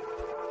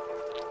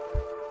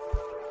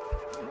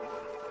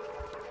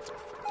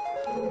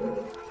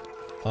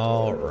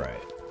 All right.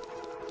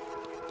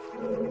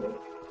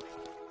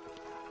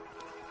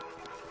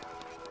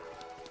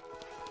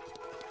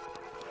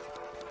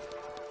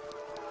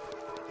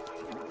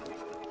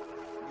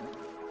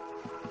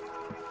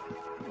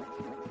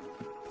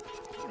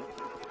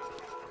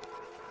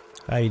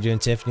 How you doing,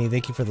 Tiffany?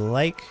 Thank you for the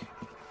like.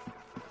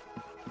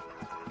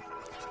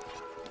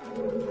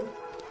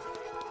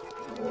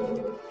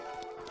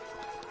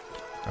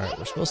 Alright,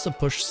 we're supposed to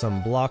push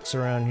some blocks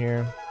around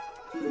here.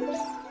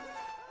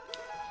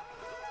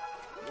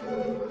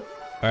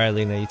 Alright,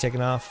 Lena, you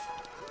taking off?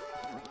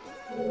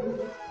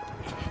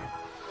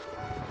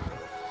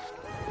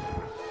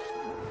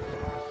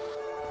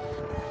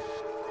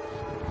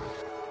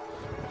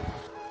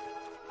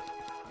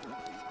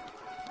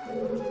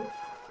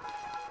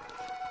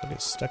 I'll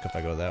get stuck if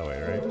I go that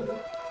way, right?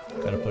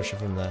 Gotta push it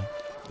from the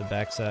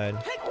backside.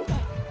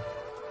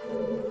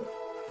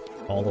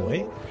 All the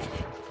way?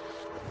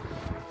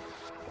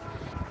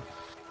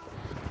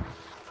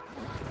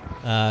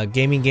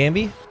 Gaming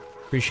Gamby,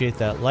 appreciate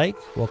that like.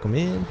 Welcome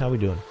in. How we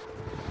doing?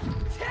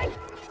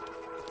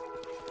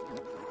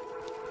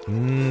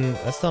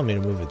 That's telling me to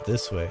move it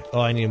this way.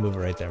 Oh, I need to move it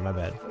right there. My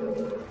bad.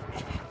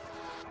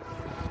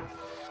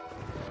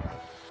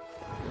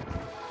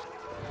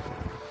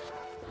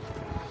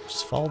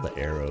 Just follow the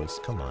arrows.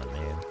 Come on,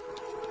 man.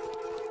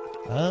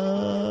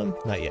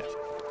 Not yet.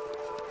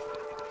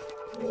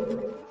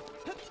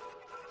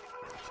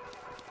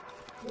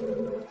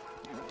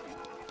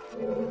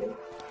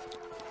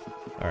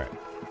 Alright.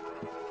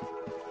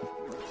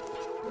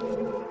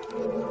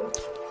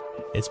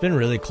 It's been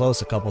really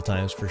close a couple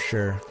times for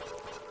sure.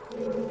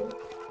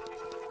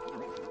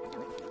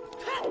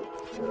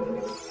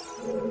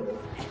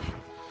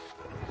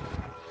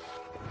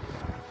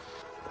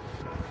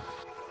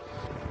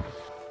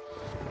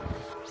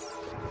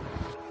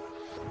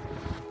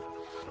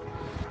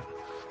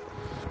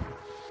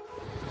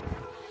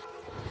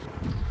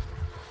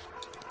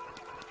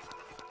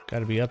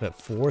 Gotta be up at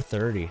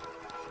 4:30.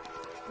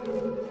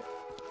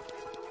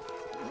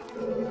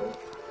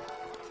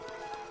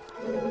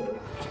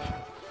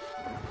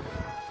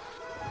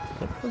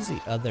 What was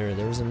the other?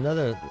 There was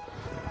another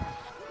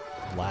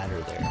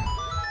ladder there.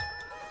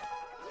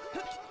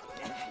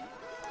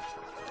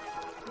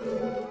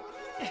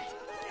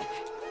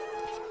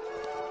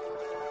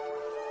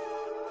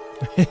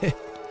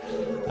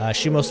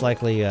 She most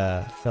likely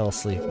fell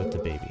asleep with the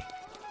baby.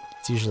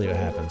 It's usually what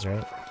happens,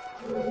 right?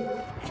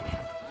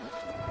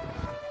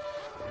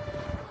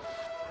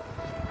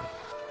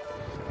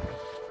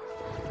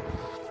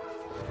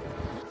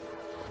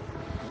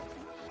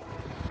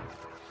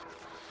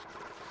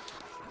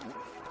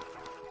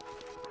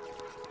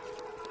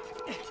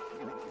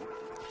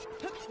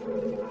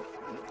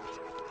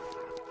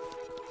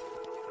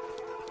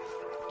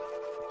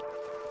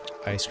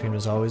 Ice cream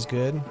is always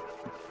good.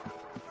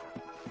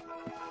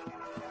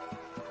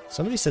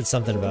 Somebody said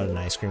something about an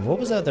ice cream. What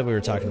was that we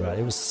were talking about?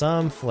 It was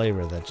some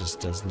flavor that just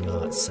does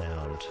not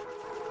sound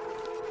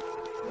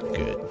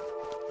good.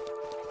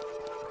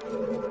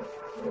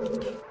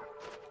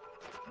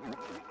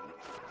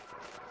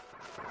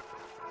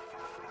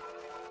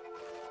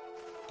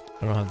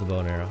 I don't have the bow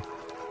and arrow.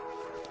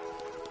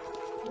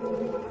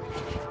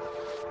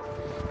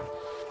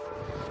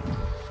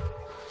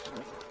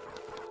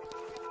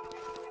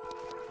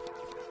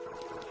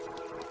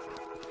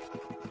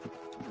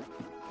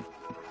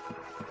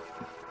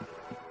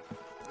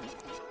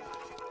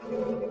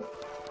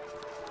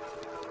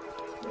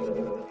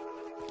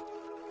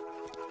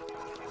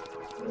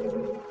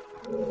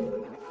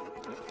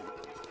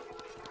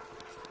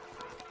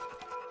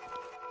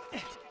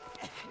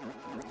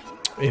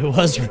 It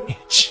was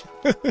ranch.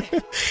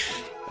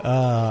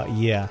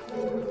 Yeah.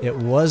 It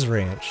was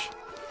ranch.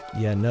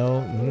 Yeah,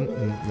 no.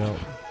 No.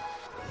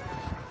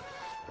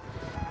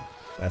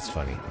 That's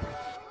funny.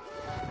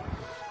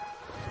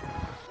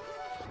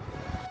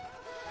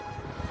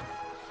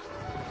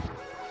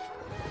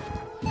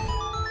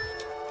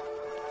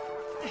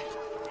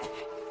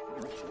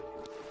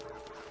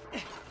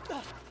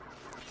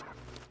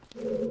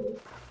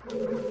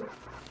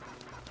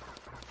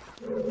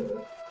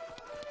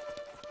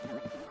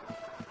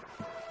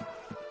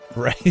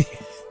 Right.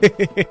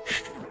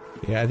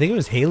 Yeah, I think it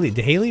was Haley.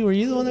 Haley, were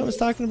you the one that was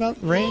talking about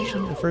ranch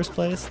in the first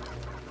place?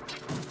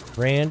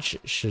 Ranch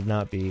should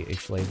not be a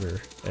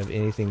flavor of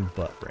anything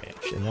but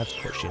ranch, and that's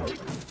pushing it.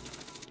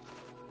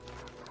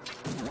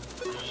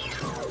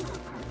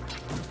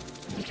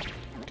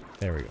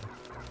 There we go.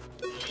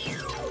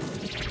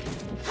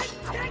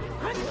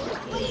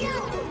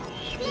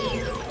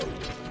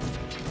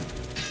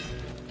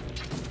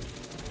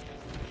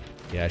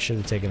 Yeah, I should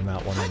have taken them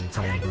out one at a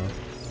time, bro.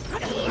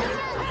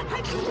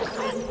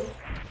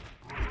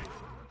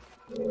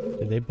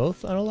 Did they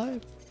both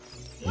unalive?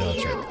 No,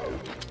 that's right.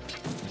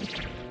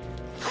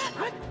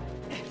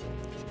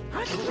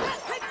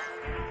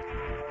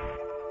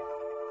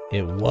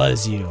 It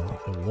was you.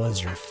 It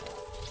was your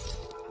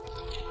fault.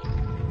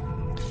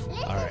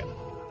 Alright.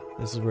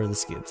 This is where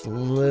this gets a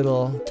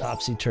little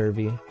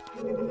topsy-turvy.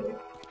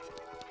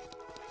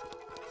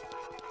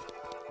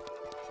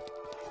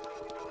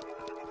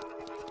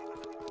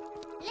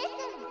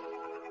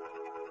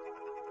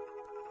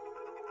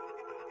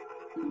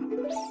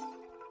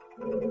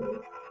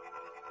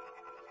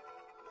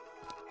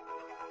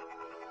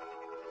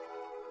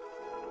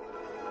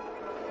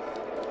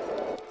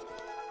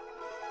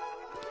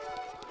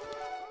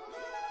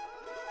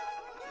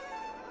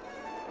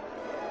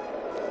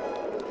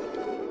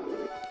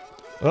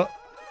 Oh,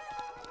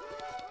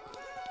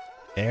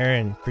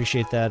 Aaron,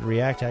 appreciate that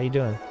react. How you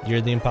doing?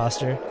 You're the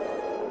imposter.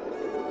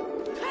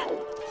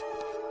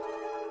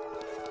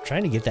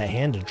 Trying to get that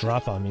hand to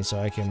drop on me so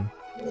I can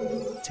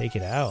take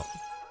it out.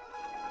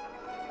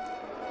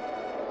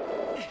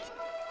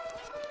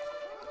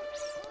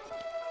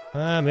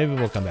 Maybe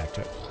we'll come back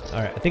to it. All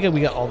right, I think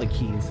we got all the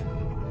keys.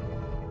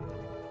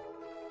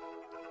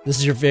 This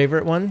is your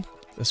favorite one?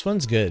 This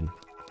one's good.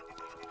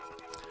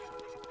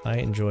 I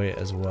enjoy it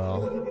as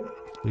well.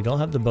 We don't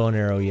have the bow and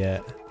arrow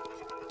yet.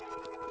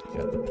 We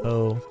got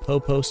the Poe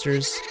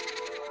posters.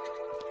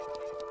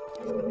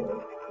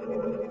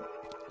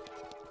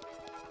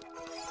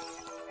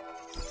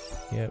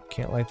 Yep,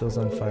 can't light those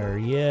on fire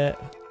yet.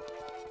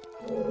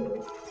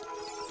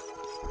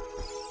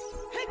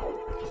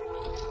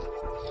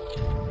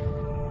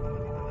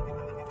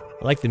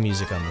 I like the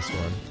music on this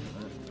one.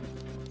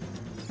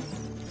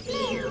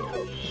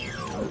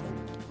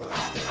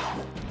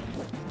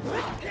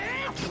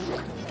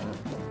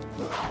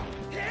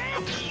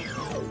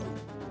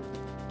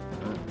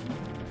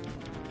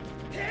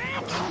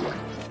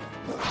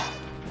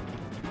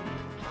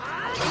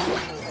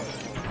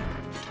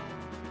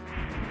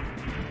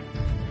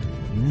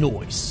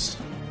 Nice.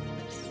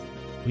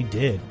 We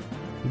did.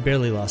 We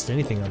barely lost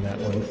anything on that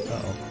one.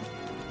 Uh-oh.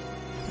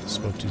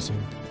 Spoke too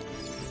soon.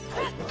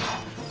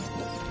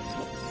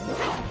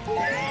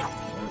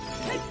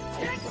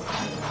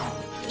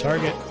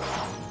 Target.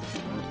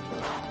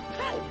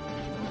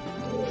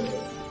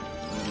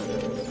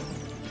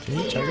 Can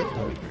you target?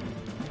 Oh,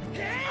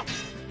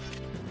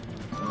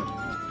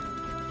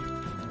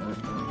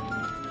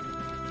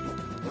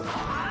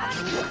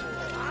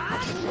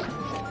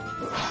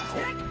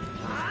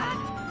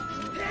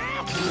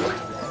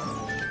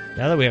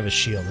 now that we have a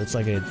shield, it's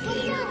like a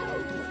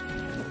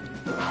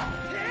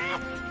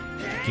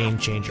game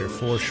changer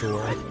for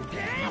sure.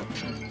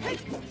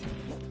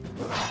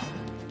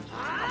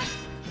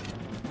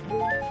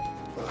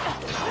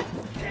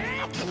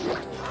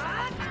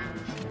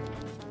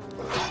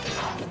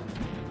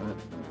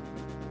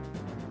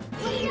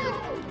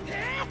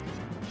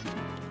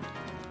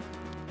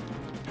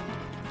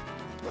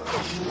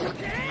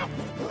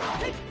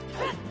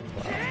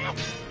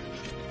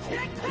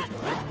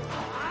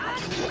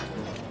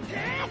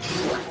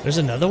 There's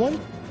another one?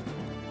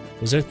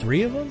 Was there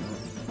 3 of them?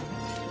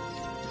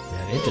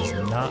 Man, it does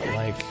not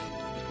like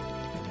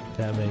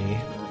that many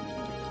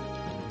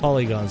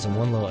polygons in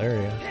one little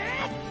area.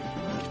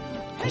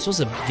 I'm supposed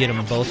to get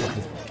them both at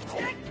the,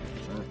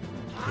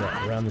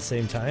 what, around the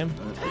same time?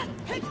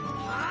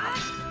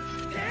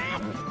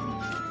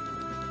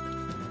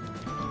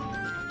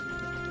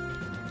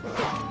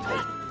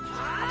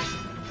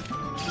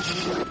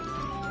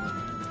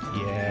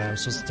 Yeah, I'm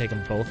supposed to take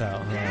them both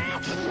out, huh?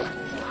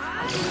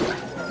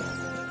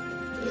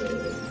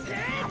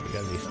 We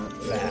gotta be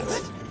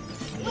fast.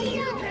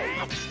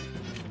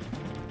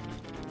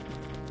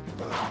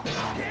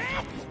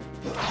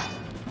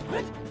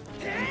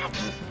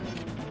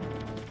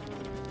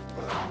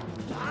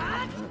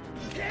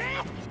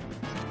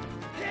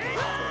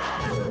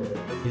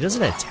 He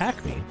doesn't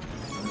attack me.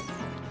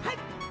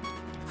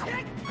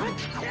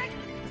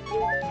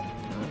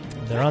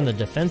 They're on the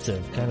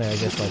defensive, kinda, I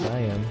guess, like I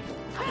am.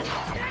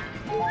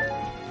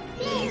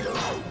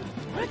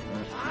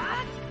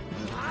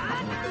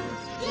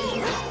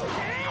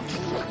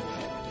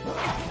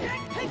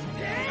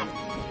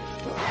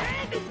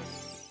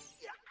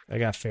 I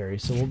got fairy,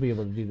 so we'll be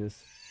able to do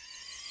this.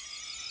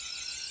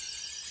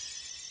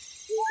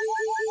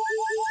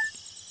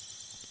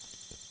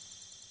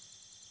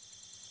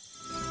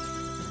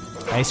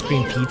 Ice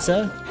cream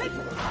pizza?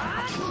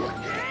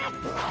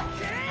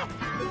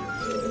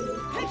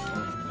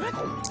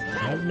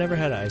 I've never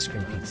had an ice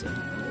cream pizza.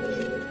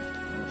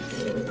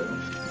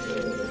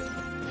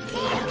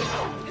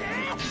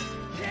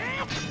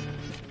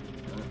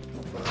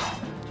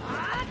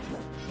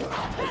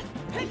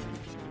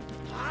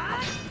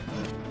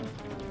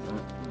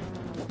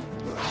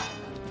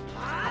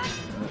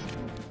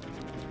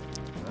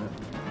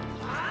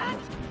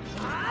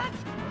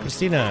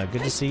 Christina,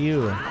 good to see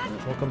you.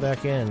 Welcome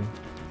back in.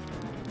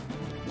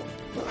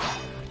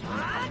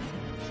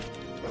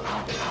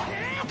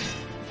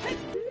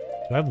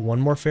 Do I have one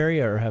more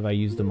fairy, or have I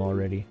used them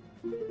already?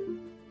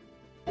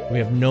 We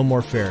have no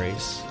more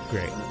fairies.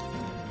 Great.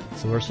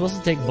 So we're supposed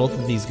to take both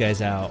of these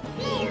guys out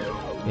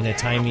in a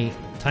timely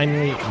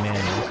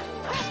manner.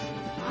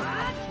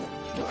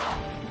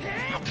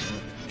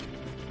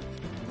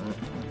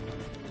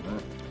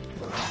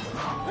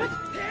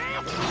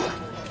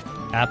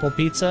 Apple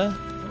pizza?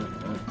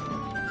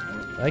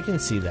 I can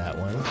see that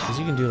one, because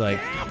you can do like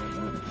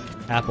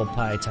apple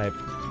pie type,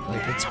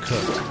 like it's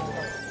cooked.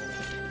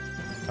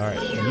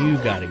 Alright, you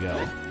gotta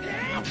go.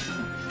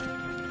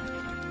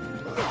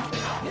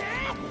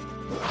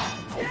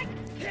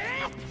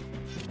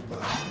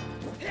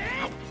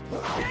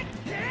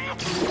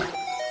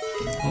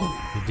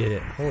 Oh, you did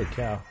it. Holy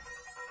cow.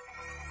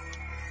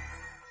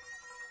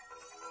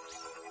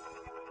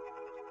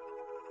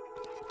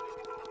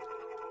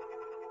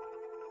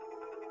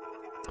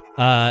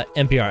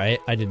 NPR,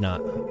 I did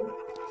not.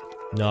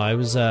 No, I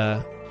was,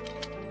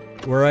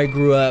 where I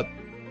grew up,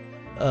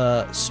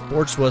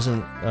 sports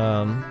wasn't,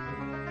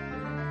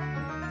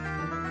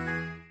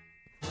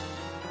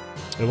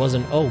 it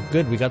wasn't, oh,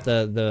 good, we got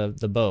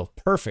the bow.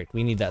 Perfect,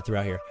 we need that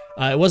throughout here.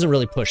 It wasn't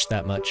really pushed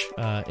that much,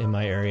 in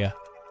my area.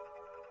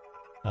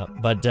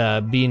 But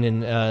being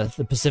in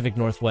the Pacific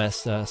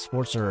Northwest,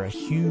 sports are a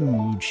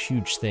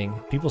huge thing.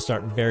 People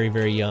start very,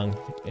 very young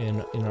in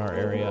our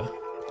area,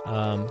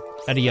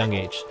 at a young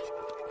age.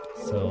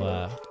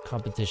 So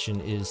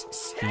competition is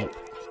steep.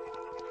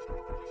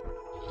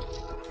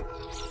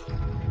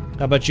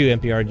 How about you,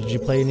 NPR? Did you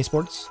play any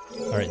sports?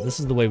 All right, this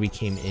is the way we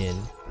came in.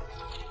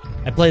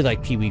 I played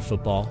like pee-wee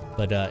football,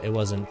 but it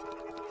wasn't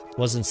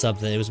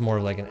something. It was more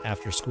of like an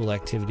after-school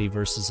activity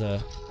versus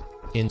a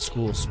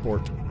in-school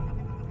sport.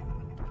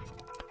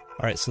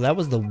 All right, so that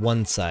was the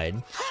one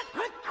side.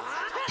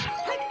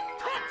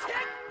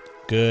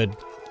 Good.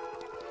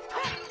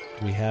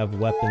 We have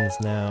weapons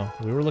now.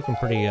 We were looking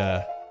pretty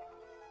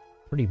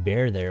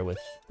bare there with...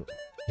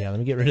 Yeah, let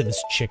me get rid of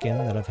this chicken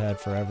that I've had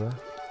forever.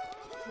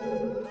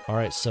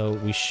 Alright, so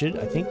we should...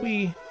 I think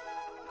we...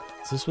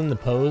 Is this when the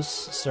pose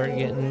start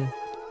getting...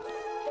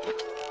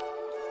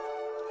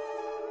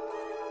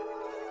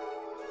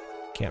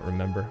 Can't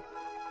remember.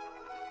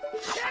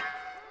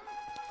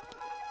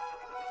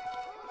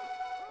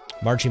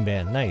 Marching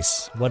band,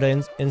 nice. What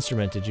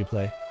instrument did you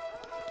play?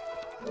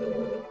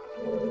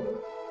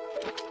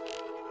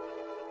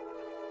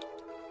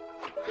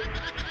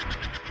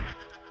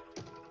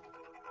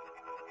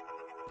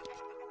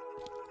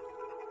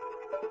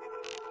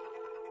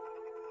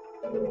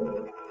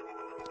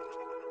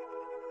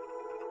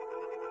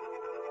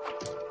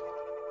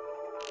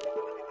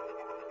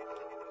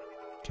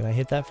 Can I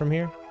hit that from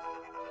here?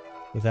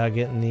 Without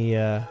getting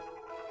the,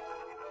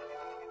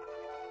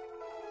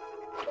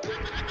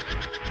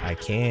 I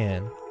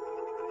can.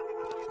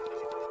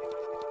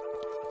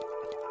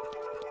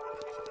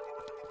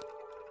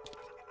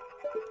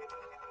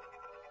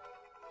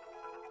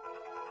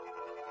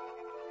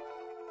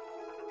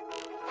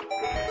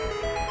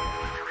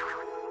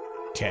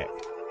 Okay.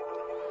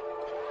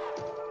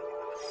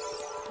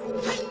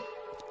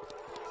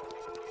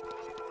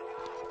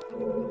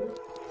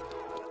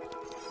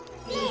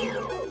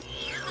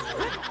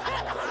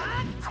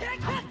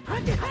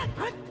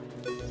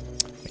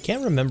 I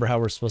can't remember how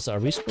we're supposed to... Are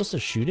we supposed to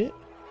shoot it?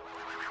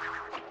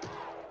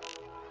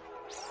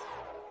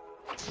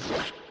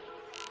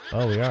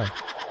 Oh, we are.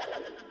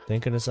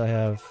 Thank goodness I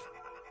have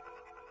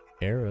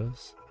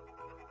arrows.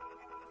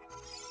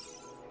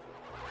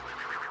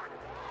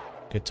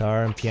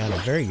 Guitar and piano.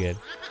 Very good.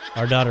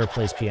 Our daughter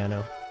plays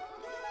piano.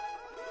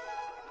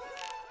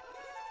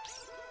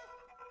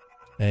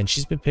 And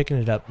she's been picking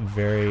it up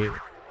very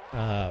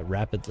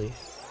rapidly.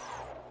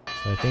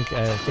 So I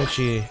think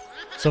she...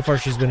 So far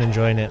she's been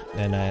enjoying it,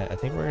 and I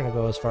think we're going to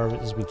go as far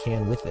as we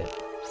can with it.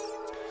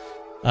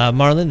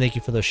 Marlon, thank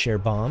you for those share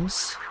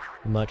bombs.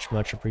 Much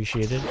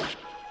appreciated.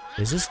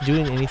 Is this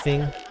doing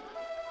anything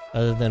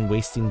other than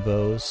wasting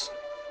bows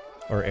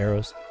or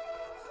arrows?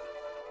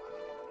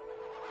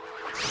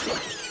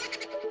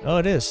 Oh,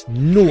 it is.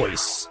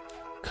 Nice!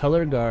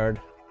 Color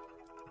guard.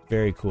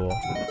 Very cool.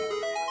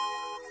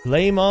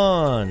 Flame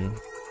on!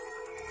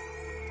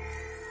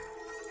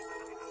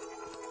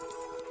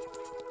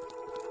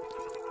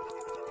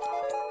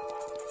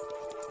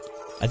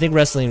 I think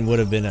wrestling would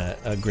have been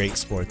a great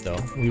sport, though.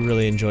 We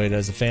really enjoyed it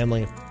as a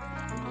family.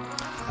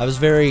 I was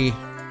very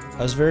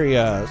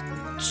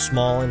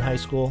small in high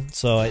school,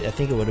 so I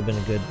think it would have been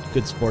a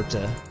good sport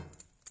to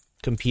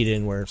compete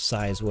in where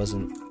size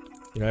wasn't,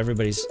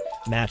 everybody's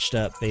matched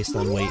up based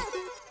on weight.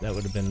 That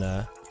would have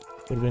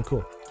been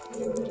cool.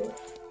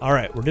 All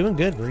right, we're doing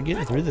good. We're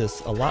getting through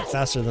this a lot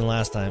faster than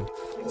last time.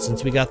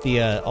 Since we got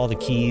the all the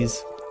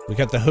keys, we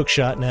got the hook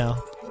shot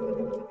now.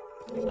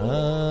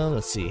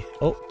 Let's see.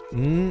 Oh,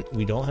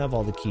 we don't have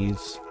all the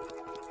keys.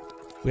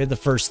 We had the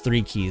first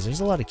 3 keys. There's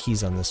a lot of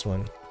keys on this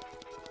one.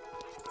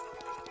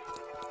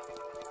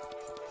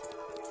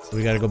 So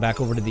we got to go back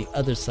over to the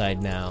other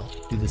side now.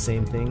 Do the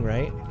same thing,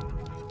 right?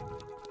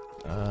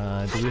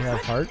 Do we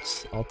have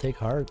hearts? I'll take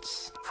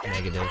hearts.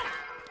 Negative.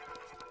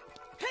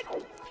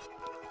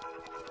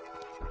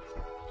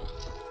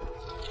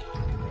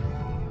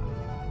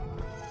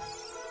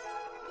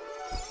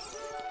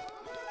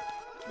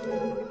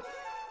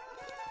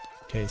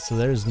 Okay, so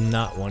there's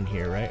not one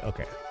here, right?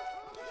 Okay.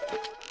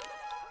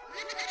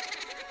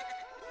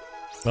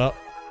 Well,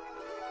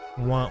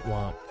 womp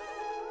womp.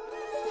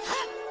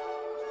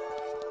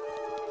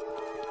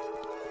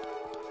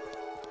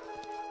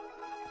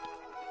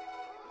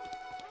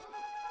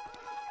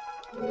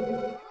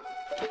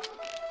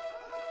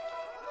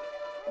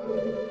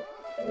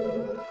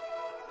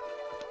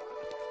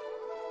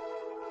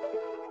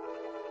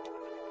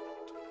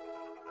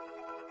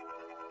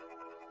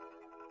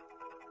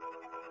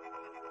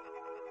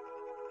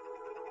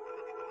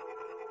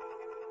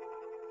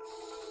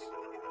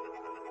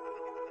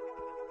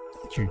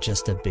 You're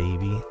just a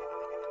baby.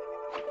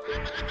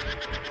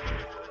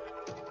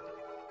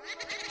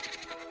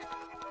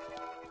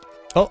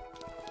 Oh!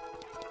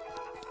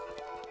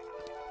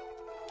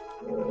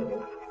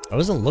 I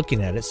wasn't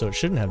looking at it, so it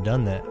shouldn't have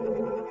done that.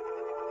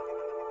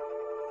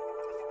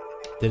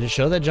 Did it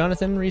show that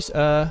Jonathan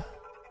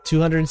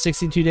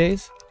 262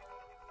 days?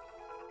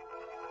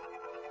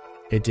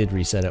 It did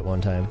reset at one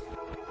time.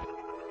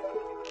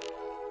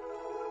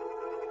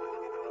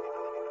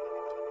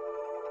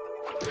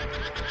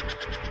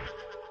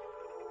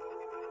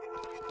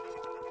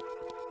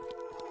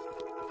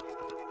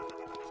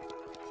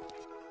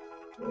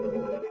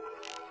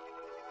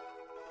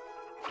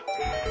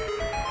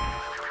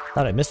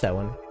 Thought I missed that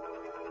one.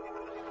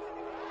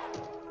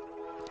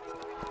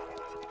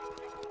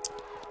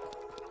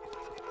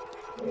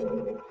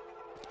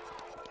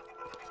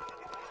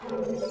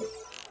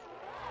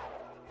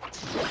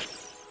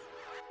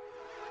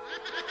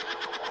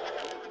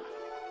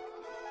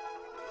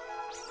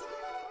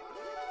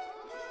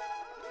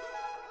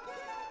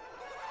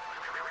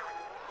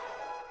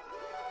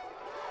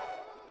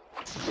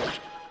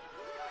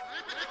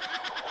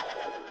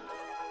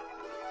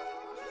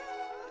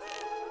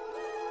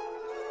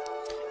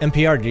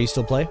 NPR, do you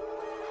still play?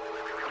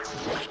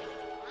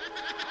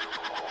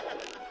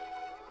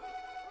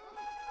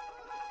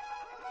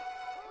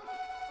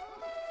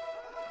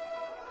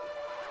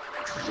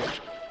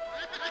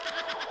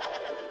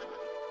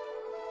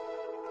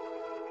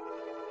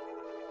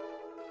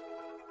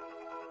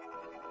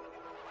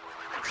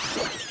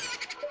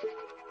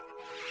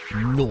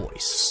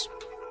 Nice.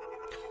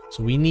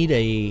 So we need a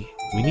key.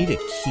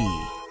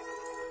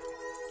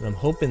 And I'm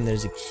hoping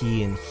there's a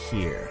key in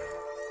here.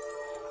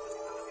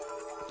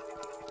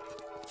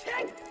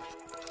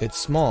 It's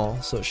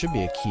small, so it should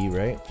be a key,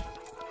 right?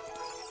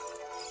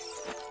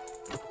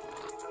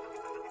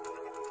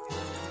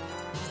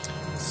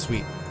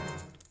 Sweet.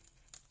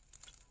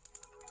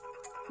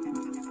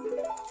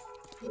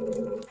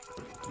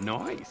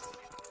 Nice.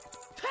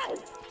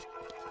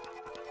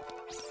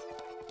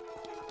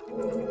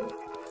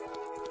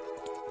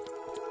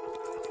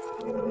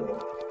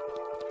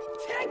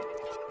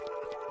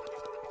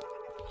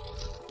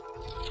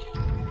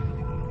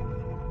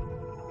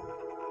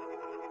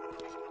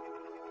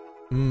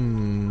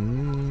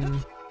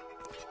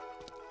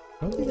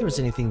 I don't think there was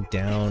anything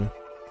down.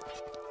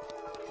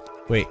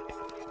 Wait.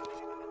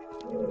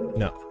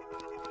 No.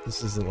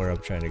 This isn't where I'm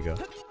trying to go.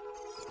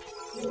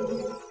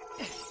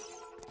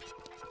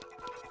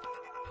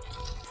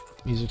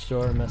 Music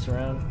store, mess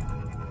around.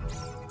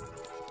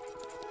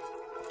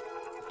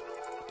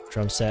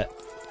 Drum set,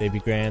 baby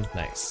grand,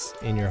 nice.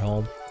 In your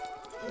home.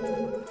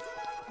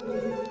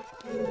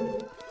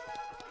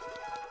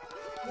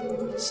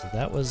 So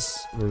that was,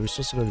 were we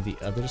supposed to go to the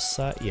other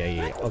side?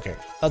 Yeah. Okay,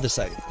 other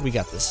side. We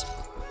got this.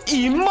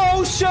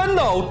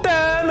 Emotional,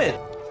 damn it!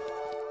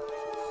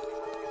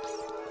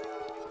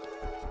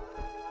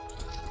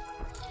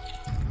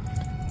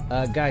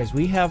 Guys,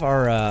 we have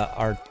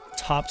our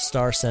top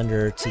star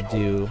sender to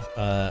do.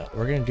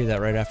 We're gonna do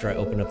that right after I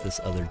open up this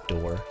other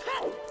door.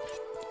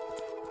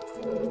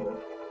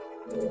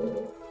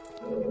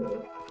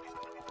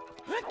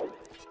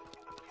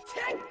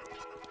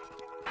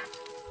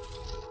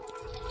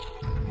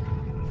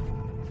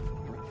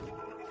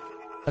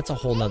 That's a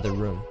whole nother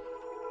room.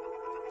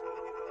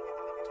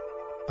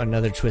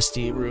 Another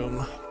twisty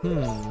room.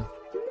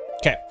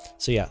 Okay,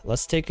 so yeah,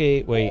 let's take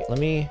a wait. Let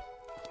me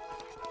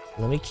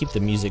keep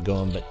the music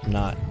going, but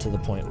not to the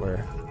point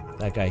where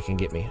that guy can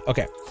get me.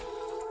 Okay,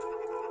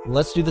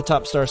 let's do the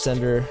top star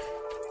sender.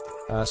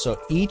 So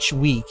each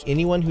week,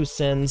 anyone who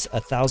sends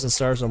 1,000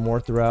 stars or more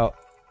throughout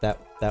that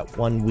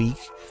 1 week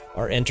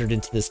are entered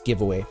into this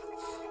giveaway.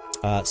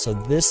 So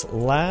this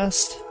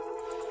last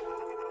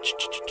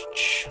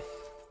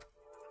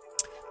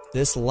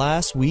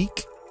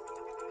week,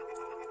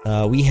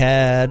 we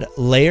had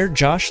Lair,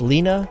 Josh,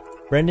 Lena,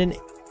 Brendan,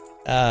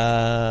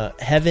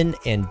 Heaven,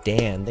 and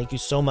Dan. Thank you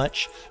so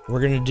much.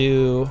 We're gonna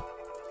do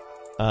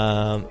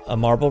a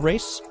marble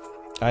race.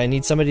 I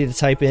need somebody to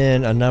type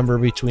in a number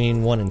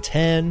between 1 and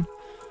 10.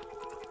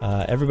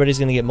 Everybody's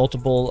going to get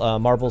multiple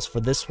marbles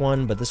for this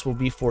one, but this will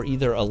be for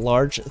either a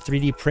large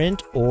 3D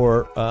print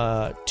or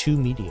 2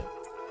 medium.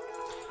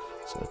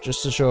 So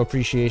just to show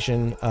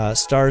appreciation,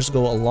 stars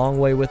go a long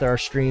way with our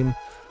stream,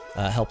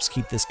 helps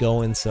keep this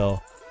going, so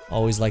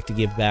always like to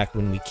give back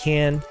when we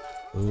can.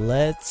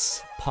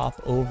 Let's pop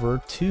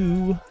over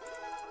to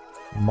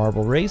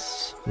marble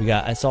race.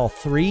 I saw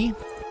 3.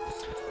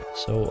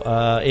 So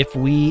if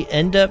we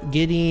end up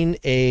getting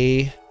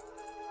a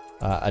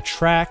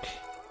track,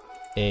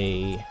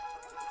 a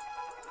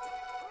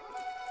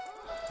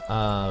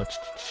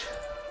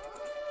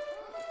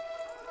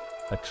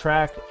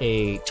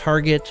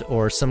target,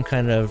 or some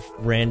kind of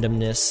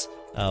randomness,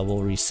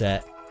 we'll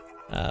reset.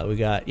 We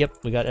got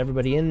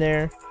everybody in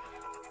there.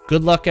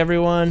 Good luck,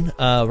 everyone.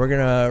 We're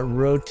gonna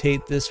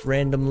rotate this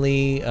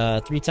randomly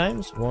 3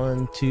 times.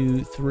 1,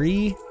 2,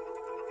 3.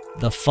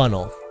 The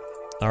funnel.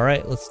 All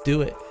right, let's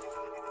do it.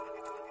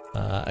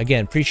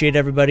 Again, appreciate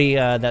everybody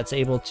that's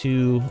able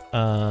to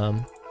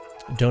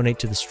donate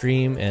to the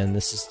stream, and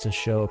this is to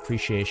show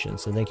appreciation,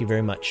 so thank you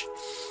very much.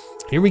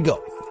 Here we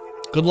go.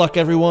 Good luck,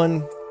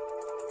 everyone.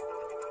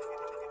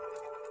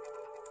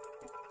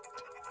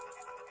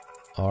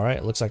 All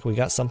right, looks like we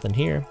got something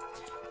here.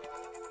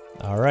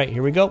 All right,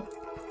 here we go.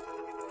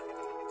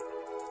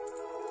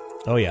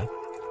 Oh yeah.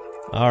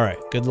 All right,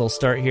 good little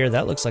start here.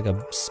 That looks like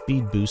a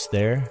speed boost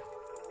there.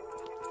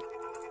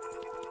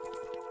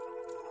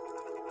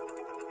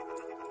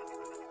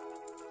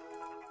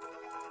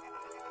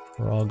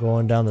 We're all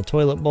going down the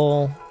toilet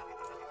bowl.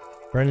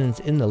 Brendan's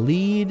in the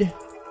lead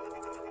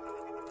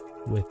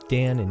with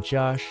Dan and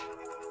Josh.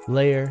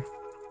 Lair.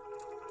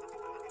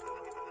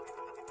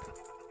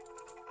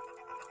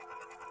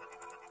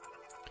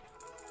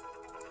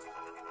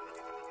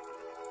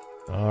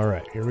 All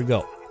right, here we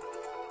go.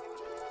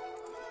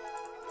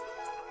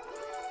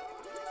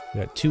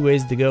 We got 2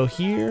 ways to go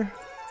here.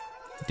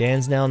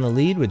 Dan's now in the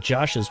lead with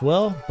Josh as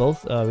well.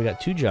 Both, we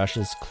got 2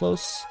 Joshes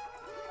close.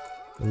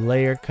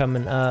 Lair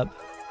coming up.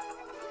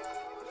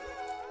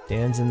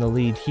 Dan's in the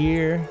lead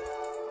here.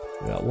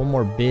 We got one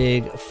more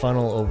big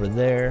funnel over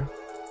there.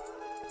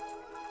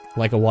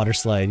 Like a water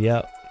slide,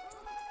 yep.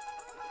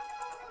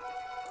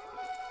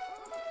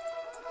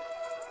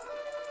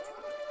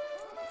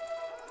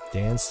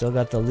 Dan still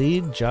got the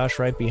lead. Josh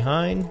right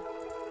behind.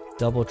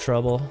 Double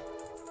trouble.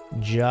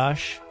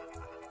 Josh.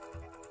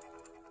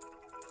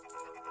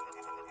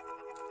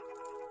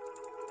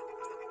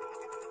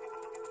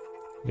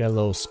 We got a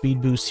little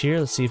speed boost here.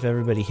 Let's see if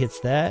everybody hits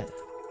that.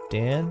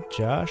 Dan,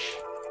 Josh.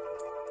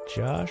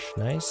 Josh,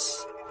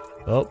 nice.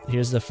 Oh,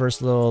 here's the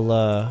first little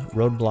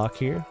roadblock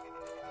here.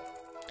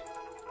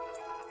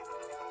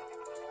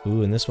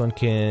 Ooh, and this one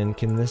can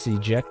this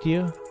eject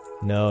you?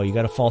 No, you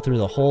gotta fall through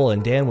the hole,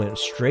 and Dan went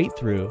straight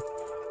through.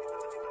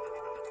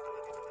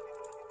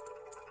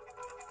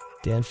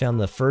 Dan found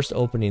the first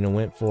opening and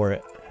went for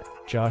it.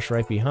 Josh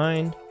right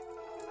behind.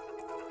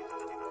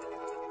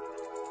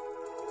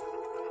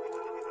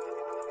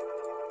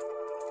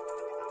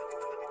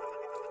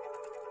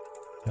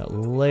 Got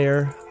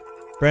Lair.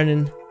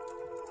 Brendan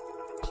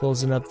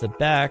closing up the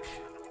back.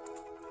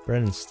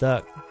 Brendan's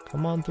stuck.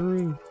 Come on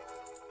through.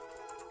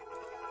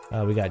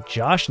 We got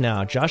Josh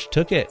now. Josh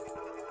took it.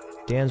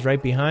 Dan's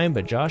right behind,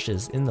 but Josh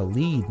is in the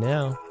lead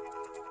now.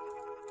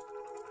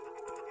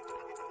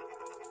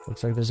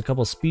 Looks like there's a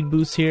couple speed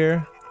boosts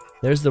here.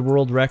 There's the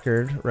world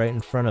record right in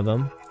front of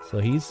him. So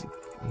he's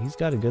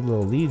got a good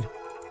little lead.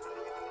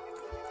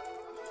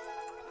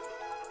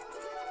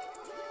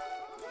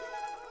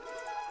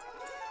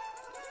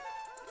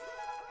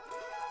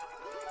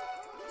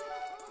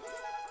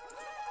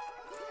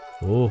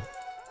 Oh,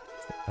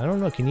 I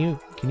don't know. Can you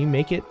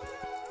make it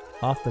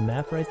off the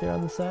map right there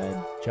on the side?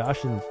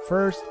 Josh in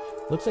first.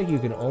 Looks like you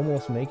can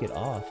almost make it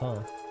off, huh?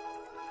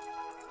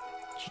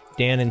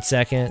 Dan in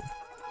second.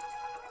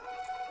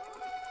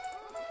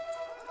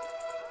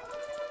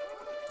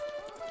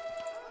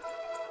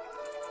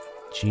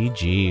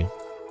 GG.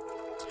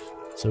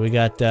 So we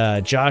got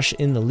Josh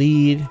in the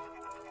lead.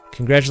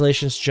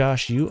 Congratulations,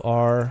 Josh. You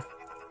are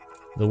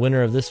the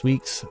winner of this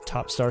week's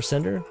Top Star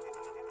Sender.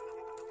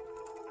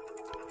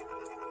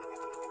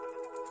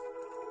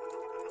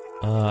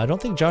 I don't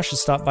think Josh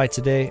has stopped by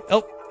today.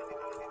 Oh!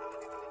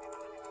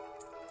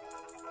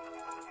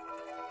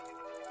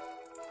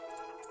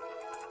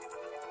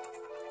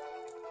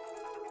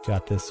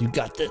 Got this. You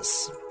got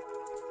this.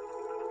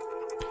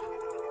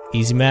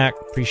 Easy Mac.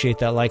 Appreciate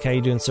that like. How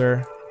you doing,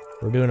 sir?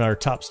 We're doing our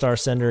Top Star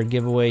Sender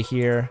giveaway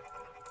here.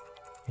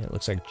 Yeah, it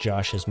looks like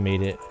Josh has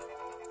made it.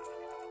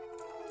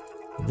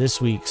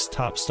 this week's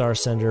top star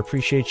sender.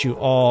 Appreciate you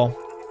all.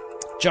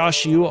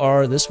 Josh, you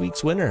are this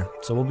week's winner.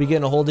 So we'll be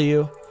getting a hold of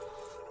you.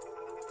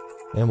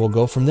 And we'll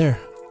go from there.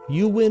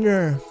 You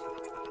winner.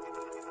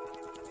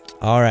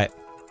 All right.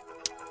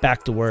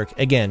 Back to work.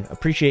 Again,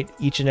 appreciate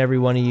each and every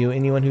one of you.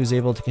 Anyone who's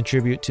able to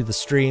contribute to the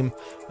stream.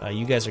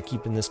 You guys are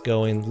keeping this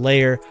going.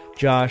 Lair,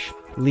 Josh,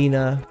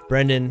 Lena,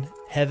 Brendan,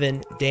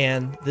 Heaven,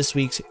 Dan. This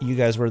week's, you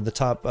guys were the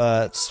top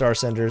star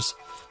senders.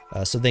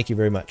 So thank you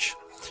very much.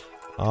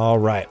 All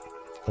right.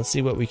 Let's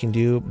see what we can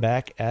do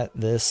back at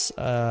this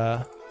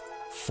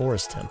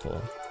forest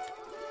temple.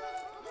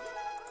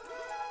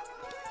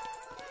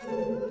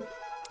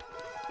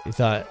 You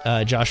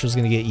thought Josh was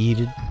going to get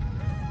yeeted?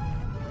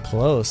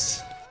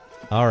 Close.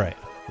 All right.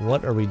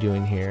 What are we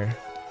doing here?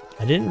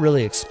 I didn't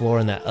really explore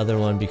in that other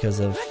one because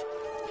of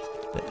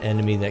the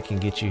enemy that can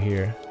get you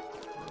here.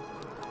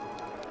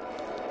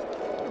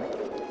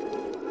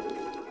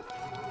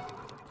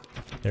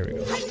 There we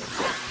go.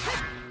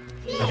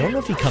 I don't know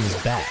if he comes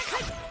back.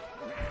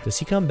 Does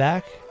he come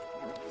back?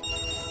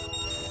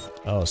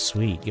 Oh,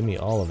 sweet. Give me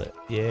all of it.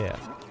 Yeah.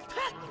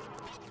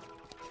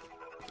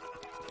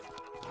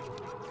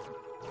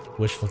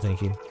 Wishful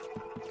thinking.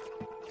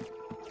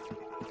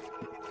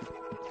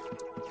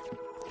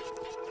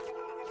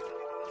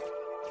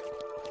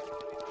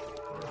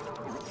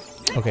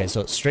 Okay,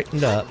 so it's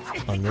straightened up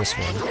on this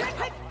one.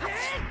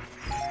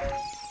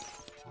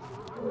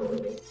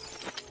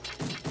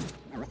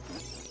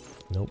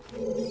 Nope.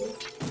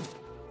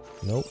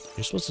 Nope.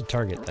 You're supposed to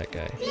target that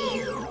guy.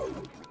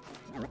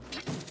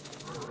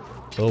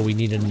 Oh, we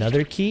need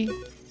another key?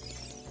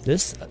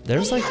 There's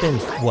like been,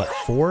 what,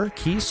 4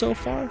 keys so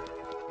far?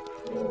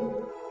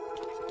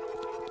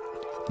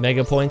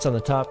 Mega points on the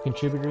top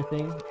contributor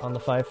thing on the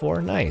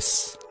 5-4.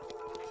 Nice.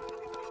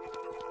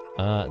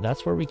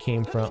 That's where we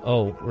came from.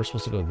 Oh, we're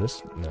supposed to go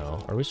this?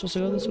 No. Are we supposed to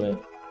go this way?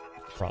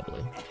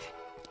 Probably.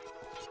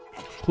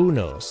 Who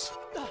knows?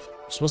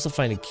 We're supposed to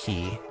find a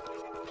key.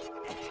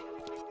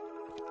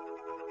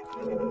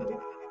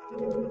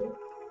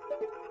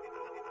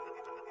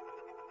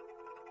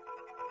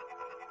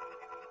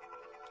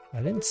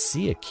 I didn't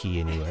see a key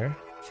anywhere.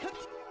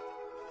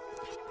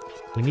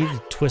 We need to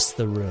twist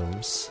the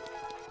rooms.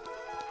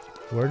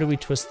 Where do we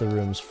twist the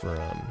rooms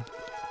from?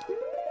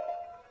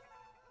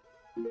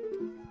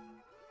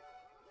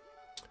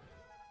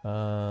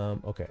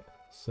 Okay,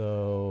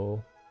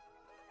 so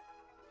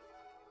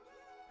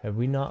have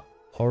we not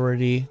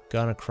already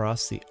gone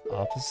across the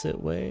opposite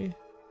way?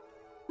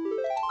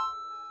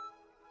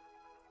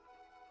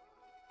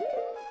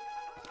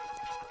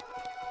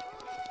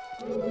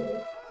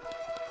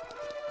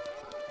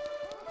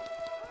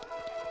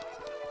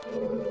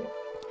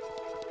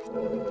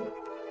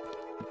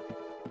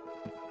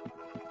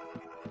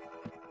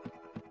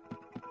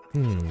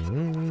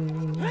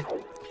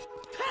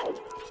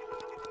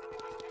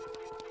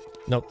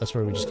 Nope, that's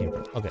where we just came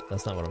from. Okay,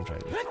 that's not what I'm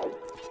trying to do.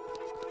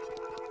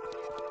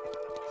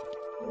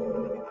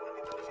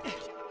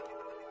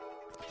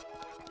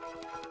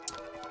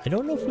 I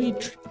don't know if we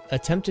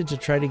attempted to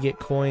try to get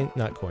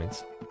not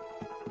coins,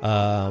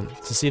 to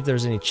see if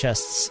there's any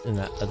chests in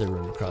that other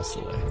room across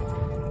the way.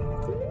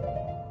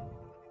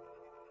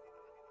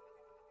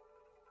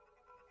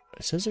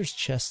 It says there's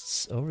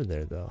chests over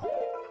there, though.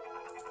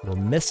 We're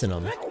missing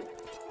them.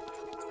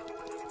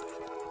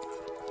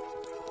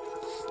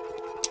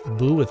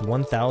 Boo with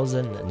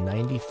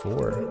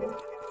 1,094.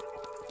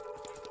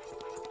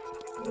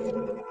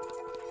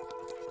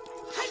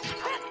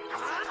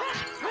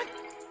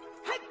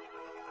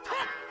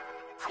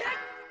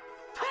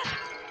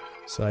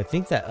 So I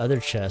think that other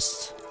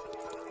chest.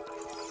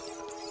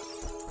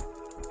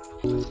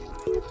 You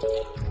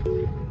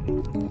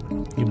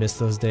miss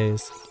those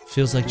days.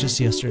 Feels like just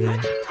yesterday.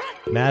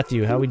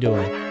 Matthew, how we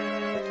doing?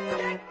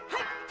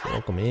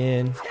 Welcome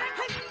in.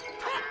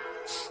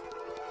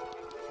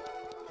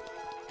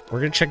 We're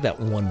gonna check that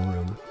one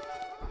room.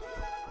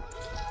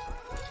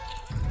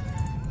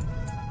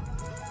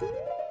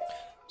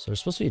 So there's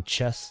supposed to be a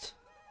chest.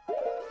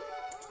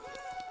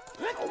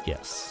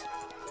 Yes.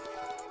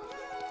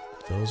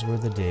 Those were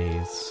the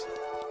days.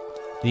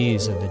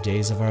 These are the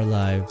days of our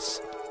lives.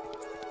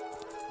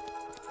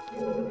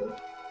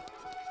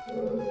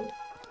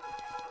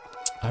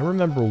 I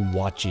remember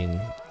watching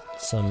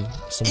some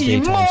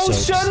daytime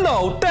soaps.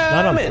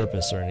 Not on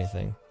purpose or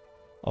anything.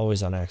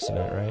 Always on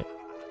accident, right?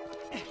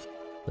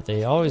 But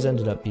they always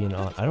ended up being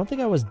on. I don't think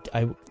I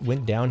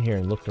went down here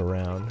and looked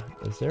around.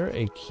 Is there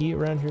a key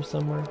around here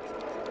somewhere?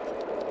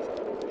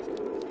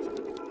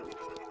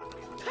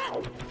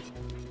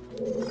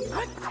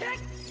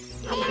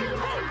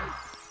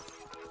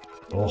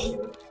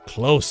 Oh,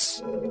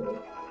 close.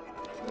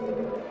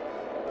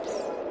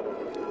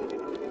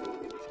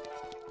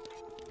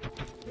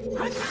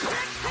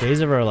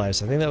 Days of Our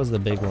Lives. I think that was the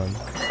big one.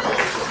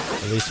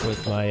 At least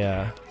with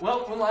my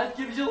Well, when life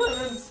gives you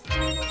lemons.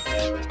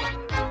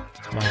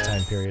 my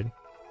time period.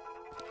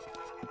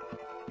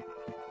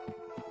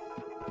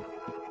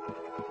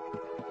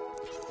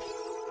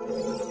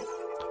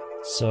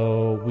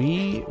 So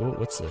we... Oh,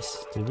 what's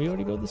this? Did we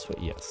already go this way?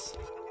 Yes.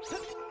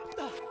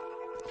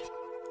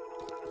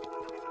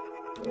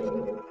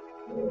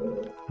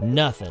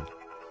 Nothing.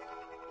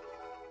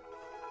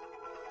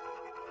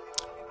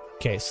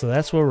 Okay, so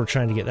that's where we're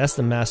trying to get. That's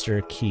the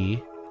master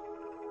key.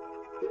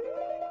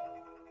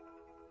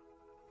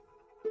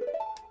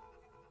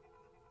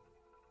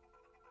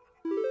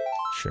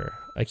 Sure.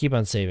 I keep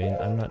on saving.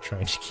 I'm not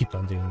trying to keep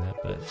on doing that,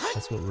 but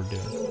that's what we're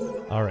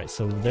doing. Alright,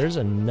 so there's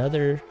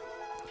another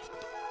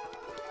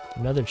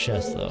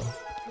chest though.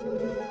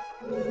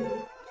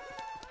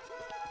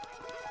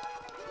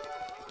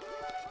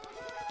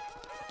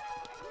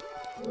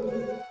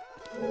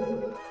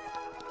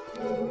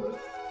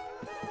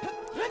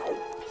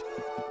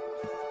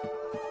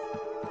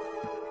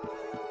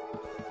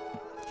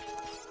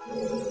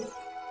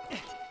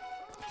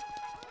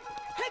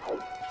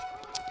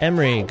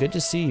 Emery, good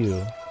to see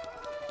you.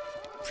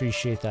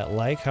 Appreciate that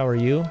like. How are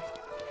you?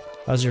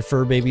 How's your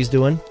fur babies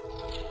doing?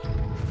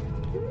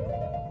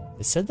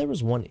 It said there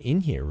was one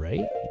in here,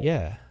 right?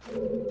 Yeah.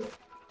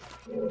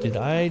 Did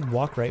I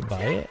walk right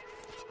by it?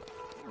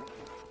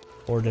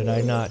 Or did I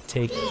not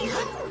take...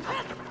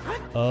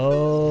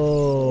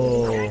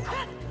 Oh,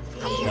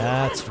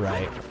 that's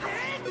right.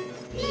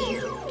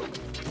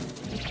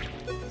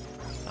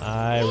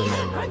 I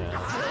remember now.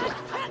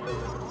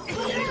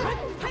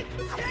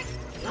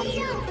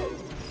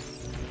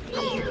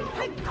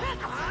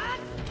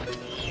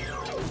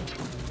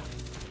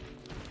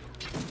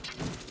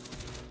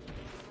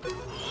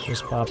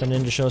 Just popping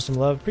in to show some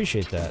love.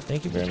 Appreciate that.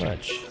 Thank you very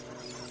much.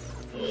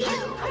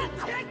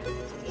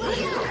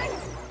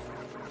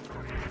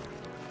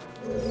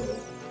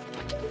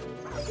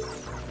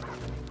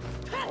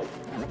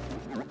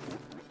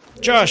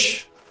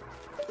 Josh!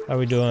 How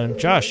we doing?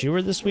 Josh, you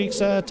were this week's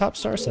top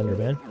star sender,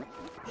 man.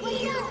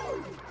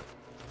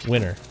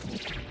 Winner.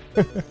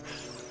 As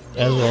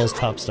well as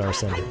top star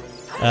sender.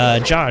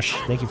 Josh,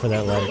 thank you for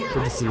that like.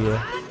 Good to see you.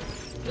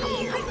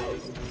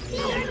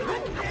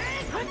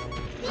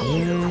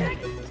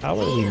 How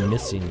are we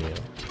missing you?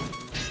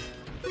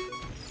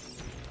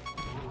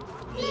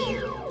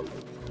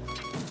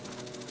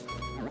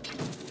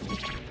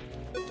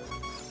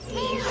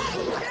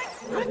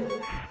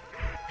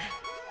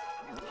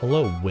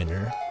 Hello,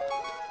 winner.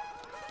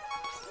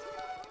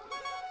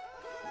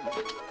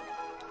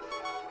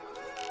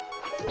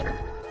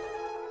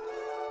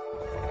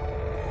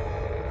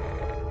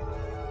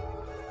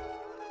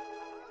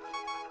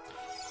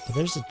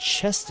 There's a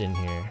chest in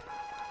here.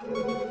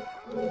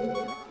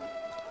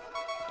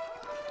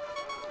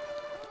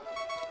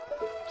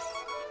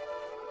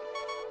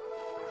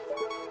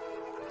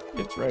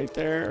 It's right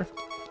there.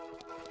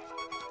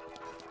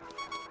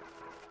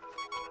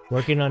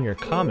 Working on your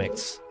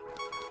comics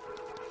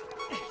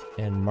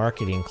and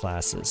marketing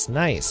classes.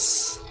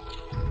 Nice.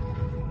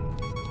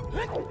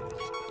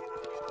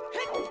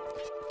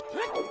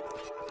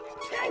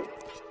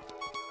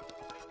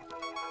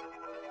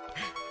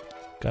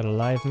 Gotta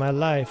live my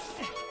life.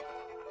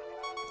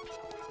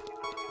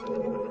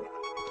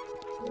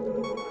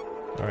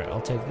 Alright,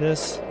 I'll take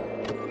this.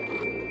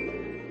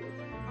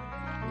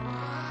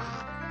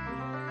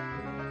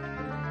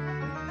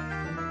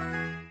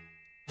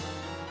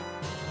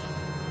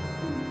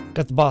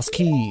 Got the boss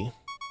key.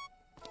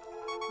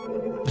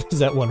 Is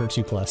that 1 or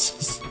 2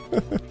 classes?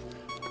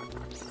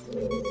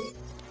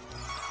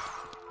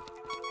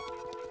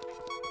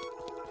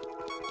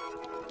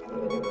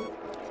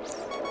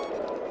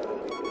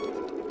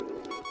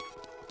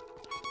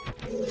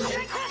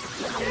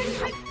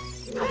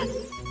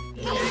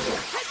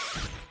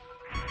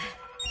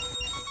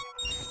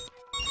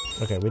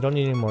 Okay, we don't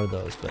need any more of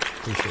those, but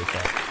appreciate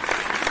that.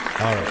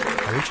 Alright,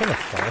 are we trying to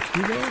fall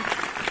through there?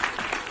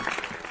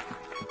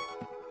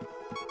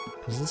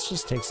 Because this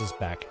just takes us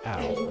back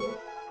out.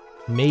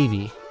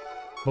 Maybe.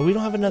 But we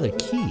don't have another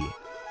key.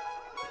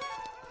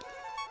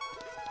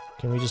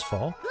 Can we just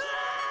fall?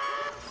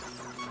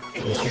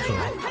 Yes, we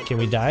can. Can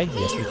we die?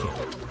 Yes, we can.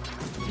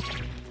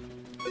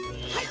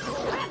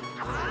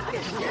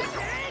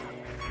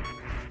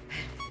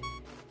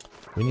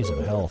 We need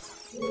some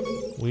health.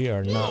 We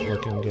are not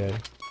looking good.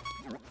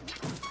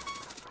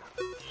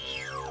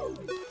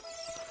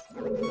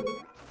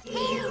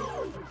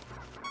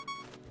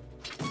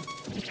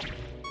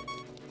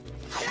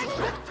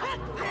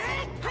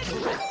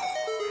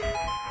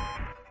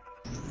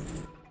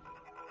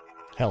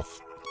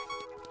 Health.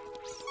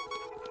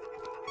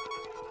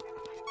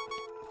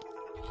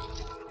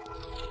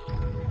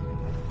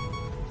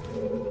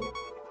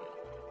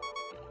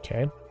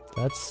 Okay,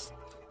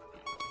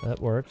 that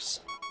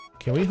works.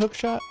 Can we hook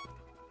shot?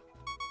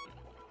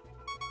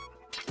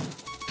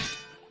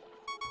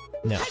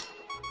 No.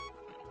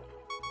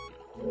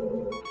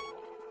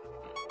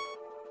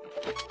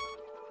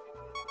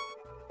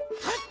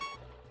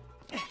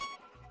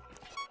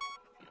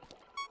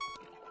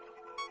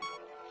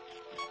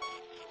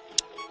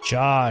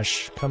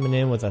 Josh, coming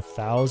in with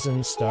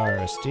 1,000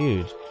 stars.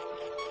 Dude.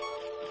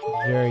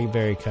 Very,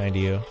 very kind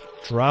of you.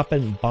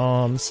 Dropping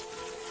bombs.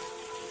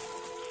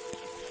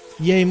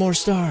 Yay, more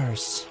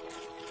stars.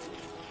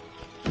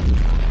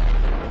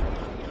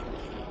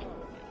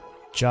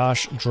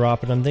 Josh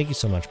dropping them. Thank you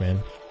so much,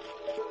 man.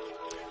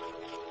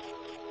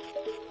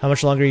 How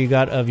much longer you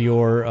got of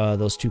your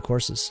those 2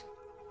 courses?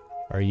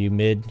 Are you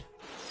mid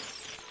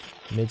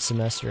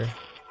semester?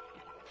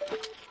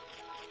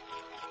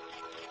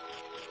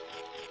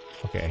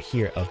 Okay,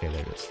 here. Okay,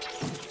 there it is.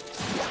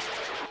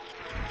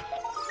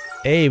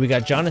 Hey, we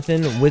got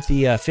Jonathan with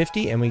the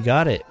 50, and we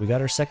got it. We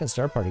got our second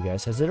star party,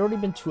 guys. Has it already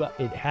been 2 hours?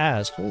 It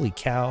has. Holy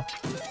cow.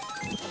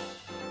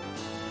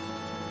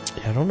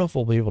 I don't know if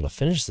we'll be able to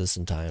finish this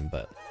in time,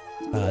 but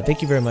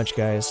thank you very much,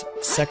 guys.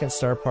 Second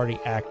star party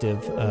active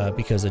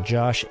because of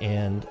Josh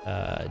and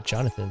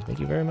Jonathan. Thank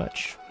you very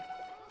much.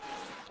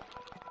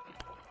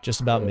 Just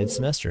about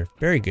mid-semester.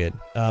 Very good.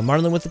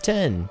 Marlon with the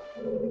 10.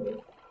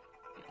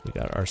 We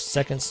got our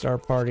second star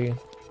party.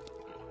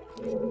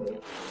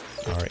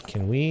 All right,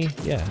 can we?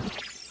 Yeah.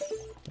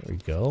 There we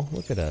go.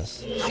 Look at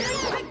us.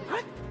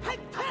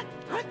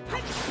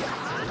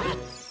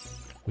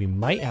 We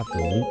might have to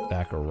loop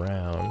back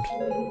around.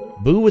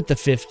 Boo with the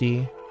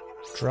 50.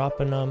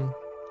 Dropping them.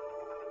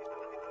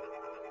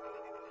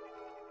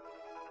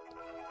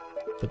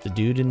 Put the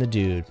dude in the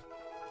dude.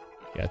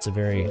 Yeah, it's a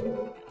very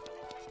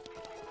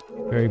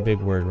big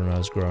word when I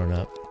was growing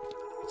up.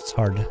 It's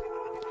hard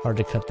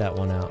to cut that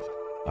one out.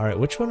 All right,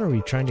 which one are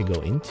we trying to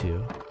go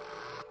into?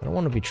 I don't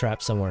want to be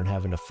trapped somewhere and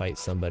having to fight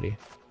somebody.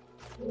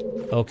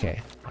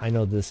 Okay, I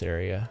know this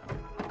area.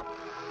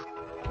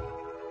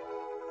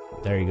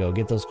 There you go,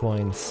 get those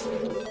coins.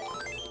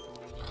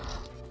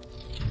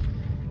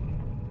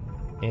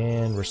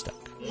 And we're stuck.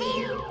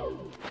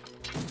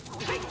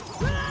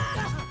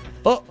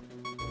 Oh!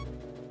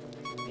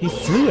 He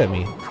flew at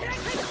me.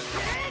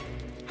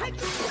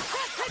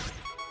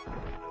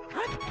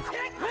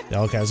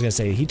 Okay, I was gonna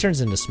say, he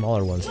turns into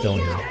smaller ones, don't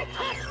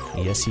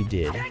he? Yes, he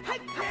did.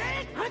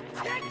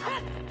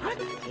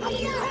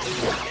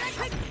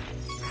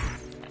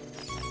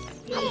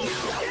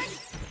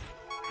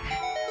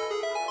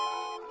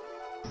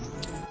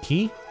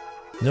 Key?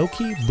 No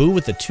key? Boo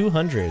with the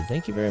 200.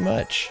 Thank you very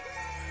much.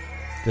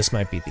 This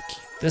might be the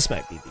key. This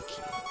might be the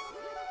key.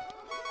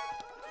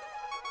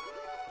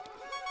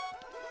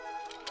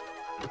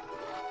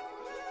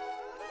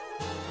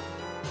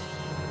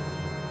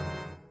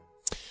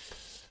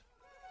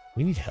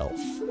 We need health.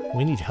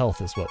 We need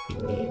health is what we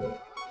need.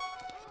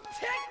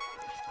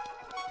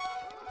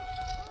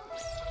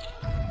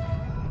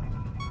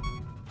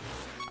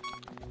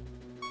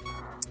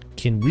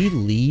 Can we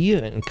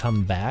leave and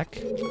come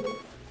back?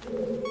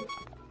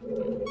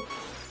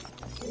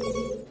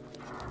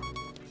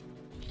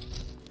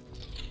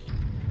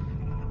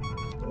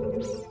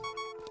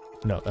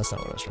 No, that's not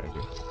what I was trying to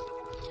do.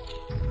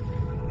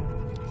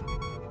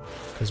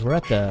 Because we're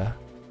at the...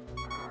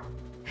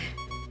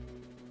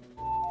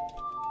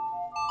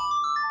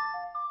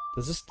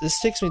 This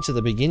takes me to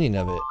the beginning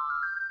of it.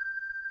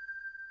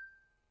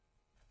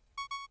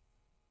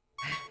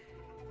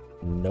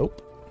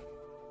 Nope.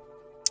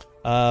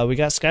 We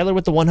got Skylar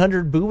with the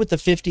 100, Boo with the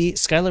 50,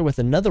 Skylar with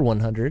another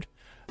 100.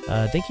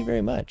 Thank you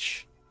very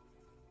much.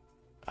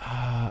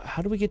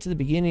 How do we get to the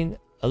beginning?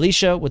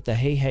 Alicia with the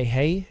hey, hey,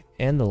 hey,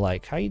 and the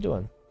like. How you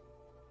doing?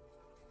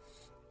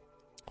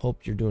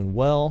 Hope you're doing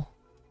well.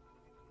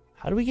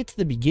 How do we get to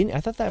the beginning?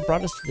 I thought that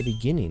brought us to the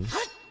beginning.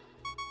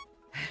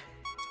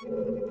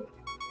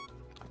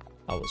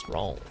 I was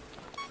wrong.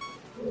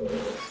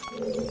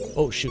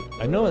 Oh, shoot.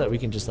 I know that we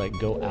can just, like,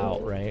 go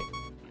out, right?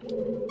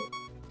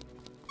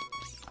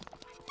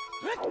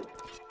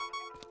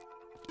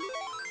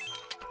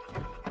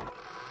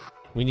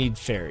 We need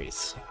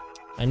fairies.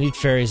 I need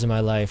fairies in my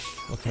life.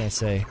 What can I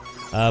say?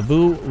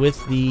 Boo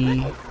with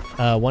the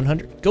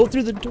 100. Go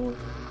through the door.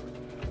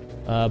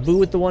 Boo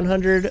with the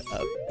 100.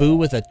 Boo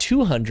with a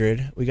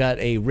 200. We got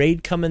a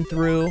raid coming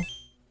through.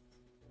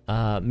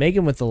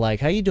 Megan with the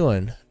like. How you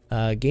doing?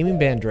 Gaming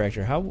band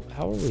director. How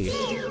are we?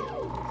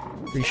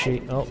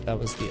 Appreciate. Oh, that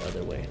was the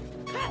other way.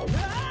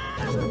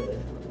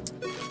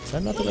 Is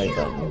that not the right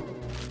button?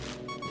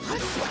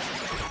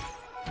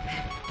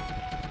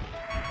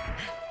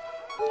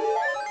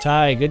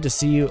 Ty, good to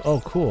see you.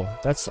 Oh, cool.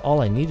 That's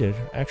all I needed,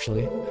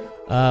 actually.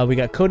 We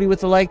got Cody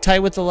with the like, Ty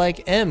with the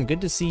like, M, good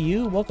to see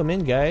you. Welcome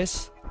in,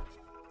 guys.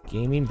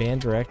 Gaming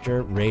band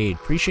director, raid.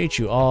 Appreciate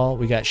you all.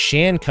 We got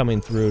Shan coming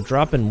through,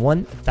 dropping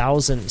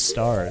 1,000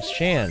 stars.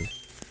 Shan,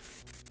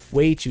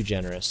 way too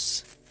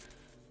generous.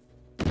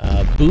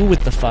 Boo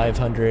with the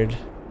 500.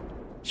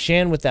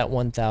 Shan with that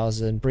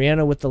 1,000.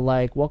 Brianna with the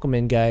like. Welcome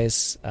in,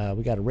 guys.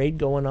 We got a raid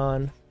going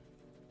on.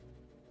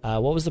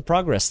 What was the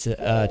progress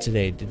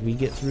today? Did we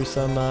get through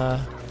some...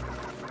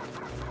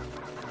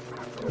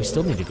 We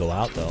still need to go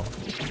out, though.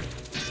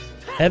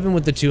 Evan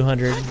with the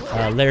 200.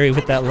 Larry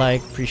with that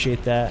like.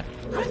 Appreciate that.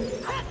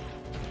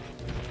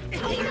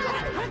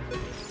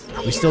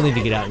 We still need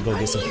to get out and go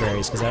get some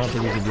fairies, because I don't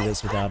think we can do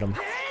this without them.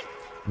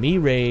 Me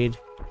raid.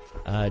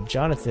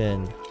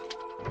 Jonathan.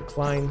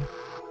 Klein.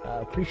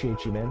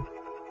 Appreciate you, man.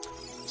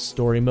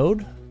 Story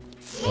mode.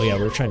 Oh, yeah,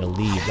 we're trying to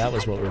leave. That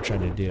was what we were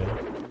trying to do.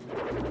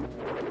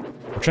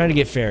 We're trying to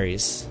get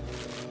fairies.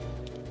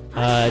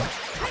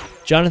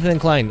 Jonathan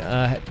Klein,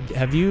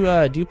 have you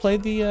do you play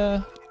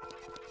the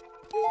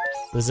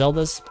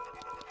Zeldas?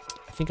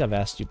 I think I've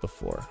asked you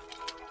before.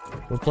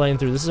 We're playing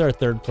through. This is our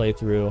third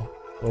playthrough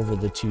over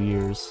the 2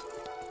 years.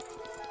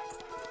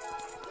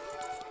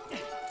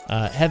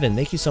 Heaven,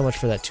 thank you so much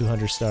for that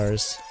 200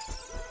 stars.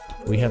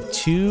 We have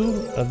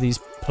 2 of these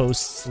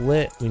posts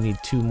lit. We need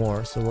 2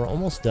 more, so we're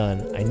almost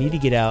done. I need to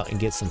get out and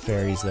get some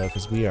fairies though,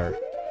 because we're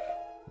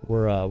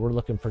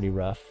looking pretty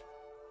rough.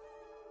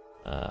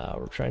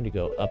 We're trying to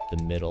go up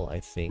the middle, I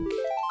think.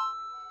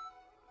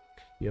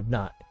 You have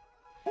not.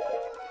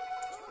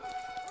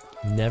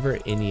 Never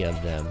any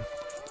of them,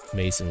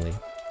 amazingly.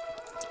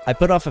 I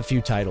put off a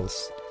few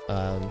titles.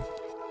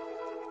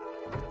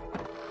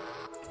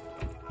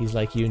 He's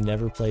like you,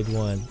 never played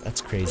one. That's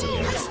crazy,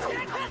 guys.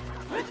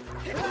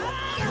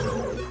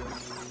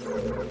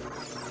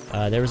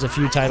 There was a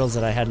few titles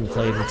that I hadn't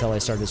played until I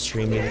started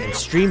streaming, and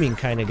streaming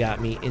kind of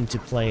got me into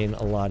playing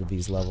a lot of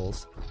these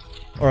levels.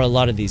 Or a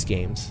lot of these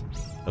games.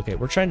 Okay,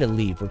 we're trying to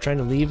leave. We're trying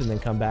to leave and then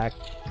come back.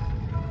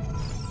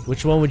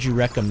 Which one would you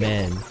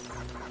recommend?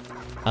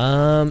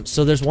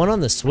 So there's one on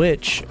the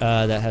Switch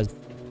that has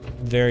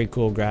very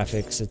cool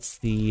graphics. It's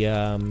the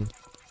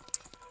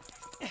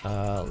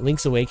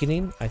Link's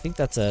Awakening. I think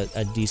that's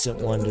a decent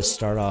one to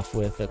start off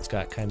with. That's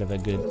got kind of a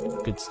good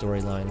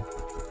storyline.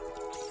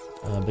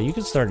 But you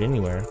can start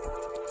anywhere.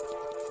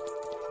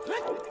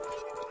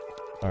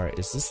 Alright,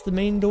 is this the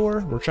main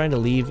door? We're trying to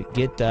leave,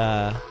 get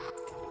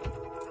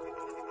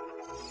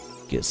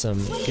some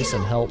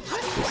help,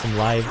 get some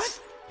lives,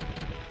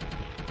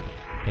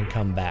 and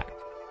come back.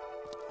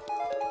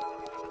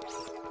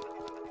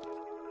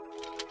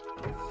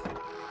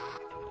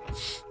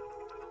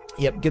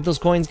 Yep, get those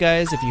coins,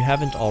 guys, if you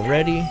haven't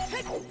already.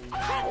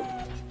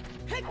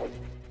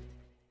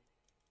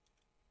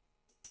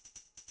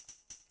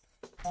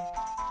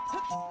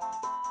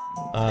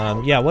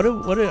 Yeah, what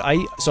did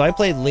I... So I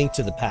played Link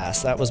to the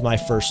Past. That was my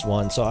first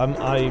one, so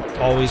I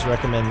always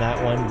recommend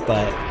that one,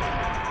 but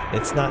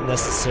it's not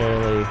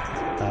necessarily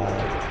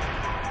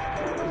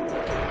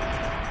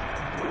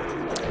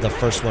the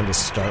first one to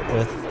start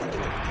with.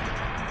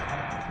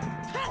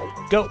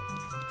 Go!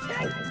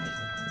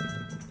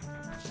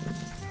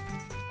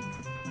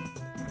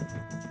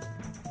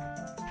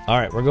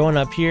 Alright, we're going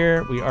up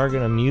here. We are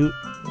going to mute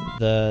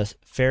the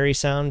fairy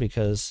sound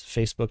because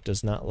Facebook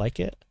does not like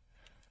it.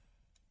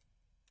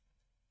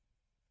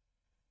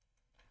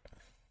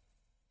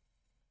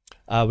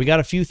 We got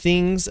a few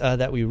things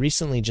that we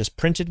recently just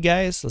printed,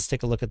 guys. Let's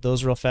take a look at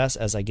those real fast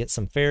as I get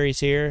some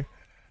fairies here.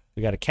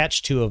 We got to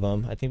catch 2 of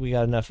them. I think we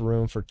got enough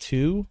room for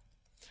 2.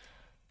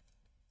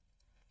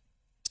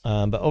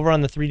 But over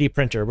on the 3D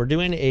printer, we're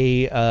doing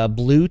a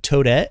blue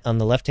toadette on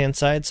the left-hand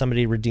side.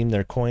 Somebody redeemed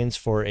their coins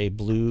for a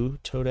blue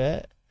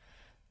toadette.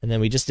 And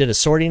then we just did a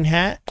sorting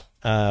hat.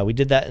 We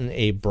did that in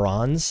a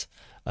bronze.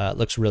 It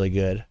looks really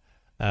good.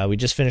 We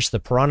just finished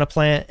the piranha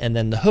plant and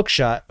then the hook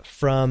shot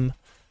from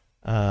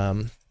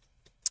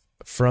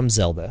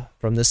Zelda,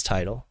 from this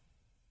title.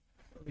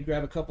 Let me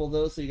grab a couple of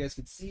those so you guys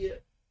can see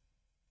it.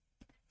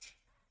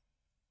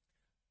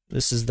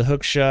 This is the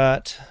hook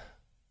shot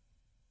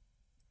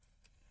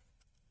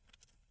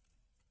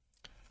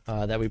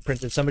that we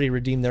printed. Somebody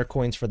redeemed their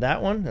coins for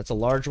that one. That's a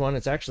large one.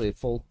 It's actually a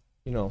full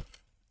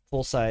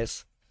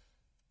size.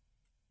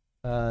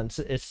 And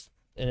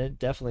it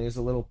definitely is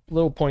a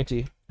little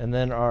pointy. And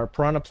then our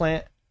piranha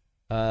plant.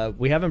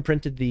 We haven't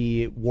printed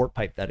the warp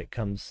pipe that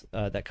comes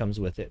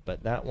with it,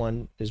 but that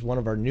one is one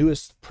of our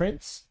newest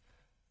prints.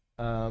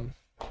 And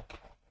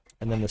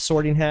then the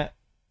sorting hat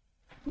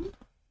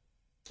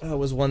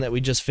was one that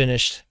we just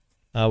finished.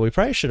 We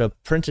probably should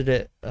have printed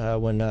it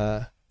when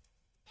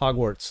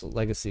Hogwarts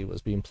Legacy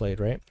was being played,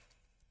 right?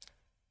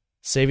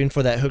 Saving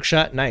for that hook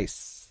shot,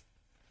 nice.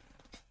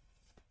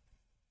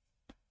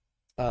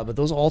 But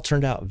those all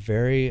turned out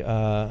very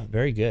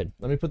good.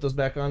 Let me put those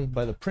back on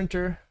by the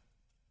printer.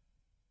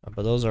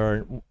 But those are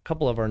a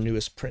couple of our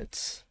newest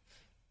prints.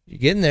 You're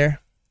getting there.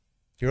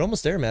 You're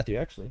almost there, Matthew,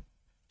 actually.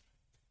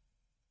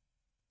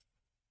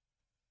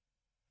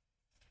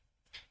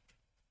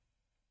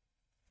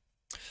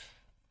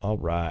 All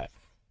right.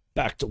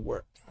 Back to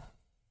work.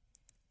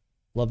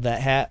 Love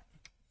that hat.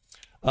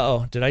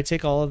 Uh-oh, did I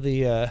take all of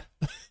the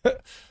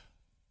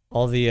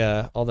all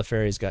the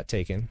fairies got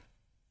taken?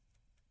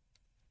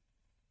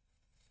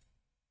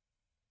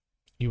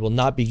 You will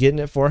not be getting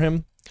it for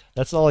him.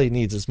 That's all he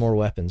needs is more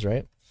weapons,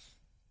 right?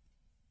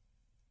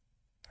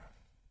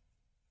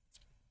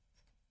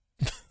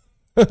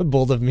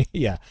 Bold of me,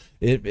 yeah.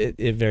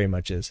 It very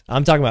much is.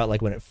 I'm talking about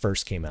like when it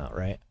first came out,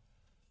 right?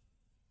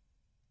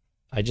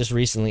 I just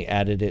recently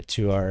added it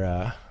to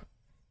our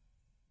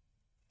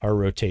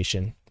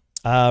rotation.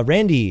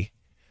 Randy,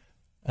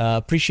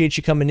 appreciate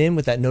you coming in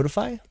with that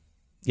notify.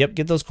 Yep,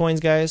 get those coins,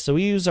 guys. So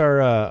we use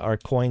our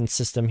coin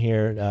system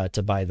here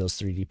to buy those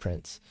 3D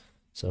prints.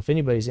 So if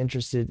anybody's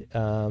interested,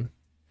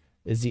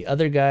 is the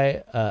other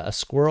guy a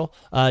squirrel?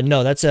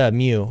 No, that's a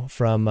Mew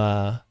from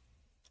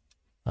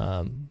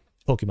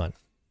Pokemon.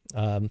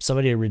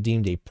 Somebody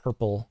redeemed a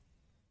purple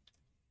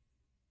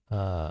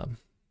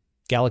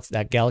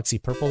galaxy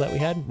purple that we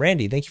had.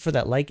 Randy, thank you for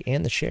that like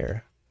and the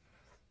share.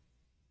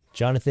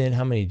 Jonathan,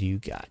 how many do you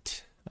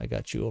got? I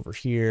got you over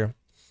here.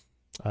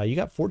 You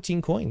got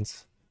 14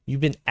 coins.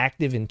 You've been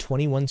active in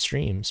 21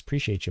 streams.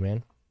 Appreciate you,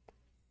 man.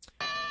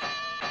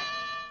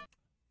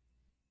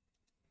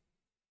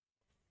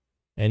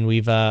 And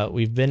we've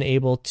been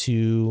able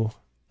to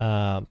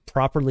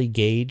properly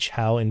gauge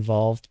how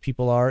involved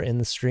people are in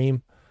the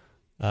stream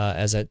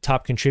as a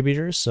top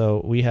contributors.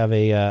 So we have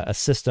a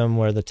system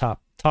where the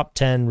top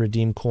 10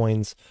 redeem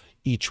coins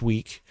each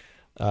week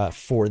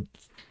for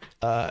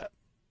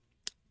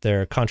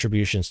their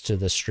contributions to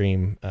the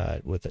stream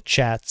with the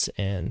chats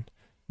and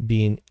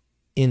being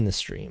in the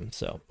stream.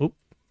 So, oop,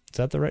 is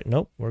that the right?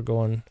 Nope, we're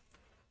going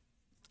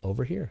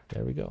over here.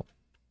 There we go.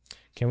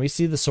 Can we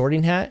see the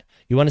sorting hat?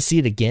 You want to see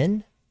it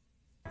again?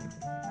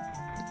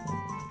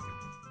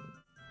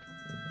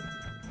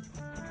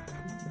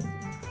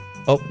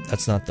 Oh,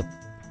 that's not the...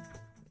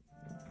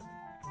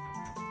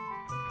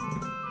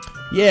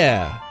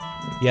 Yeah,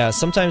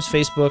 sometimes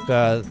Facebook,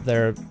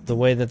 the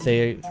way that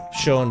they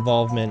show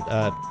involvement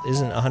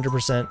isn't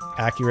 100%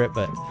 accurate,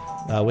 but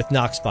with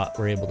Knockspot,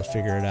 we're able to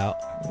figure it out.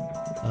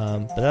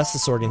 But that's the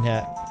sorting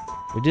hat.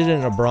 We did it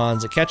in a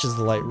bronze. It catches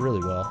the light really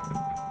well,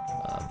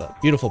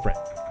 but beautiful print.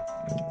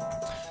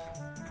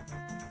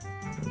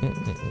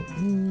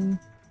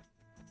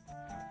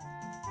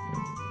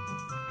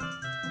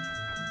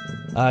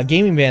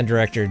 Gaming band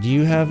director, do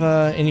you have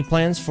any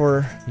plans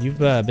for? You've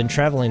been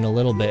traveling a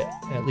little bit,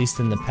 at least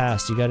in the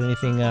past. You got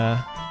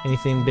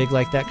anything big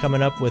like that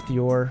coming up with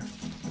your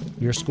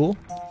school?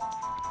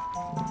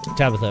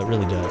 Tabitha, it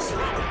really does.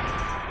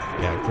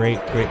 Yeah, great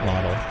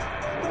model.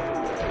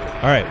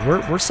 All right,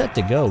 we're set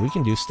to go. We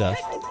can do stuff.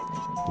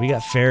 We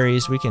got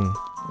fairies. We can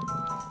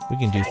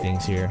do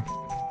things here.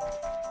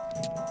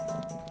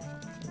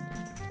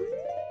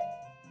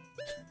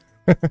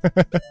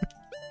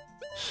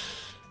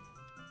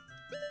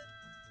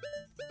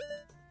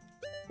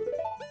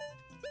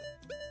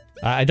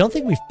 I don't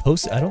think we've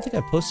posted. I don't think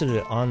I posted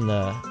it on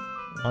the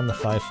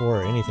 5.4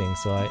 or anything.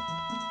 So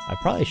I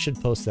probably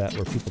should post that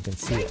where people can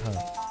see it, huh?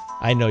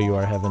 I know you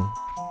are, Heaven.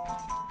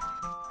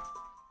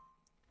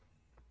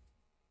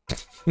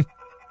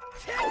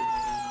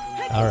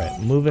 All right,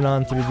 moving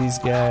on through these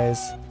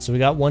guys. So we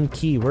got one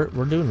key. We're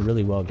doing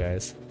really well,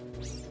 guys.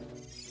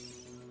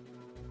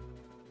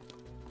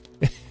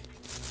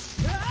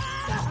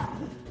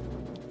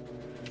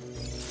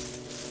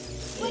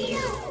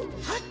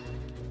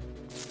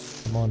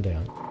 Come on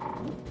down.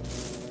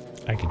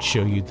 I can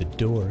show you the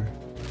door.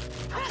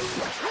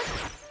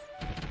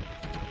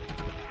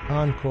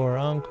 Encore,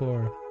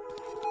 encore.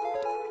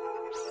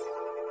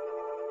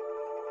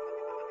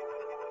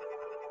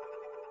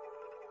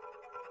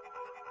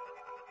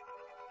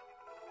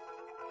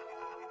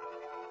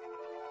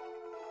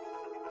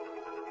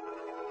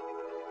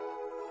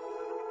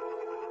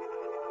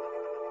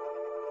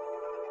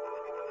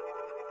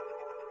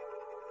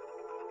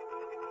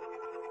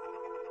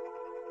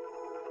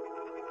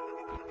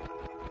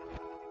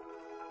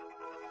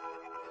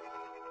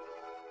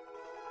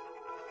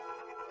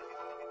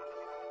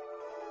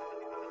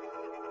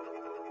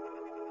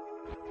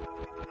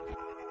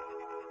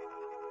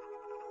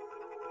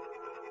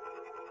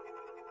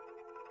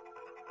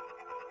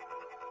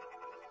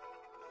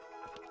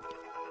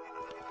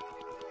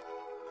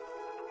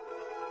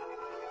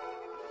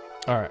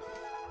 All right.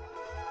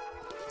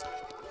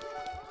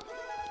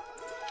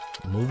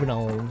 Moving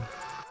on.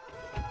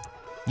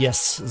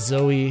 Yes,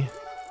 Zoe.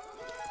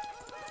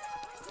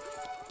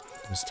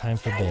 It's time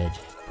for bed.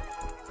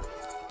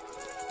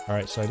 All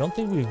right, so I don't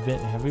think we've been...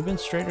 Have we been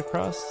straight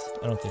across?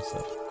 I don't think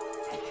so.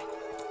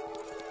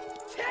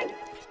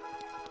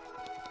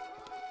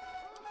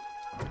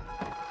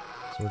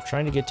 So we're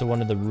trying to get to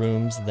one of the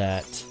rooms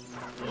that...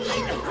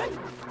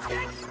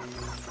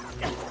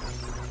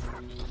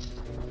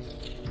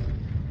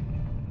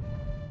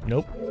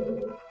 Nope.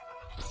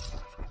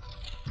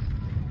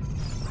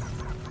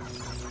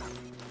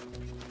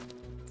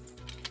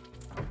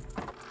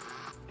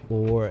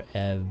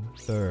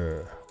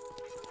 Forever.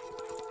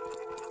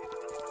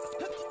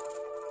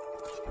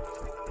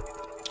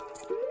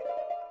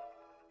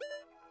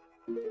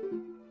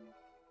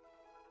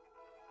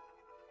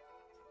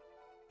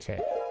 Okay.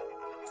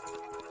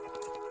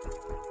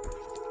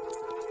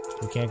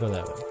 We can't go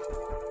that way.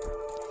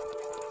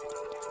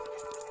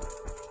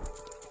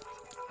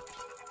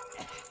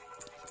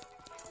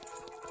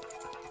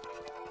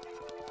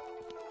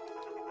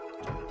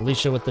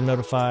 Alicia with the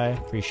notify.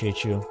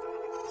 Appreciate you.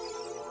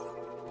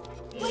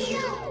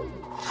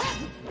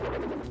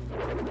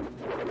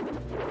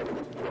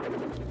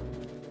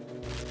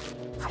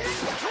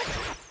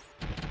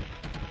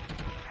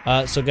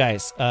 So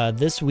guys,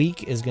 this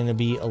week is going to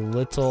be a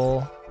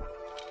little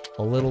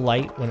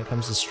light when it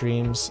comes to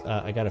streams.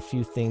 I got a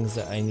few things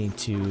that I need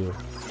to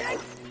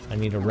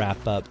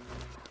wrap up.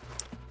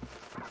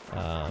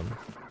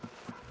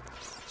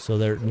 So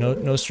there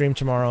no stream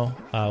tomorrow.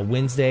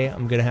 Wednesday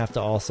I'm gonna have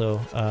to also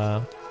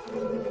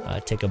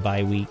take a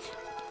bye week,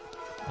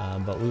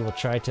 but we will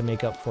try to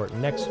make up for it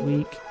next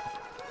week.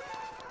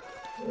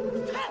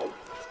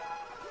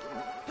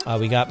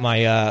 We got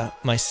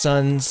my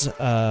son's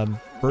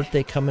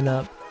birthday coming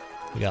up.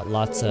 We got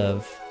lots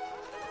of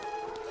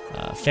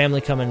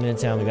Family coming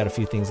into town. We got a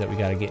few things that we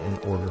got to get in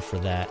order for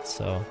that.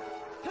 So,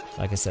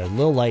 like I said, a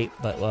little light,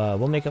 but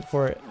we'll make up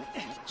for it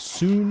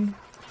soon.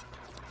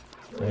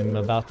 I'm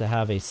about to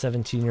have a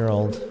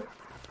 17-year-old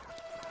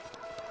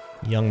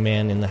young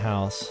man in the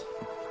house.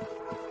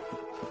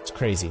 It's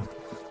crazy.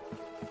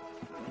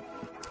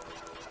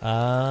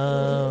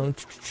 I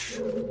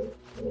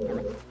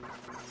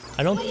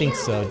don't think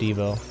so,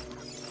 Devo.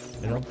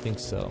 I don't think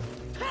so.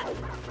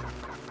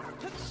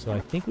 So I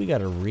think we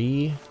gotta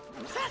re-hit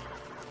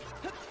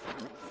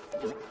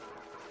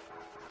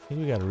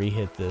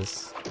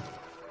this.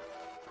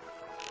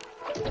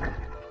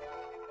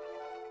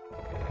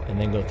 And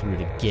then go through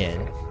it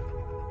again.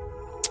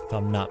 If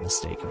I'm not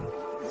mistaken.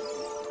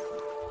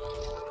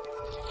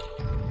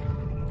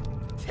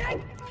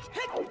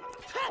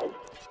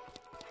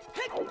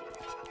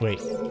 Wait.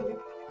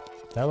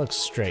 That looks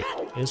straight.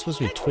 It's supposed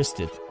to be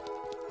twisted.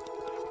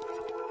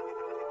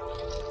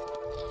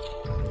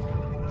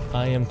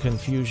 I am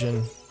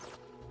confusion.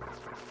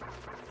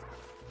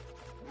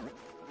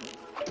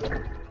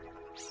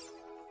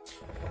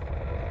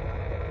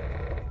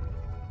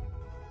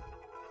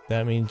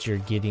 That means you're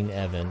getting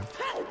Evan,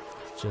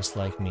 just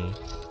like me.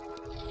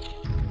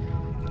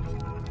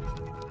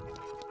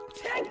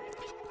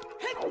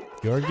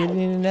 You're getting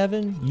an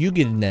Evan? You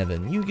get an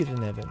Evan. You get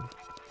an Evan.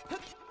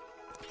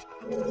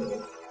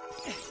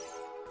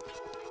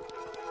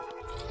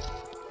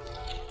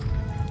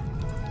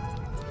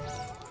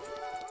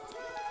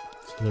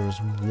 So there was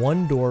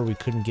one door we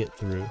couldn't get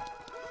through.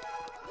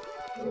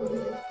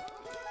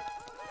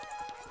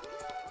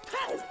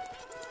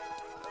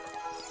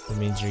 That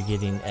means you're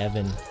getting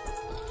Evan.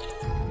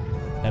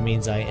 That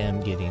means I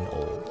am getting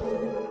old.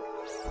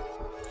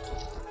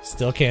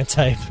 Still can't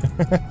type.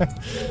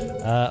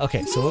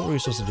 Okay, so what were we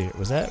supposed to do?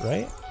 Was that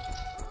right?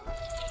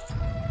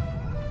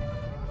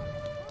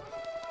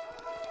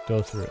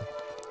 Go through.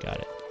 Got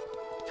it.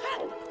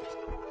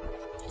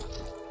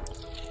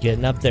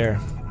 Getting up there.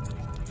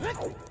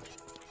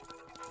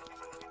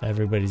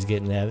 Everybody's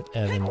getting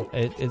Evan.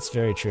 It's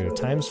very true.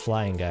 Time's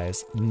flying,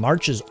 guys.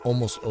 March is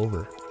almost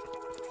over.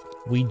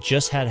 We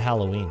just had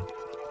Halloween.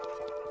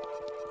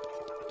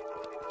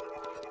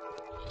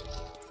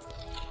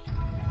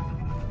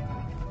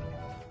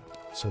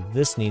 So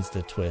this needs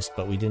the twist,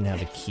 but we didn't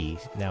have a key.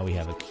 Now we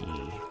have a key.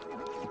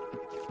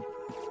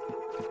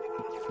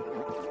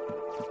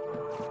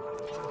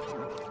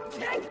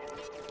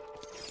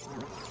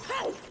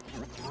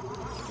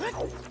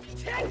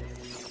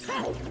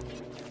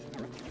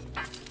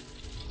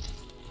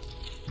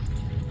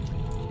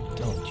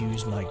 Don't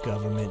use my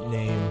government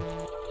name.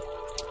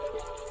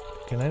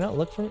 Can I not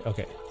look for it?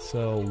 Okay,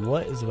 so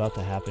what is about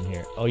to happen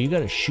here? Oh, you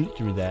gotta shoot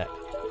through that.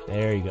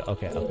 There you go.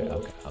 Okay.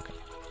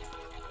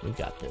 We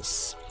got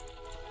this.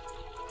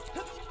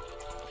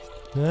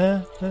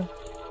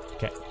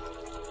 Okay.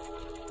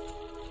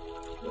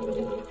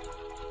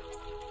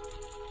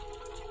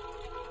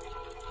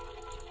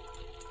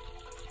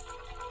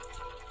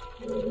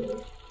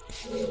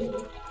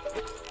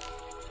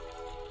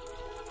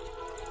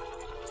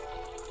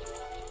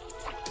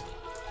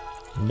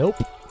 Nope.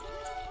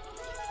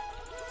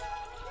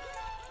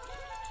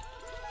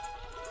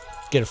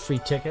 Get a free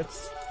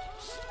tickets.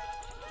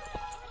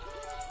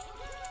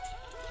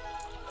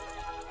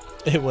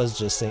 It was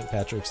just St.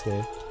 Patrick's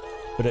Day,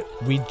 but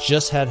we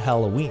just had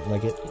Halloween.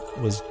 Like it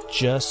was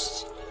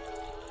just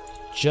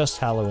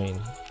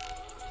Halloween,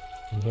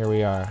 and here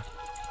we are.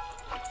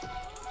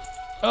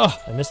 Oh,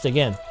 I missed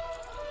again.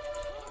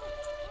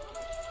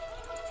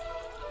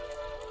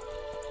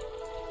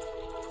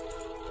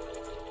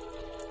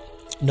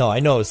 No,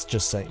 I know it's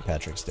just St.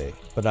 Patrick's Day,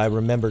 but I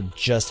remember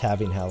just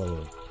having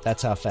Halloween.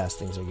 That's how fast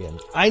things are getting.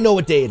 I know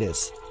what day it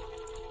is.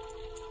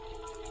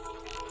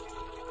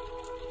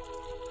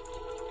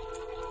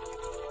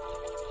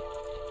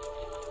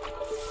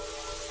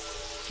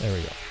 There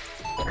we go.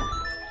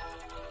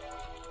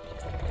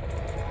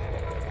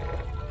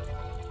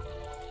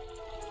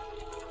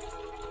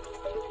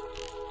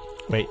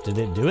 Wait, did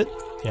it do it?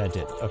 Yeah, it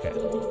did. Okay.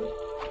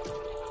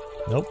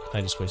 Nope,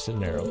 I just wasted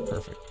an arrow.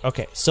 Perfect.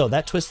 Okay, so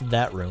that twisted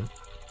that room.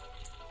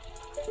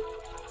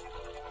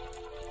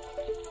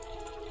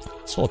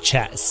 This whole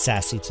chat is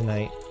sassy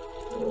tonight.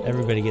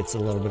 Everybody gets a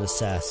little bit of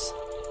sass.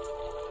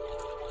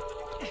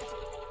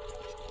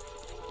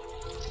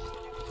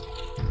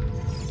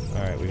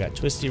 Alright, we got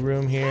Twisty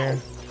Room here.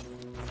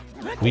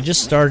 We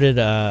just started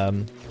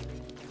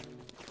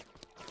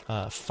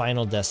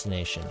Final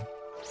Destination.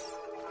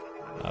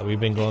 We've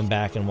been going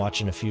back and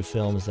watching a few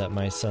films that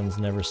my son's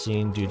never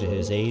seen due to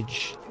his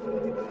age.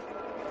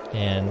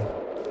 And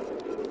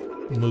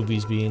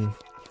movies being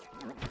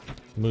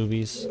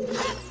movies.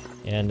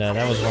 And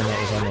that was one that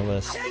was on the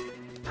list.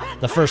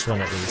 The first one,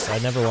 at least. I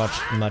never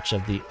watched much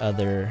of the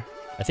other.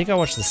 I think I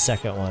watched the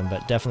second one,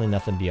 but definitely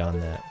nothing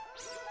beyond that.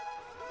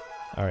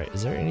 Alright,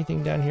 is there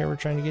anything down here we're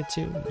trying to get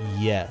to?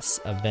 Yes,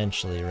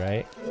 eventually,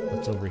 right?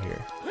 What's over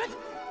here?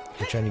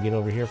 We're trying to get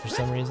over here for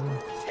some reason?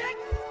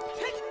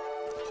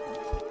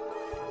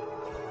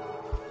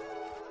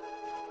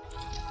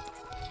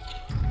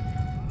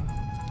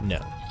 No.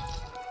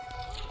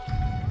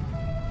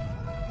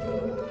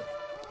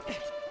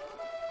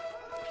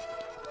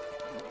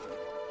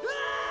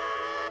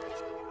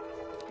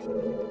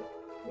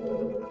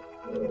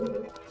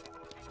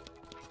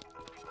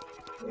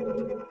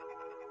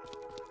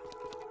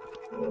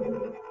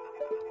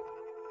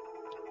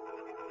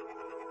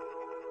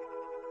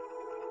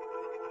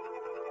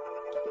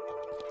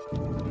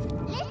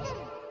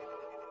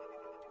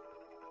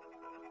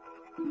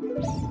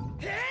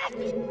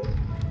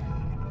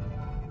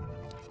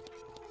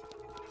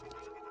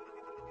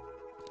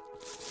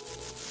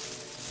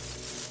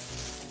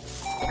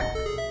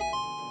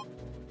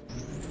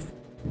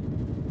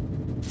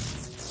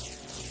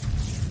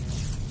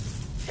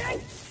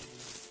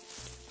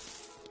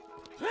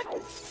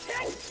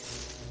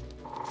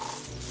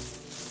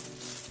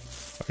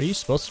 Are you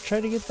supposed to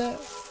try to get that?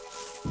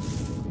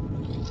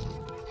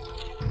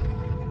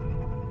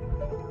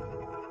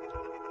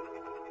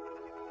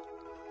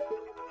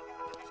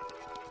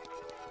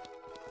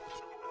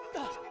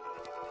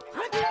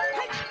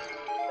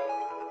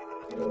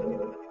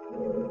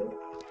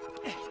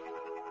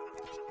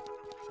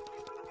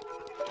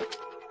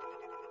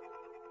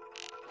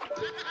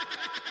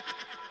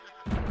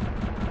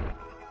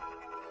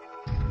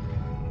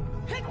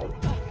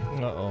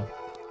 Uh-oh.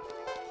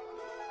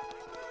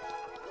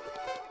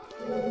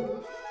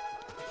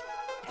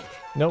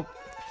 Nope.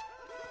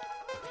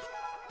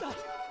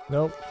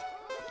 Nope.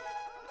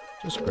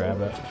 Just grab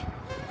it.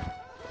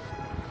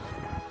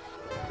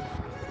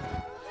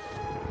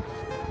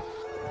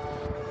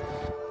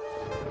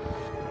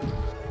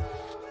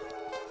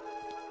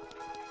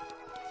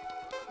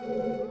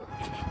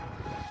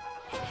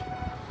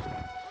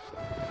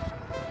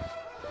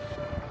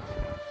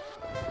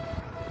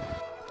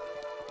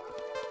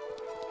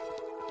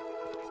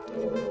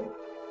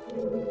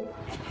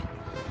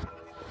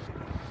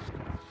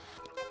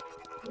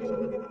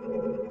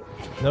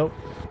 Nope.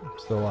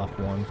 Still off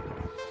one.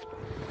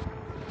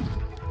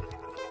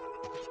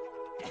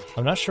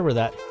 I'm not sure where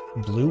that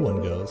blue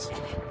one goes.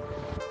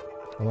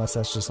 Unless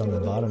that's just on the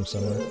bottom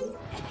somewhere.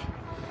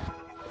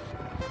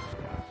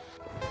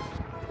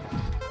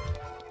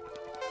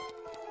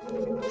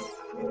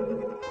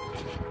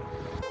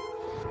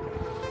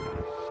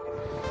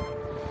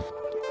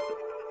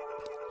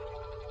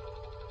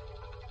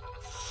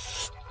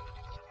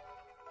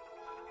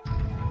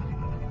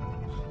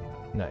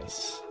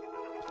 Nice.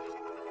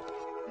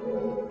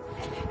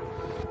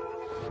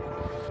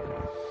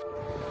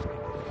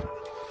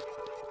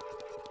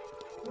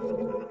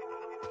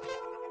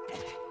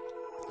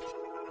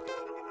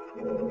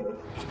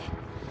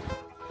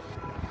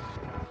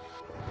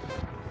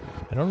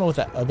 I don't know what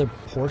that other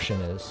portion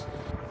is.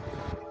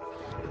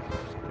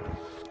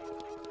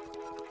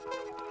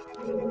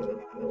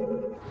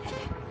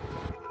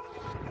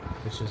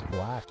 It's just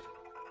black.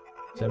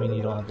 Does that mean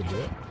you don't have to do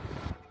it?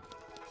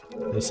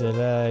 They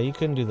said, you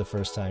couldn't do the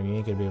first time. You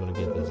ain't gonna be able to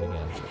get this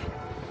again.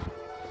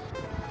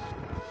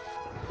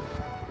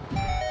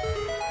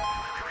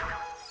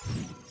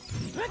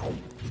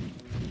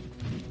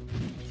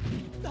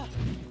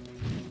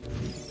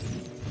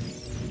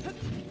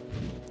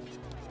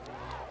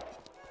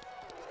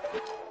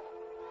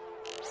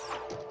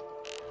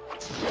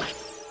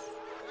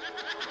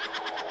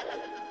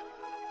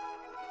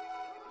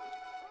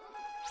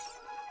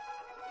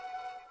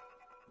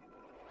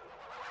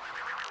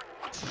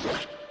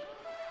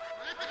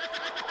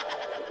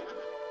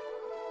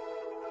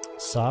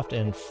 Soft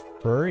and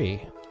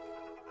furry.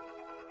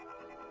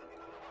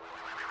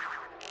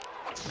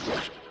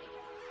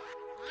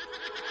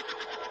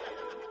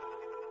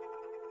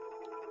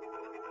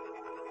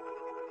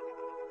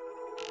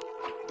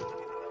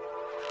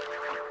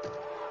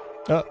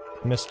 Oh,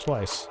 missed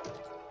twice.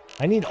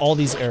 I need all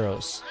these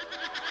arrows.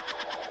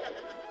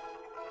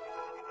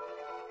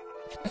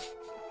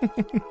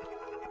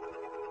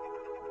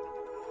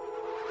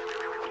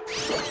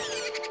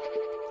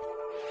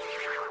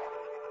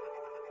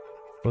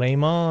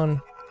 Flame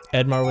on.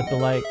 Edmar with the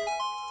light.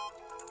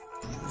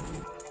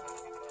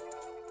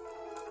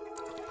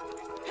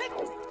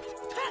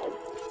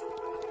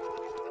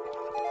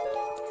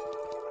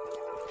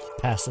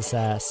 Pass the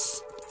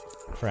sass.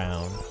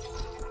 Crown.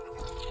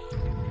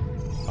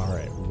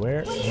 Alright,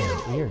 where?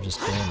 Man, we are just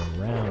going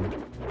around.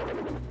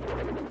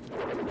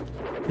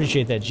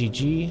 Appreciate that,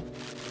 GG.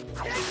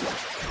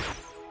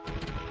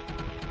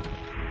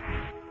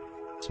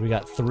 So we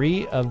got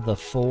 3 of the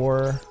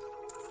 4.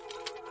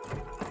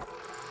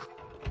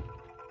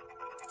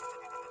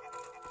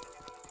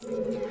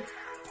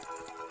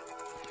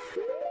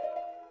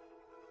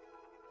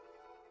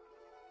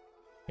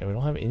 Yeah, we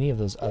don't have any of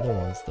those other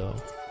ones, though.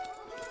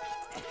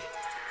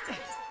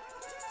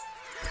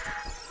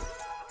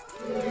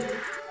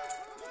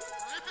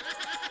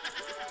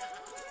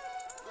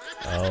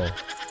 Oh.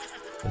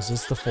 Is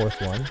this the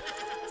 4th one?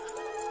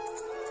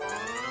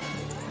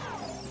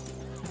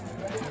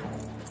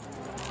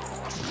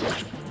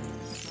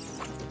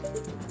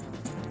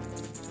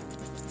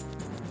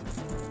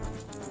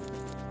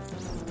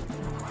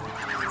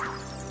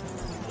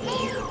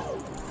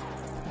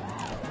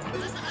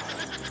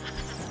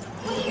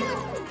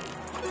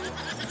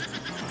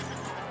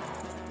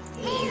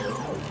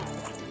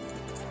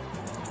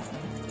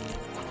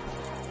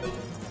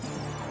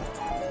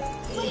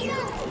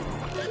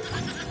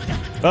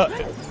 Oh!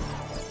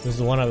 It was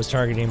the one I was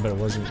targeting, but it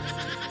wasn't.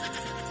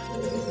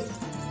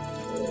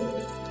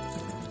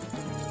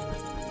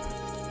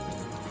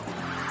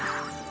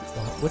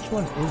 Which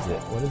one is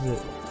it? What is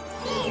it?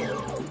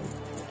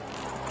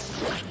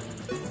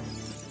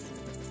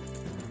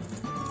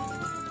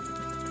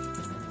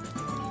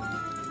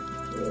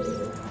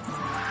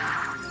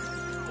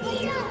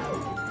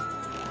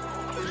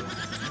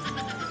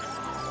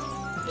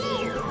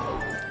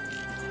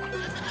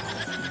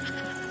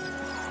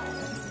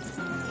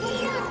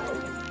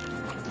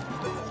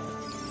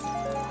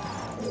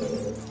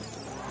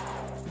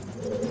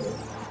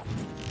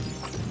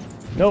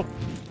 Nope.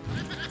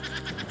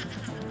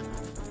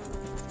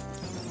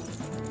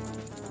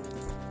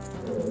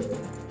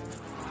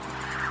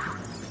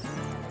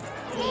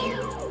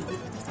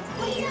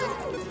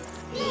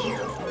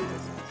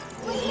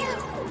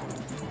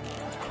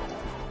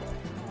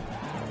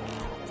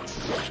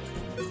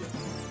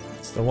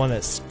 It's the one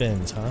that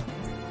spins, huh?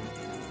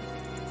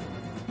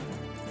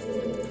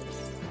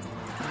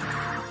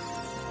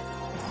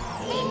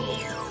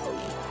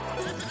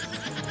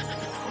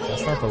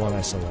 That's not the one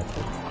I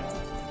selected.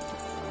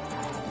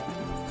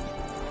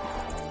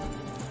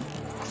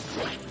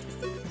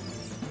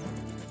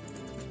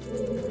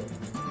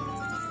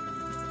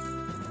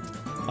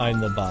 I'm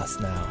the boss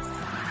now.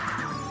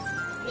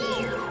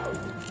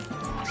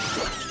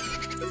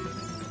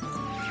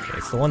 Okay,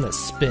 it's the one that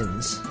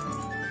spins.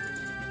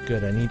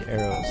 Good, I need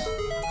arrows.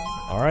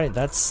 Alright,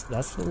 that's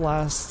the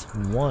last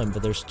one,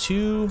 but there's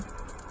two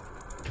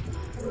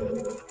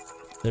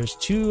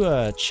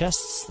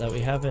chests that we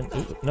haven't.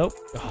 Ooh, nope.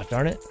 Oh,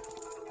 darn it.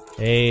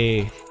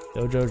 Hey,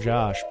 Dojo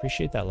Josh,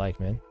 appreciate that like,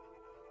 man.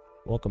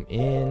 Welcome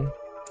in.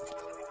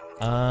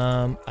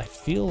 I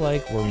feel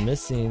like we're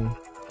missing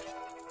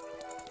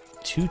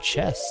 2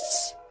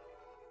 chests.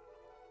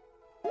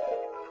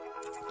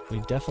 We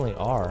definitely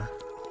are.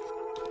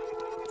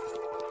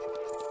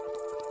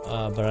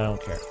 But I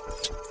don't care.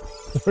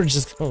 We're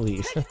just gonna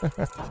leave.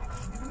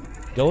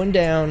 Going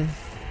down.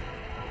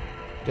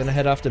 Gonna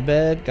head off to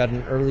bed. Got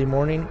an early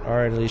morning.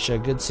 Alright, Alicia,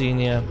 good seeing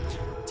you.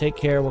 Take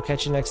care. We'll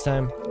catch you next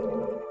time.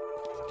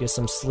 Get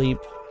some sleep.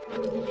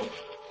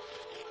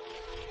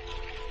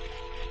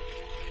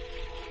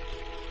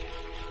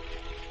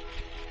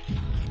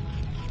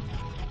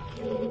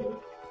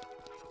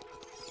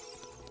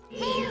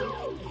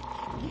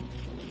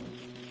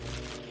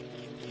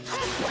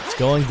 It's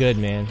going good,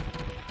 man.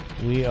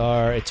 We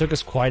are. It took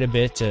us quite a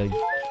bit to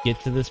get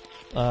to this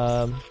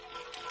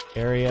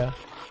area.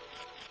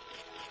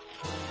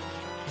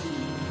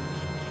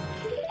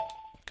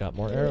 Got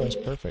more arrows,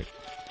 perfect.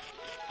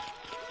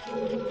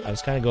 I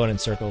was kind of going in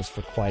circles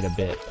for quite a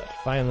bit, but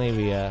finally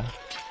we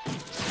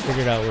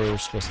figured out where we were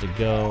supposed to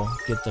go,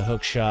 get the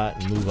hook shot,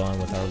 and move on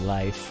with our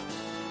life.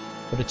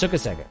 But it took a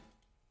second.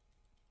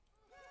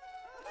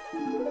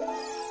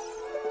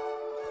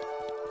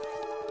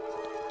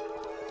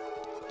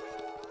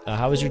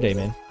 How was your day,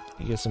 man?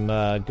 You get some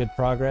good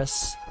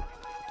progress?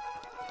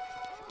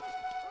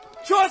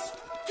 Just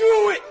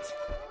do it!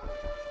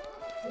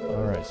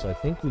 Alright, so I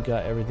think we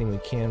got everything we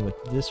can with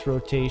this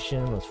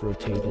rotation. Let's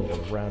rotate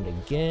it around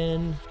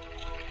again.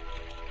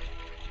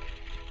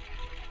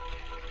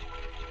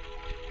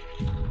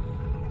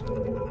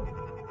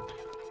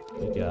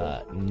 We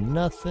got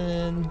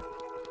nothing.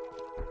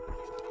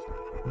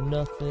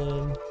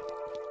 Nothing.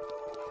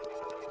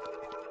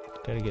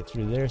 Gotta get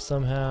through there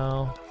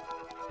somehow.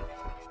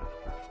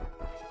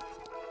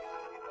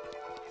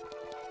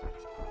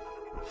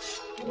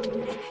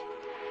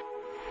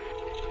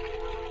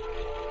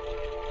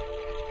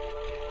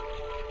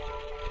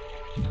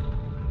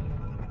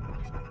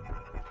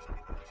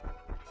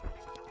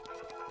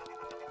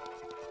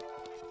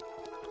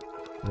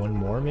 One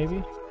more,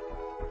 maybe?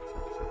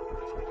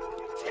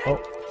 Oh,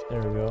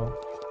 there we go.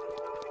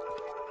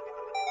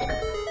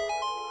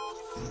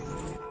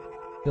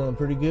 Feeling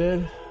pretty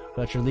good.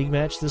 Got your league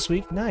match this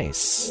week?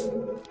 Nice.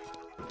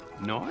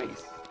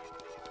 Nice.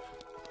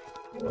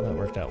 Well, that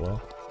worked out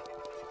well.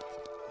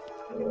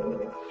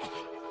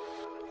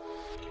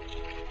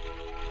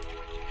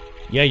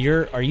 Yeah,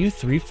 are you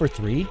 3 for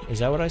 3? Is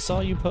that what I saw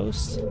you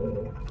post?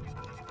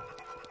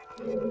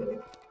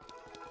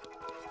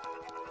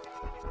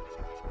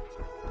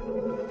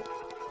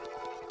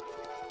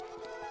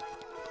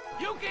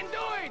 You can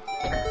do it!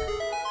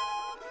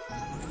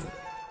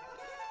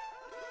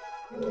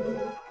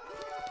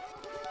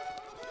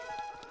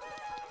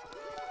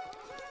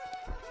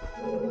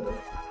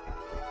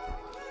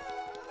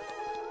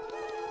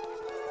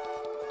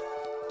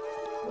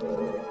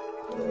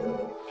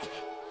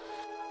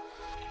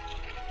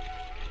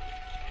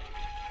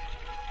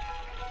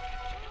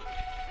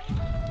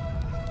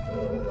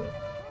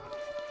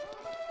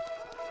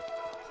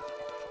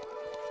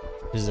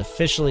 It is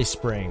officially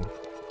spring.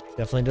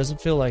 Definitely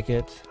doesn't feel like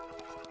it,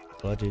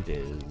 but it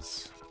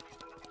is.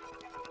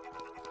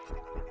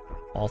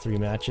 All 3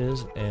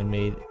 matches and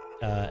made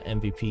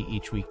MVP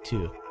each week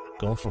too.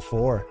 Going for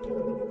 4.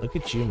 Look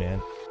at you,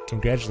 man.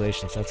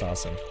 Congratulations, that's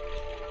awesome.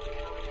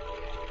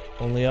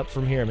 Only up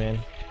from here, man.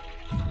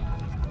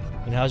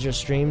 And how's your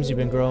streams? You've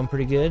been growing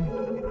pretty good?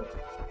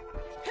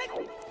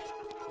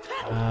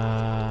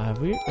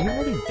 We've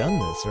already done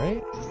this,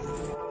 right?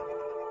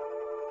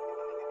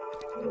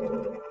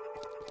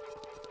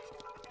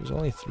 There's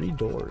only 3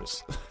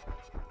 doors.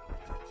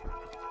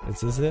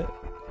 Is this it?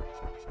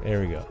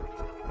 There we go.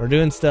 We're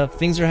doing stuff.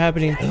 Things are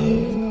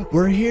happening.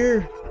 We're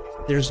here.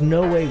 There's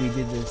no way we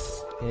did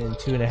this in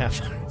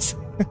 2.5 hours.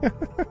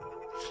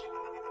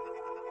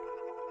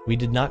 We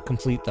did not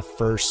complete the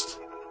first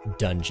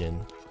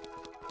dungeon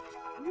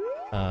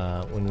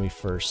when we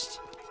first.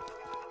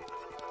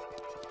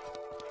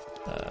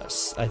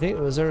 I think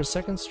was there a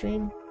second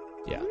stream?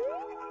 Yeah.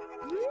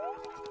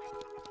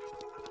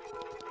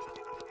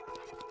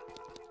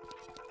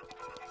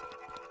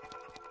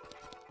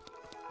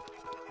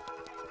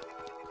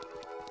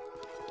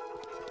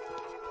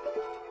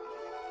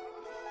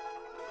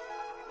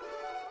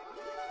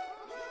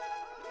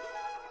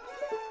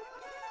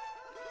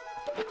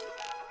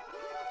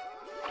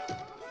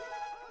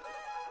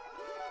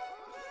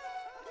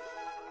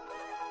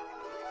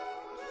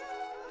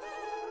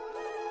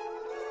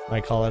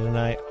 Might call it a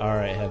night. All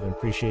right, Heaven.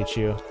 Appreciate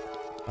you.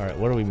 All right,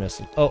 what are we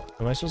missing? Oh,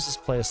 am I supposed to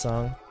play a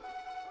song?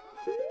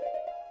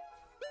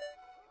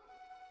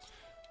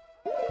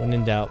 When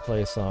in doubt,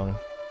 play a song.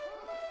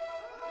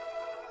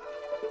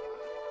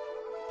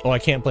 Oh, I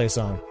can't play a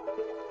song.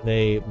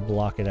 They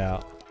block it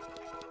out.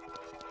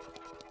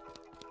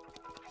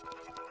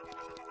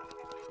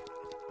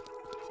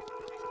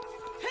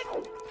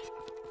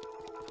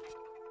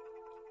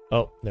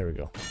 Oh, there we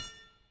go.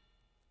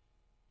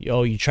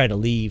 Oh, you try to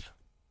leave.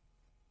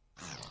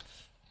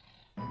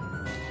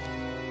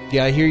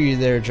 Yeah, I hear you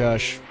there,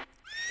 Josh.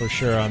 For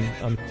sure,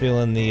 I'm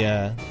feeling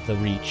the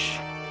reach.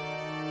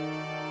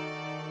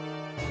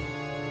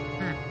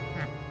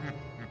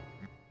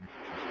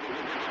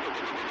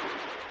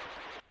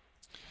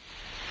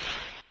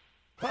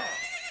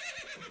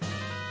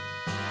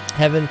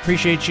 Heaven,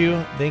 appreciate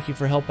you. Thank you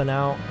for helping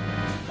out.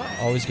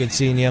 Always good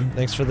seeing you.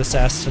 Thanks for the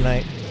sass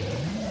tonight.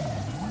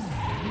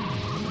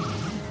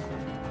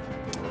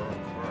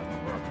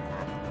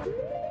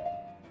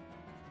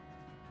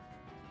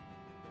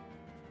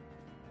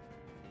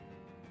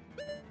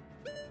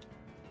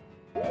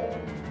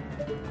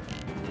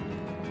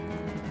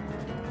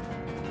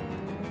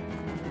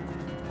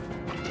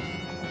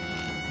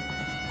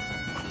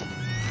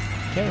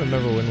 Can't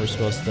remember when we're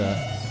supposed to...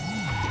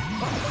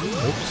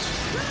 Oops.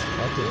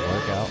 That didn't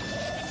work out.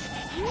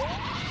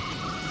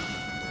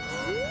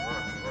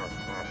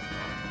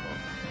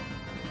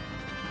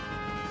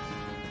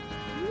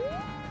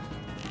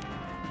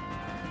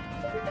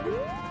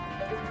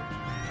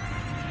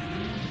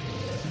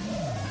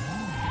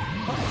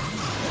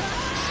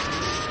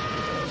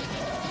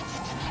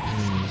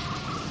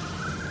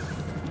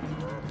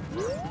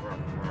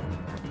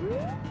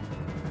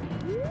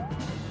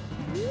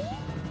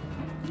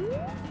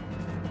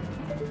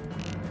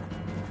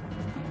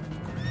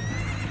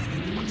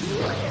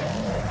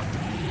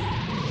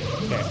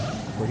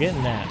 We're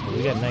getting that, but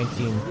we got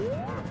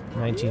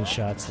 19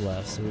 shots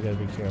left, so we gotta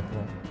be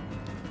careful.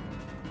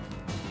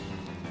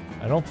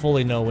 I don't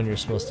fully know when you're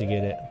supposed to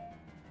get it.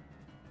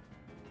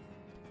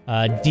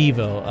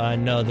 Devo,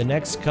 no, the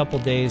next couple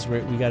days we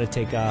gotta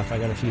take off. I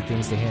got a few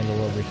things to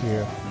handle over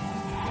here.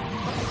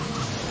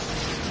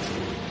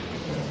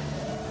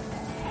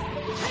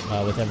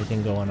 With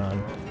everything going on.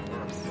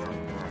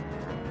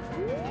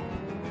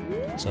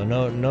 So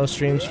no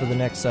streams for the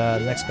next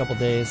couple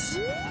days.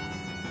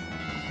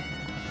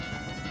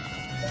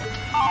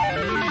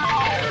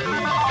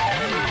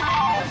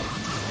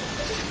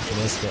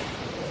 Missed it.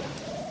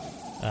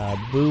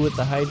 Boo with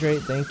the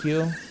hydrate, thank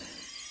you.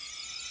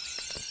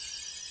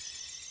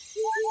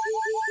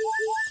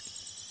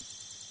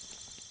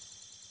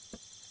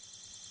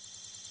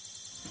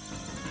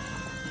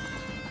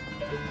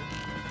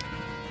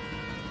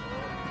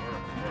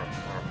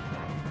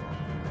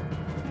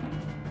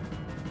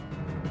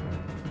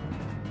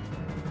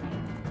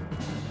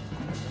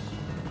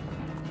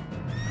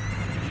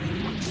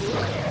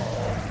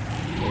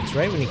 It's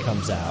right when he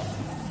comes out.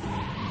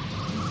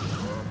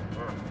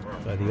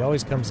 But he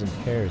always comes in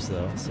pairs,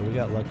 though, so we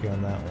got lucky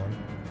on that one.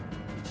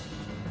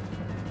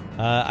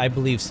 I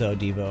believe so,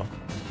 Devo.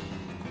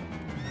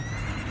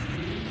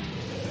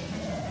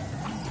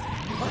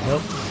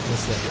 Nope,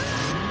 missed it.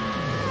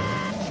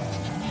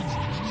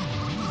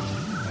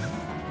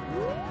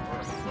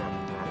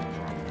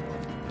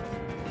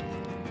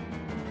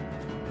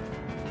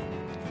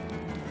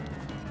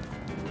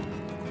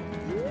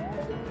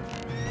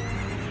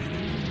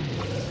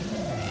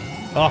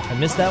 Oh, I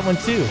missed that one,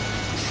 too.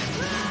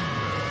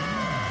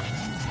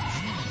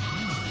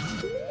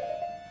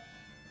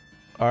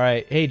 All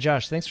right. Hey,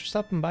 Josh, thanks for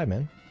stopping by,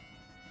 man.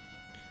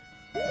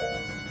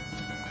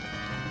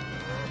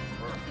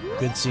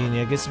 Good seeing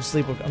you. Get some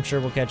sleep. I'm sure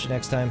we'll catch you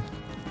next time.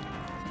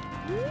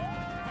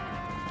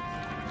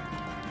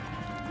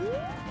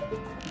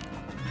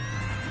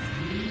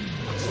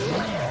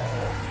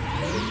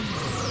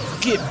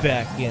 Get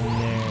back in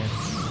there.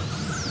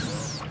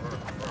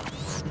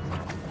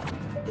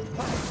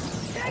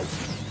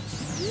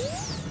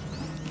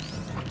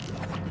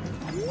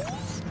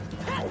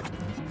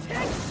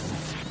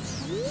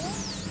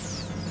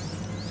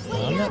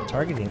 No, I'm not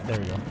targeting. There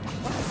we go.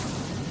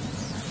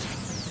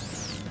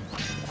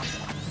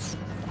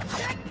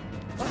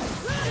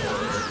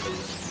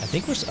 I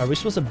think are we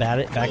supposed to bat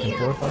it back and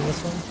forth on this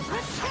one?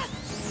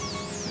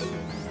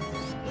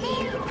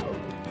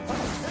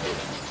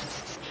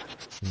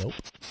 Nope.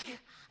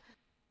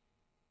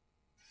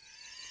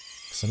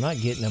 So I'm not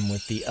getting him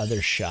with the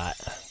other shot.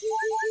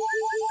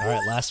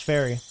 Alright, last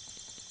fairy.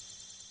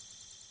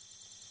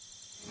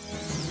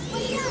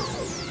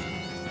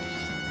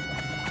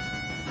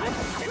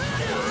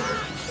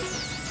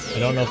 I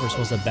don't know if we're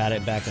supposed to bat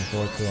it back and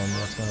forth to him.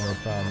 That's kind of a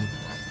problem.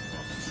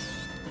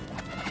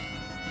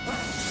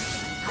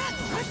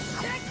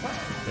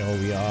 Oh,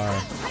 we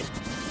are.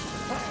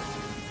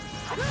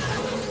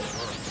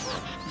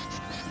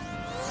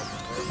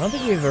 I don't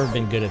think we've ever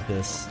been good at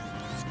this.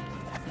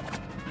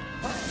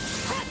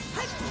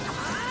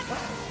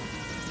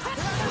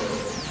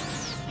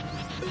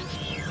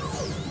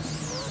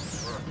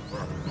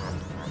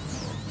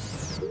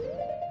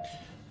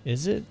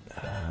 Is it?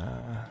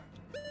 I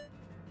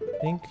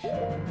think.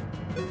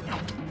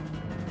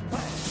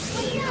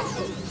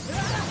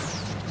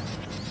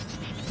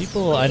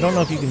 People, I don't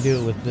know if you can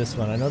do it with this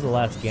one. I know the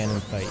last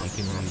Ganon fight you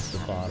can use the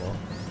bottle.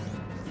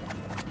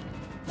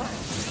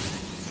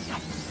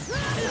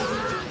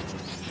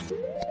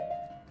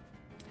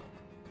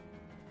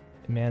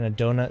 Man, a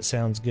donut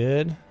sounds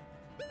good.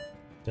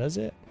 Does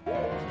it?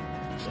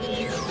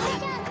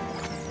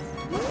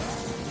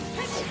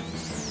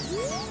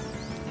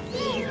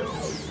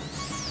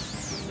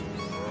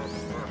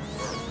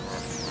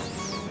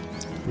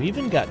 We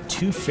even got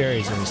 2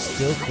 fairies and we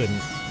still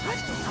couldn't.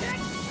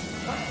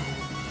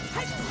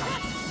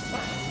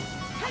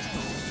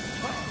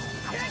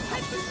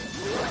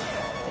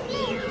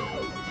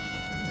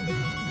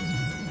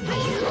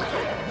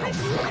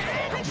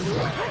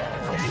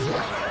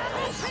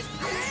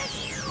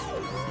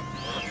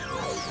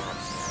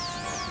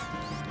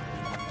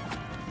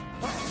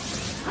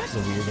 It's a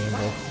weird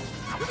angle.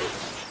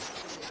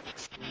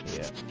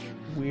 Yeah,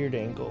 weird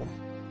angle.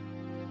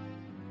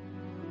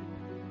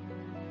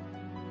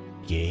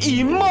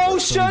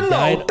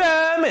 Emotional,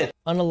 damn it!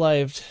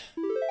 Unalived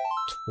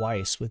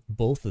twice with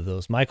both of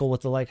those. Michael,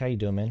 what the like? How you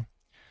doing, man?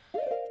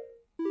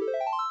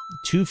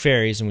 2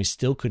 fairies and we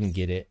still couldn't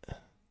get it.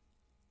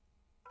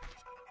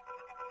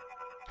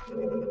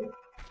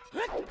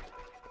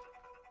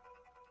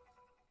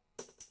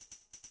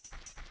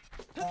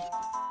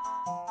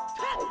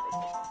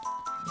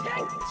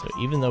 So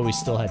even though we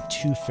still had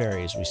 2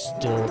 fairies, we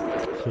still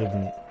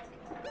couldn't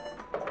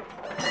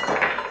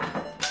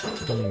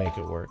make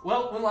it work.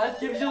 Well, when life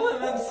gives you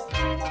lemons.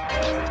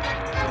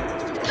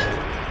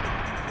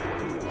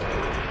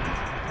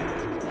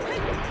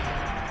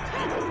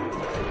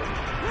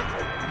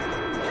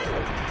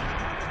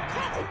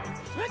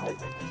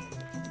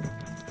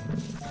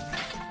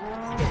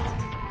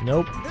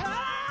 Nope.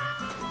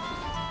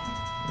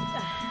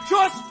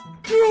 Just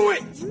do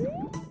it!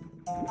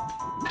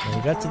 When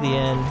we got to the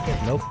end,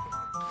 nope.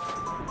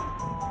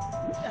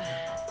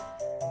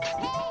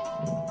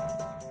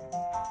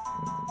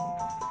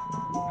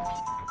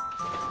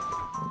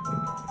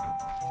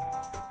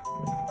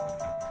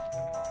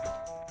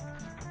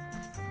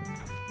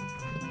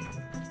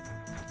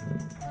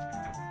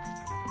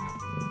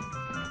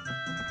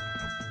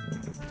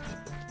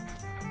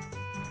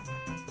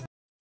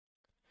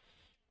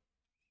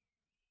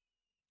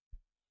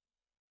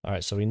 All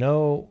right, so we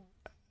know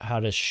how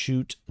to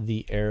shoot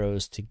the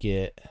arrows to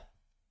get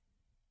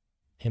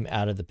him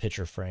out of the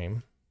picture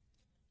frame.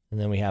 And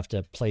then we have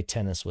to play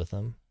tennis with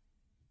him.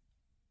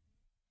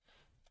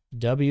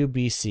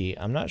 WBC.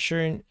 I'm not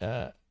sure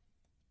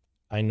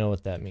I know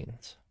what that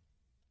means.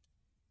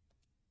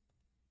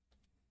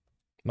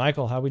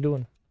 Michael, how we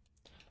doing?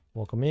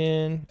 Welcome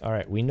in. All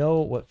right, we know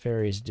what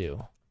fairies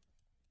do.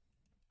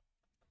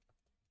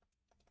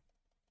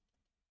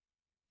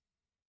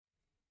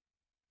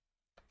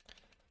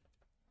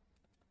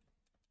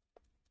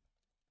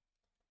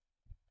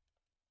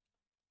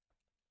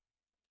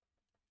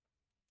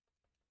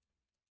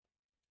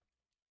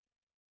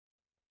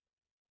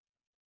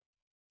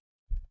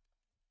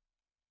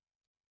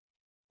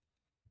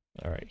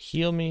 All right,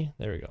 heal me.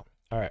 There we go.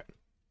 All right.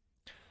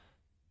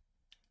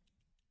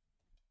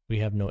 We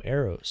have no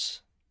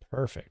arrows.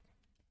 Perfect.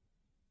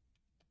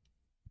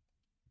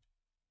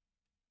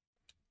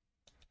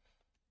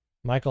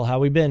 Michael, how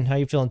we been? How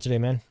you feeling today,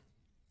 man?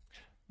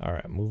 All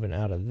right, moving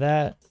out of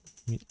that.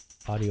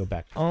 Audio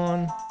back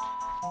on.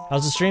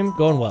 How's the stream?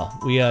 Going well.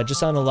 We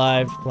just on the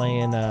live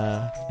playing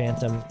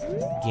Phantom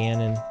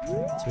Ganon.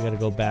 So we got to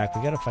go back.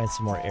 We got to find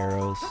some more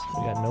arrows.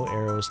 We got no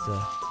arrows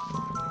to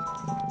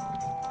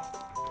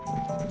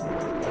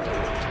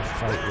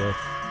fight with.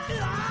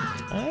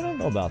 I don't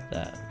know about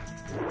that.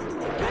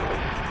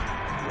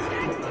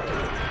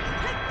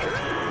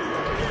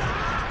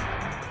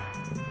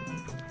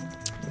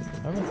 I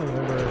don't know if I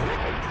remember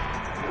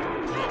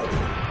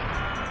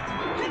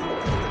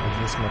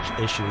this much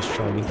issues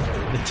trying to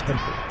get the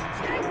temple.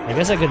 I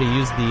guess I could have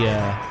used the,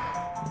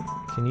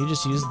 can you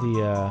just use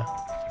the,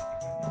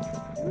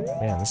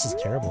 man, this is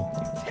terrible.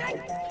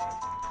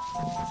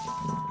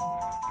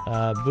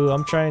 Boo,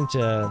 I'm trying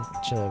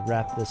to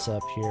wrap this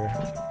up here.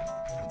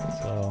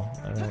 So,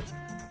 I don't...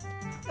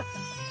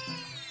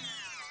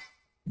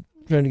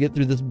 Trying to get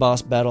through this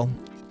boss battle.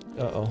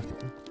 Uh-oh.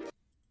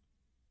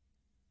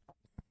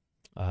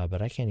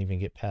 But I can't even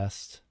get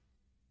past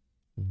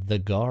the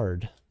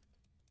guard.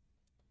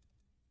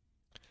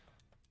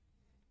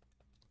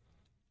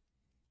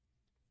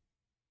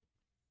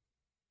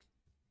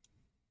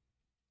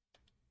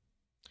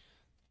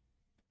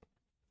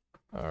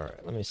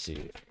 Alright, let me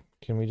see.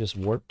 Can we just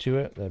warp to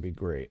it? That'd be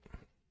great.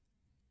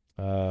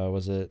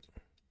 Was it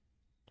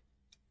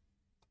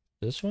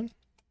this one?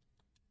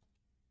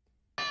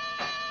 I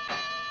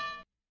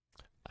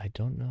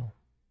don't know.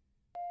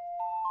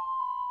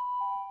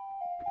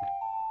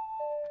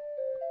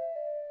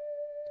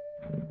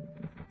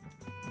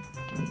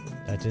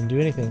 That didn't do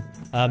anything.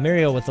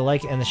 Mario with the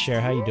like and the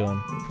share, how you doing?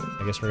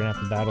 I guess we're gonna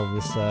have to battle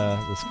this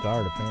this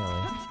guard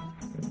apparently.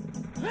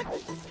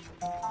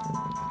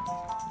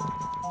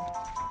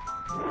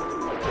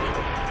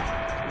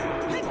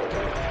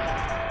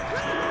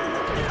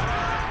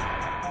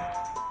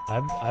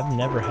 I've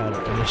never had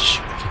an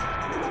issue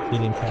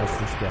getting past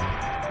this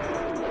guy.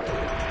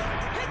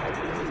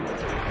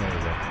 There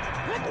we go.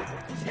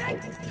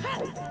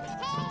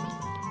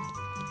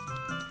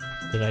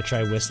 Did I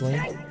try whistling?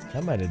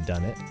 That might have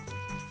done it.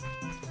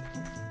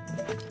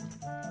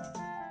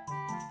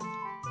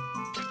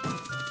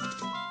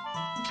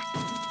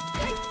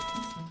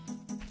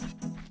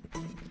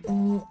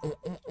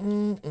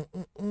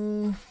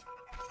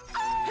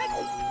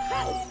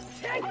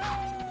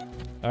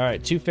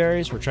 Alright, 2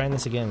 fairies. We're trying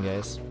this again,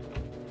 guys.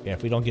 Yeah,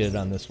 if we don't get it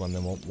on this one,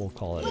 then we'll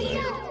call it a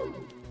day.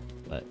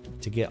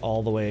 But to get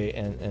all the way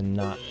and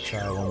not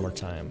try one more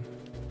time.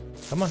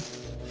 Come on.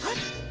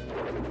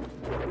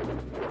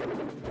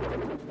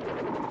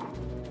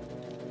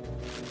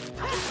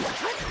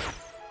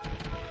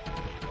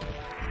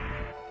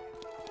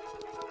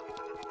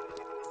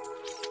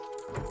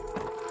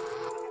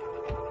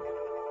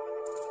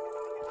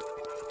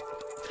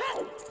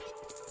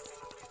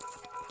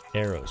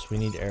 Arrows. We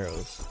need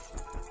arrows.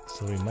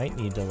 So we might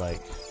need to,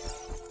 like,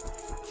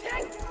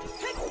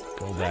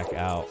 go back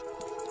out.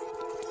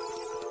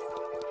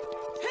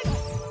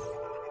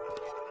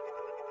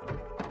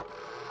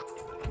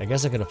 I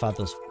guess I could have fought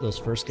those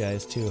first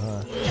guys too,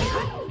 huh?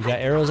 You got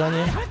arrows on you?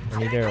 I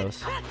need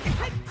arrows.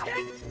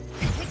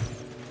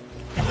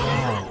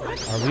 Wow.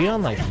 Are we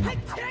on, like...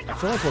 I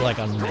feel like we're, like,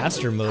 on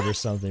master mode or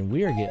something.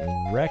 We are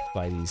getting wrecked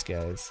by these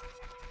guys.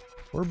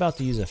 We're about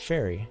to use a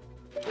fairy.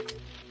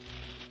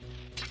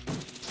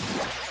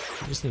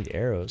 We just need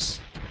arrows.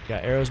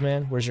 Got arrows,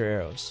 man? Where's your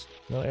arrows?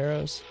 No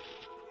arrows?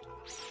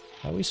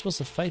 How are we supposed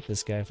to fight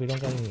this guy if we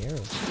don't got any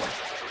arrows?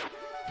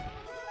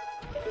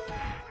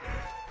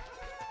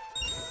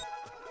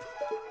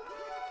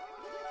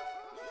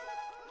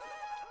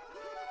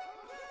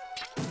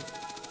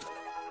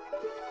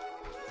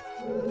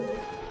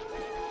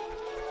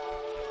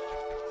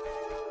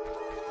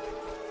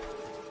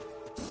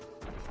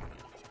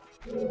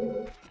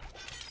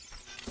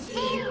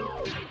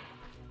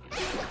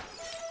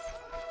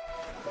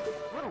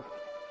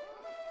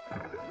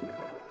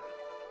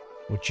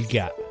 What you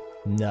got?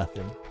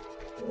 Nothing.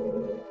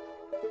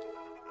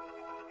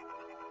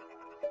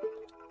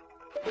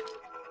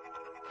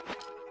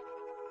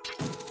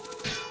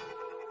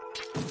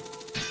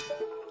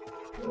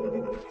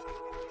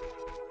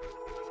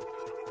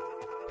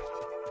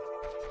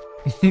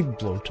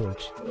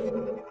 Blowtorch.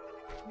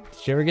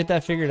 Did you ever get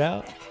that figured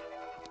out?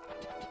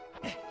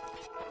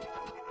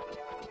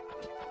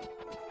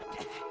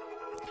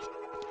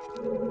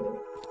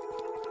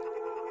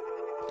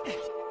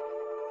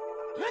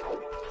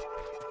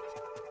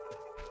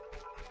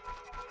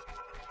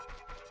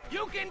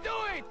 You can do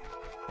it!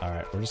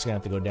 Alright, we're just gonna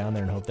have to go down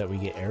there and hope that we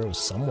get arrows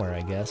somewhere,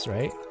 I guess,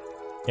 right?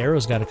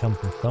 Arrows gotta come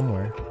from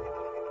somewhere.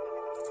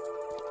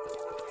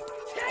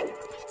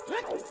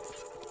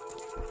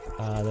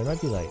 There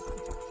might be like...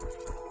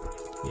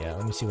 Yeah,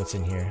 let me see what's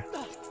in here.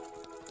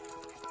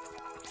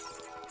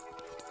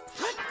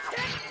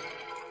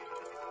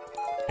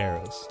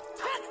 Arrows.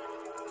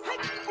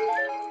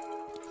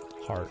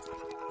 Heart.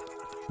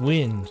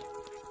 Wind.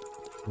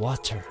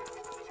 Water.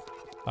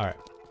 Alright.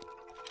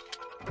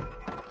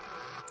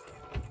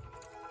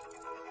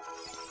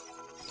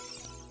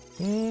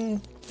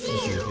 Let's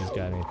see if he's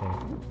got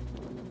anything.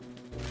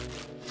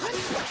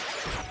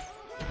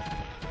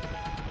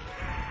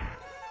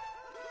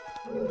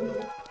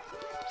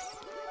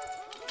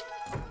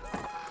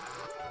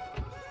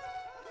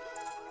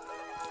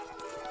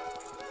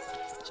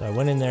 So I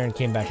went in there and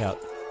came back out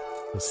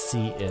to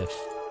see if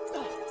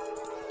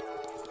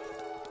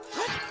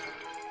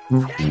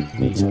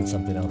these had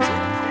something else in.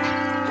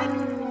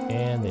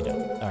 And they don't.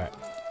 Alright.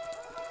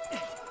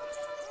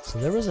 So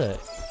there was a,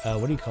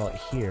 what do you call it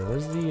here?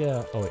 Where's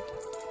the, oh wait.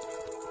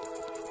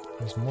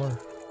 There's more.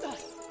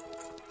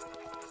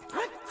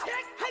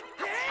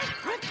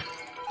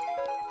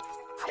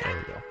 There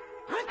we go.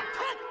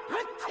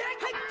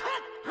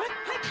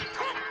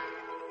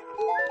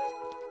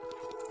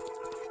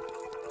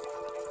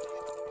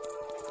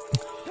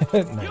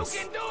 Nice. You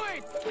can do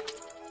it!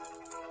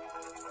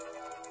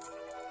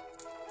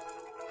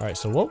 Alright,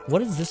 so what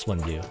does this one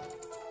do?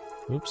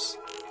 Oops.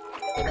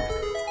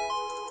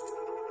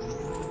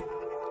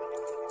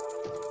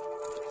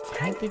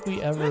 I don't think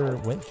we ever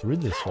went through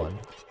this one.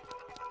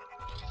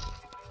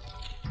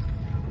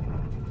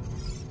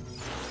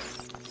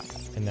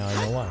 And now I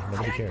know why.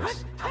 Nobody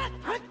cares.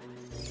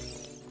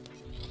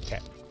 Okay.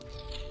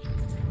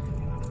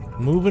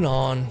 Moving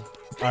on.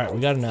 Alright,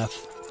 we got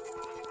enough.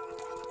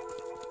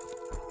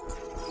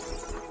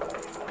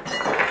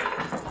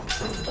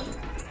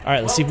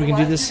 Alright, let's see if we can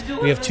do this.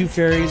 We have 2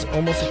 fairies,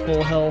 almost at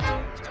full health.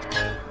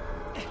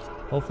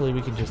 Hopefully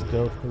we can just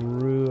go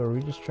through. Are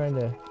we just trying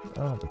to... I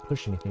don't have to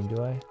push anything,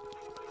 do I?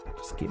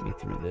 Just get me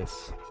through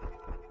this.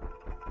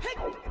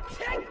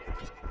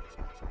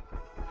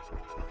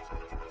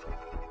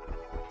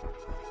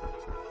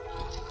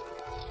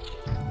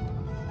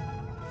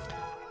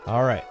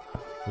 Alright.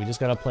 We just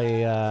gotta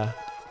play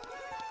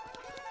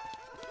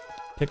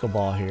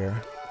pickleball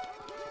here.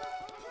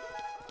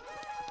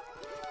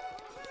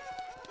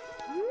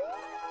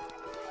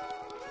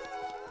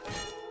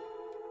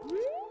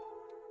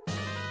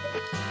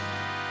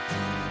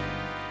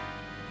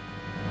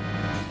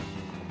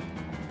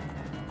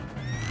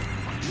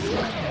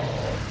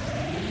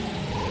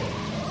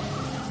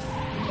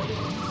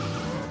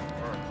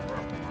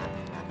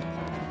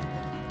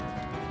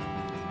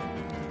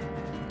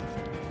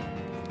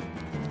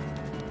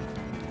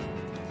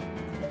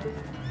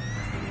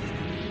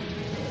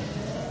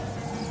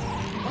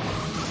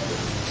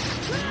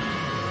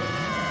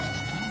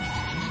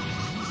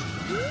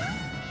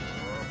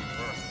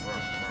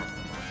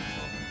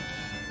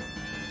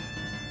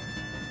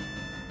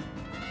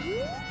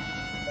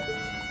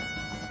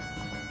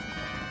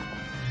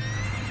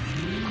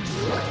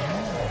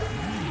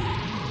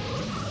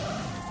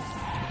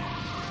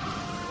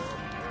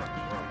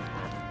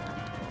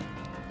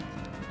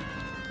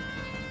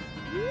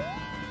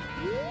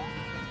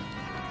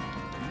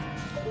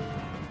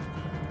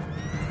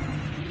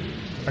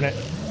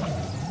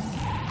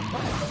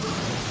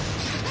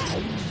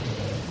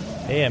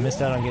 Hey, I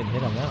missed out on getting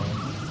hit on that one.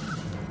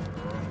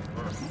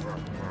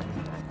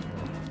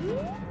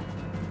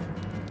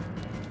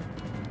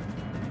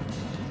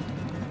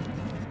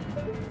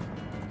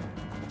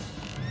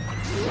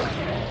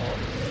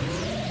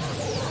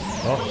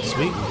 Oh,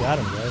 sweet, we got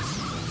him, guys.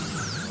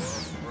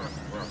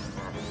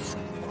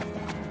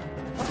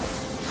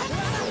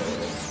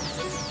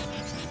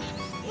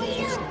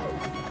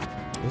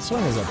 This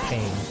one is a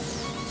pain.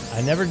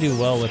 I never do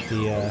well with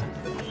the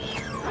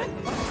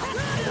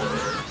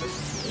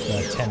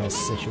tennis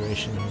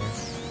situation here.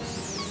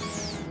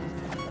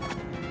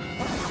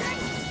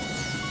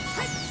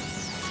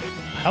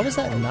 How is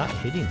that not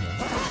hitting him?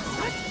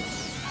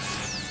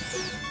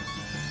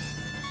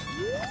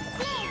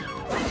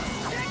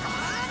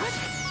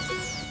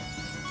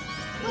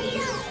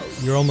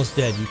 You're almost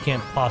dead. You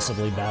can't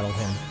possibly battle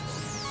him.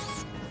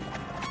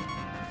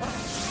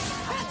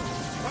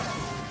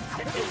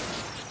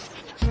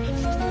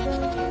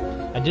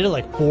 I did it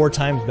like 4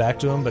 times back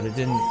to him, but it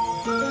didn't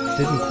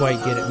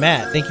quite get it.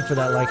 Matt, thank you for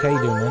that like. How you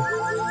doing, man?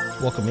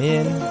 Welcome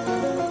in.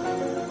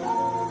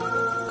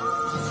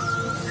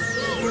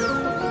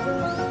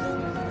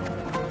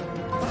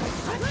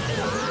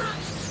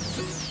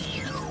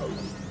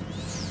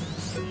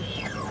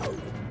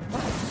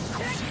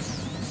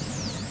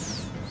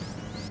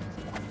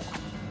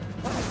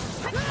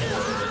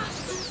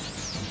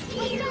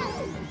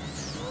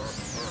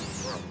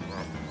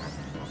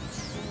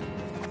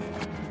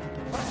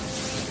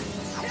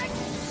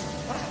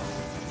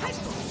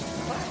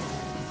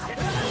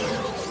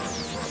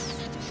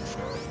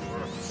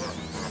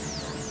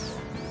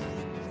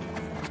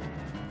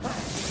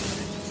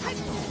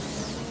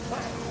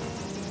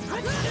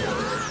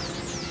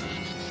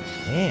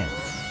 Man.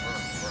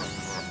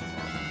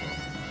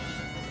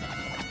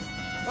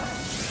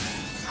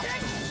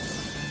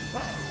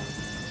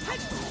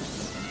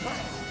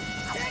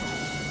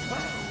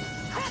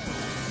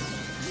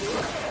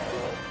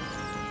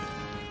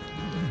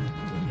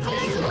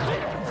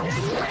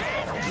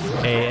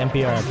 Hey,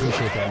 NPR, I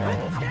appreciate that, man.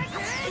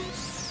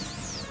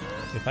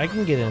 If I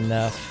can get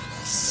enough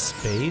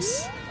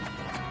space...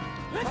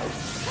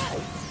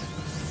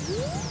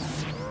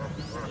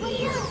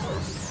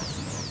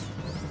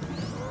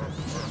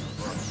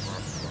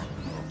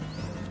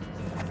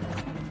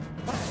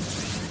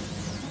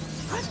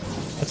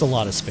 That's a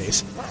lot of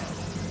space.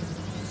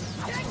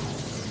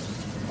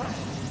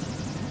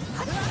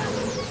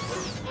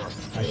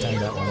 I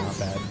timed that one out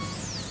bad.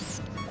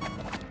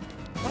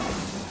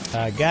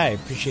 Guy,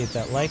 appreciate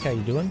that like. How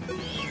you doing?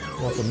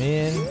 Welcome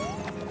in.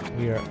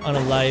 We are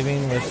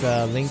unaliving with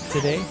Link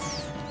today.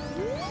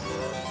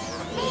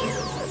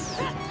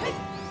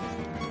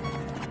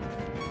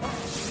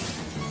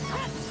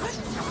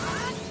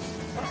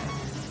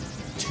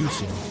 Too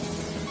soon.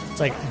 It's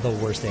like the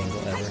worst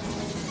angle ever.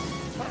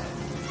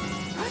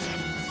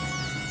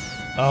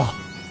 Oh.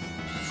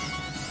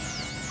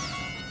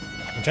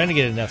 I'm trying to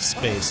get enough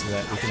space so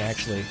that we can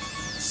actually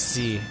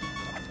see.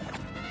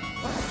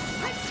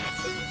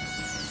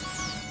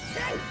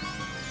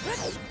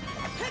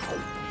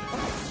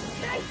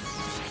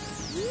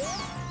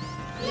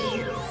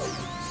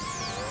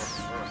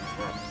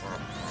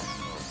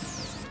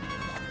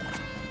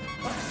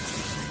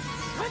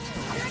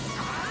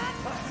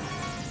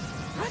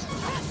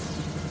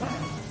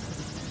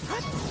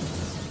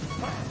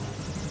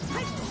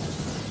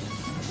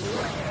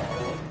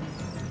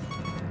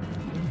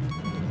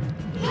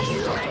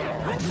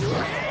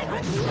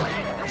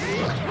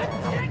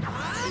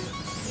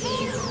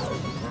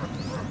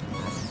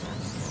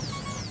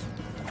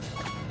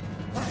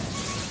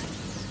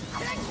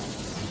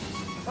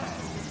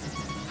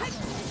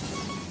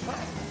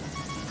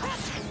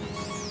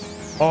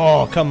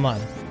 Oh, come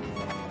on.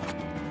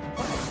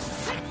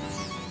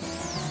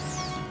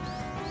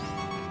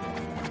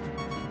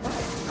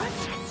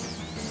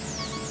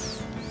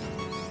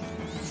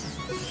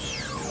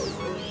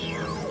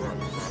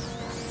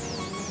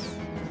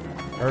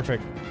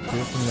 Perfect. Do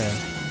it from there.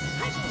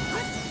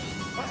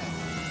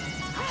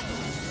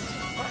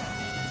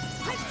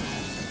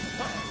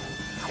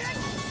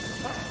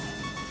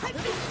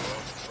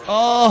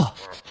 Oh!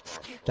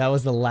 That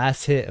was the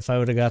last hit if I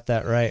would have got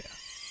that right.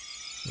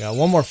 Got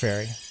one more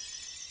fairy.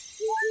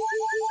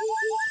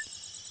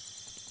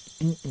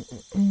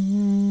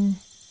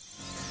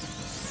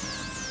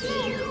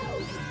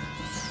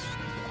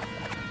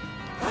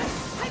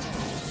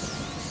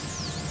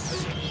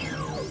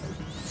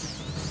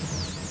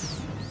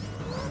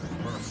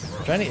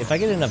 Trying to, if I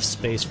get enough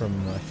space from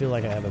him, I feel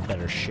like I have a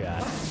better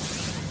shot.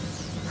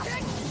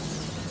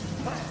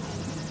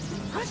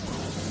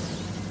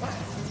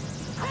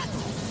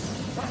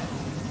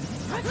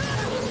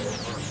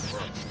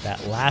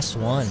 That last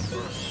one,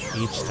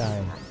 each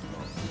time.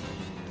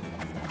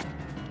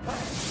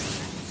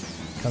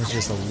 Comes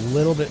just a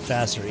little bit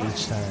faster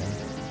each time.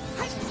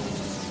 Nice.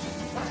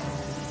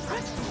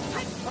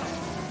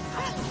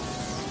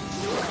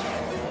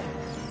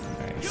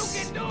 You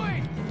can do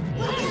it!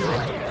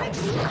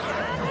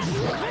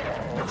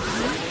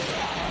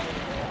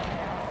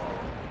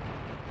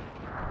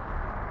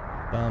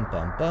 Bum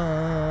bum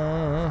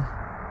bum.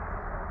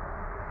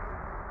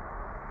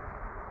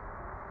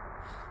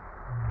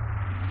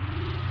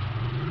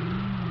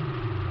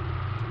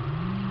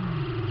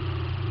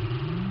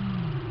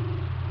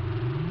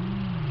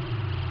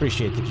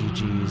 Appreciate the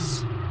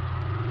GGs.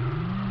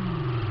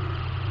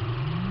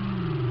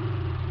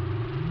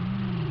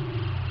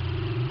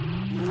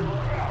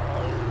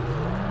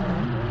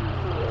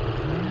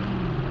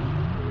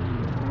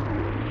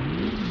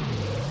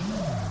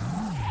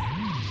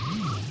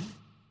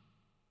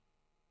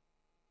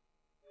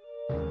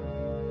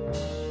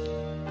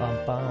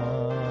 Bum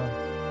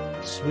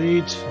bum.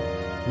 Sweet.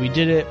 We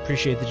did it.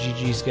 Appreciate the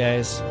GGs,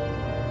 guys.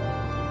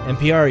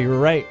 NPR, you were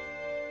right.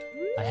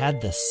 I had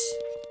this.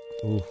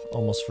 Ooh,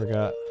 almost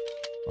forgot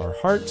our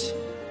heart.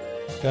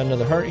 Got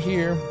another heart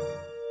here.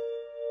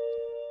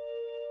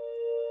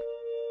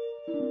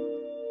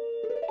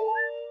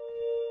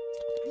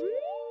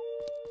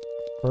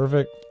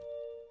 Perfect.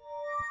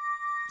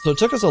 So it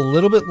took us a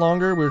little bit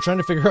longer. We were trying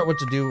to figure out what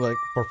to do like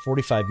for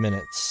 45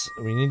 minutes.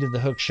 We needed the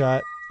hook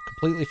shot.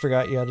 Completely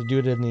forgot you had to do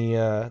it in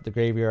the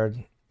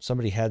graveyard.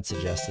 Somebody had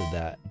suggested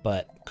that,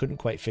 but couldn't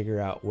quite figure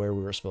out where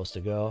we were supposed to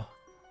go.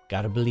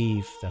 Gotta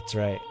believe. That's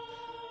right.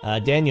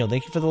 Daniel,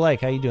 thank you for the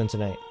like. How you doing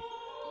tonight?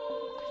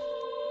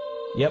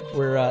 Yep,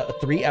 we're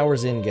 3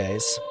 hours in,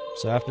 guys.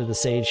 So after the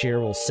sage here,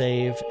 we'll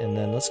save, and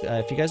then let's.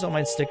 If you guys don't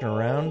mind sticking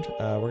around,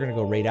 we're gonna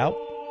go raid out.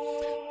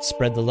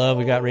 Spread the love.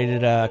 We got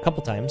raided a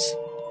couple times.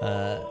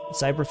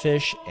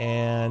 Cyberfish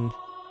and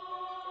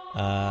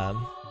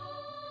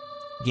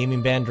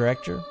Gaming Band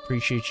Director.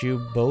 Appreciate you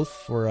both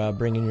for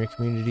bringing your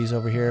communities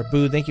over here.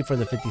 Boo, thank you for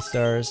the 50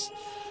 stars.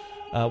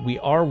 We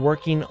are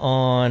working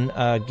on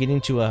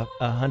getting to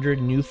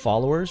 100 new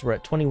followers. We're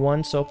at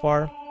 21 so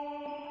far.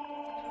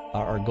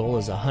 Our goal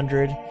is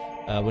 100.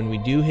 When we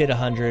do hit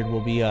 100,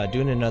 we'll be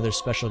doing another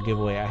special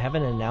giveaway. I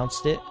haven't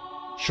announced it.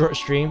 Short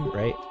stream,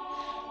 right?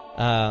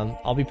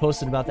 I'll be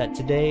posting about that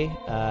today.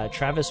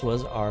 Travis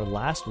was our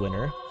last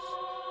winner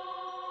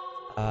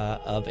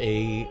of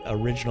a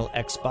original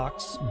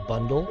Xbox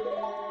bundle.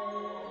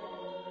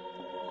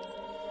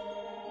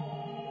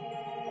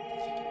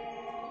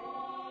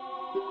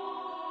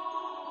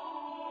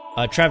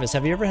 Travis,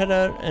 have you ever had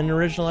an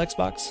original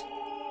Xbox?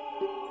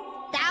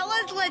 That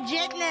was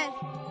legitness.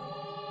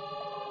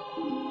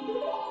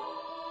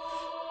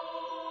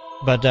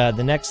 But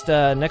the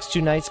next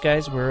 2 nights,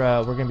 guys,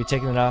 we're gonna be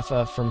taking it off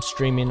from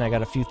streaming. I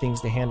got a few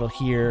things to handle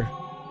here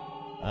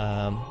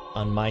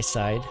on my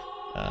side.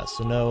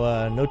 So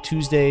no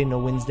Tuesday, no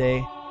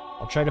Wednesday.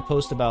 I'll try to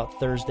post about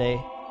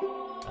Thursday,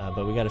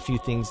 but we got a few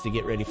things to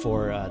get ready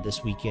for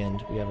this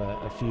weekend. We have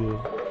a few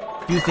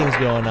things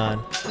going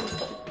on.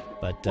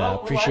 But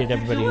appreciate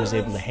everybody who was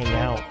able to hang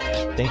out.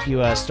 Thank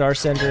you, Star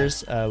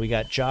Senders. We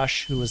got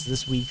Josh, who was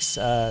this week's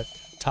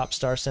top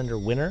Star Sender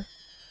winner.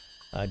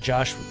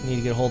 Josh, you need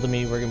to get a hold of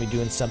me. We're going to be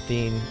doing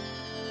something.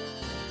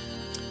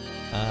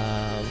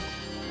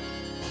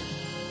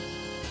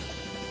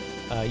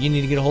 You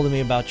need to get a hold of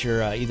me about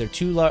your either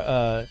two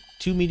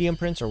medium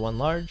prints or 1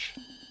 large.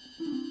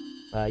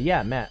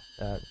 Yeah, Matt.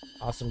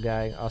 Awesome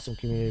guy. Awesome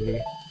community.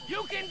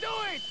 You can do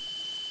it!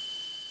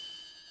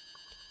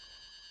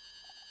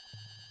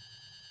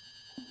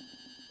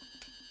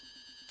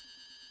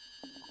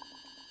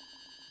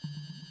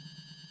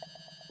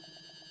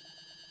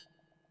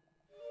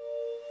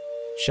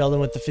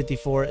 Sheldon with the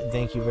 54,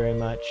 thank you very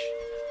much.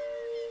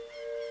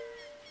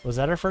 Was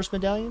that our first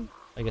medallion?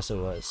 I guess it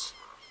was.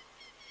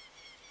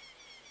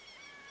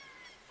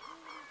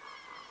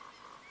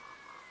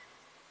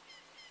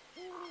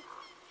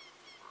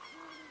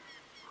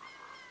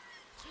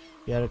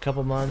 You had a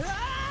couple months.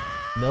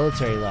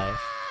 Military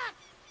life.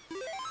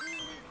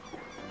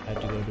 I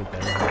have to go do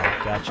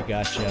better.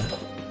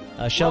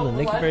 Gotcha. Sheldon,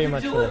 thank you very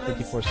much for the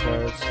 54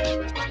 stars.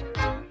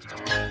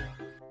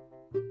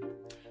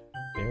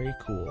 Very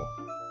cool.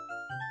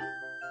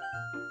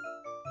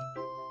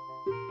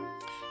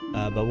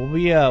 But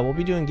we'll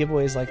be doing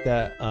giveaways like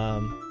that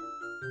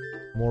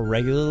more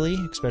regularly,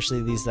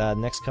 especially these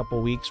next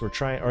couple weeks. We're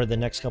trying, or the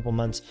next couple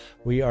months,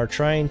 we are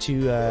trying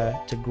to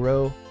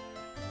grow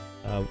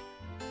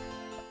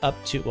up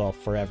to, well,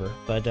 forever.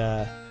 But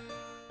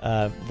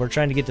we're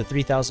trying to get to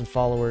 3,000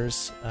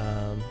 followers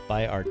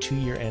by our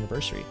 2-year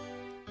anniversary,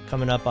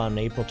 coming up on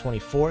April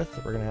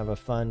 24th. We're gonna have a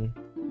fun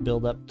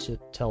build up to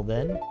till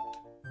then,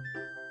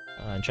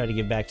 and try to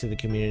give back to the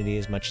community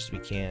as much as we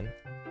can.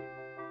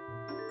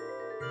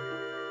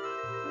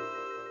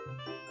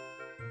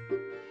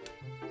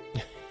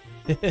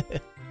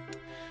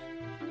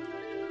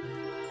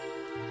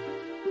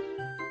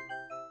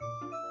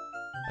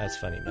 That's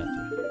funny,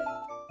 Matthew.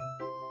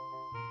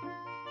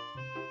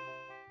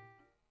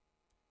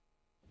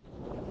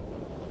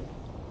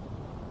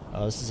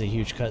 Oh, this is a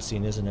huge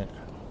cutscene, isn't it?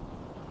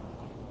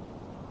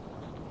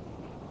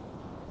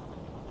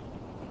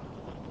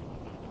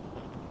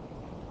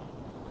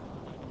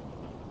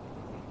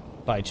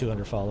 By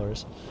 200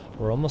 followers.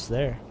 We're almost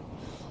there.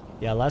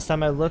 Yeah, last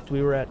time I looked,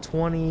 we were at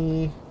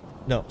 20...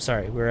 No,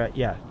 sorry, we're at,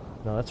 yeah,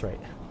 no, that's right.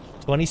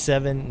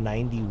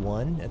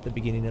 2791 at the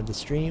beginning of the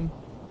stream.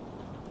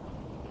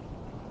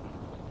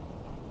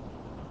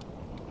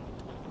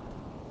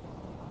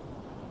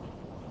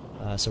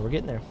 So we're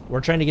getting there.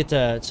 We're trying to get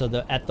to,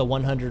 so at the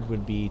 100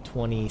 would be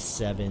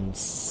 27,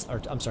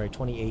 or I'm sorry,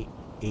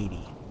 2880.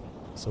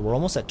 So we're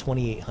almost at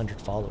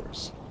 2800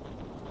 followers.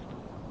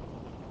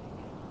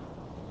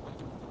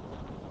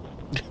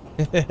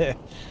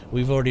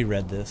 We've already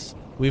read this.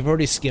 We've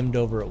already skimmed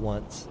over it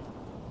once.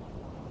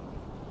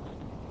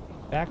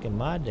 Back in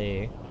my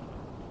day.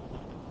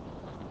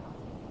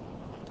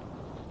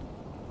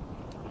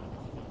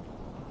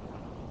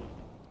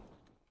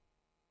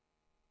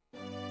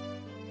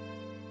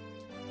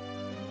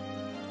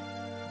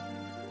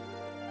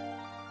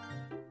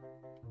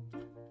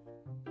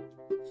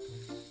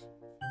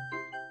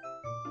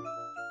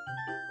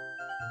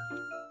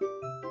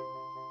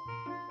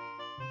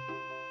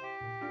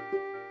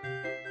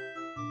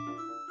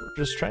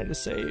 We're just trying to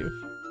save.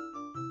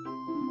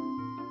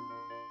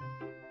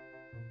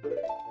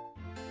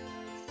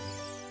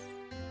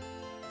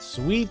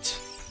 Sweet.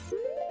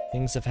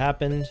 Things have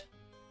happened.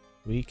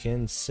 We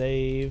can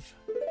save.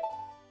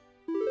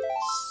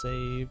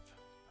 Save.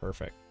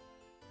 Perfect.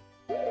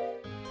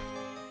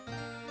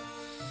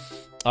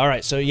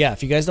 Alright, so yeah,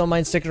 if you guys don't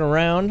mind sticking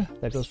around,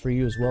 that goes for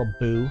you as well,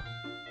 boo.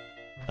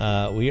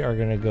 We are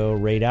gonna go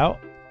raid out.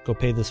 Go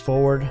pay this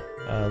forward.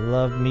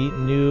 Love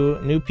meeting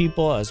new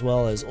people as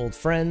well as old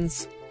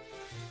friends.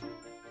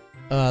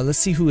 Let's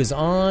see who is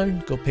on.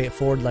 Go pay it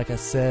forward, like I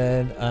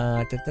said.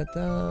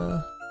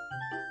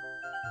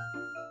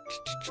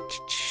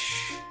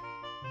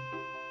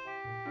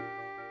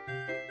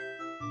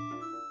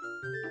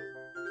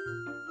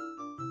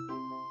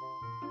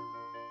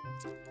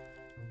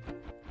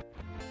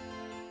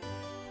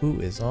 Who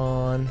is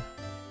on?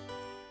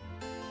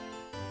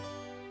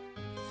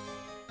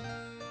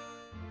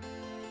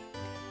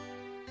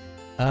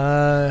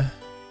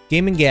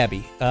 Game and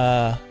Gabby.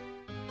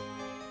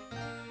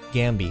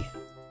 Gamby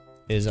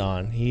is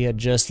on. He had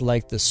just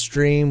liked the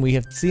stream. We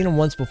have seen him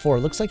once before.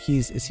 Looks like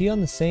is he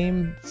on the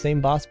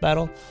same boss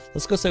battle?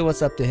 Let's go say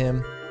what's up to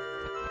him.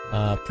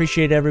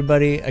 Appreciate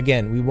everybody.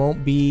 Again, we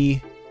won't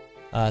be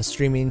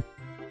streaming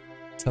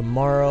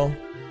tomorrow.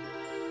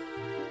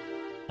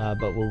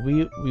 But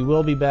we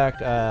will be back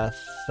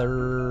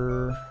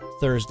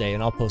Thursday,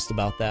 and I'll post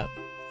about that.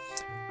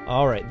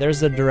 Alright, there's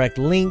the direct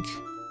link.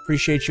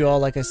 Appreciate you all,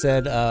 like I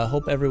said.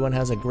 Hope everyone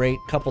has a great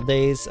couple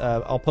days.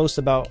 I'll post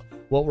about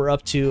what we're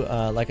up to,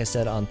 like I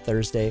said, on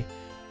Thursday.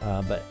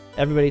 But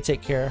everybody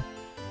take care.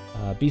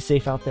 Be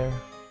safe out there.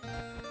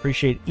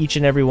 Appreciate each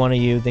and every one of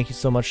you. Thank you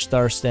so much,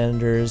 Star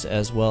Standers,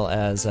 as well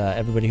as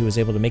everybody who was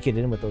able to make it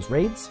in with those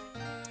raids.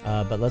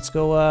 But let's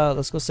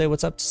go say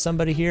what's up to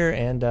somebody here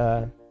and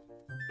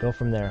go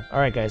from there. All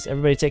right, guys.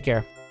 Everybody take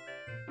care.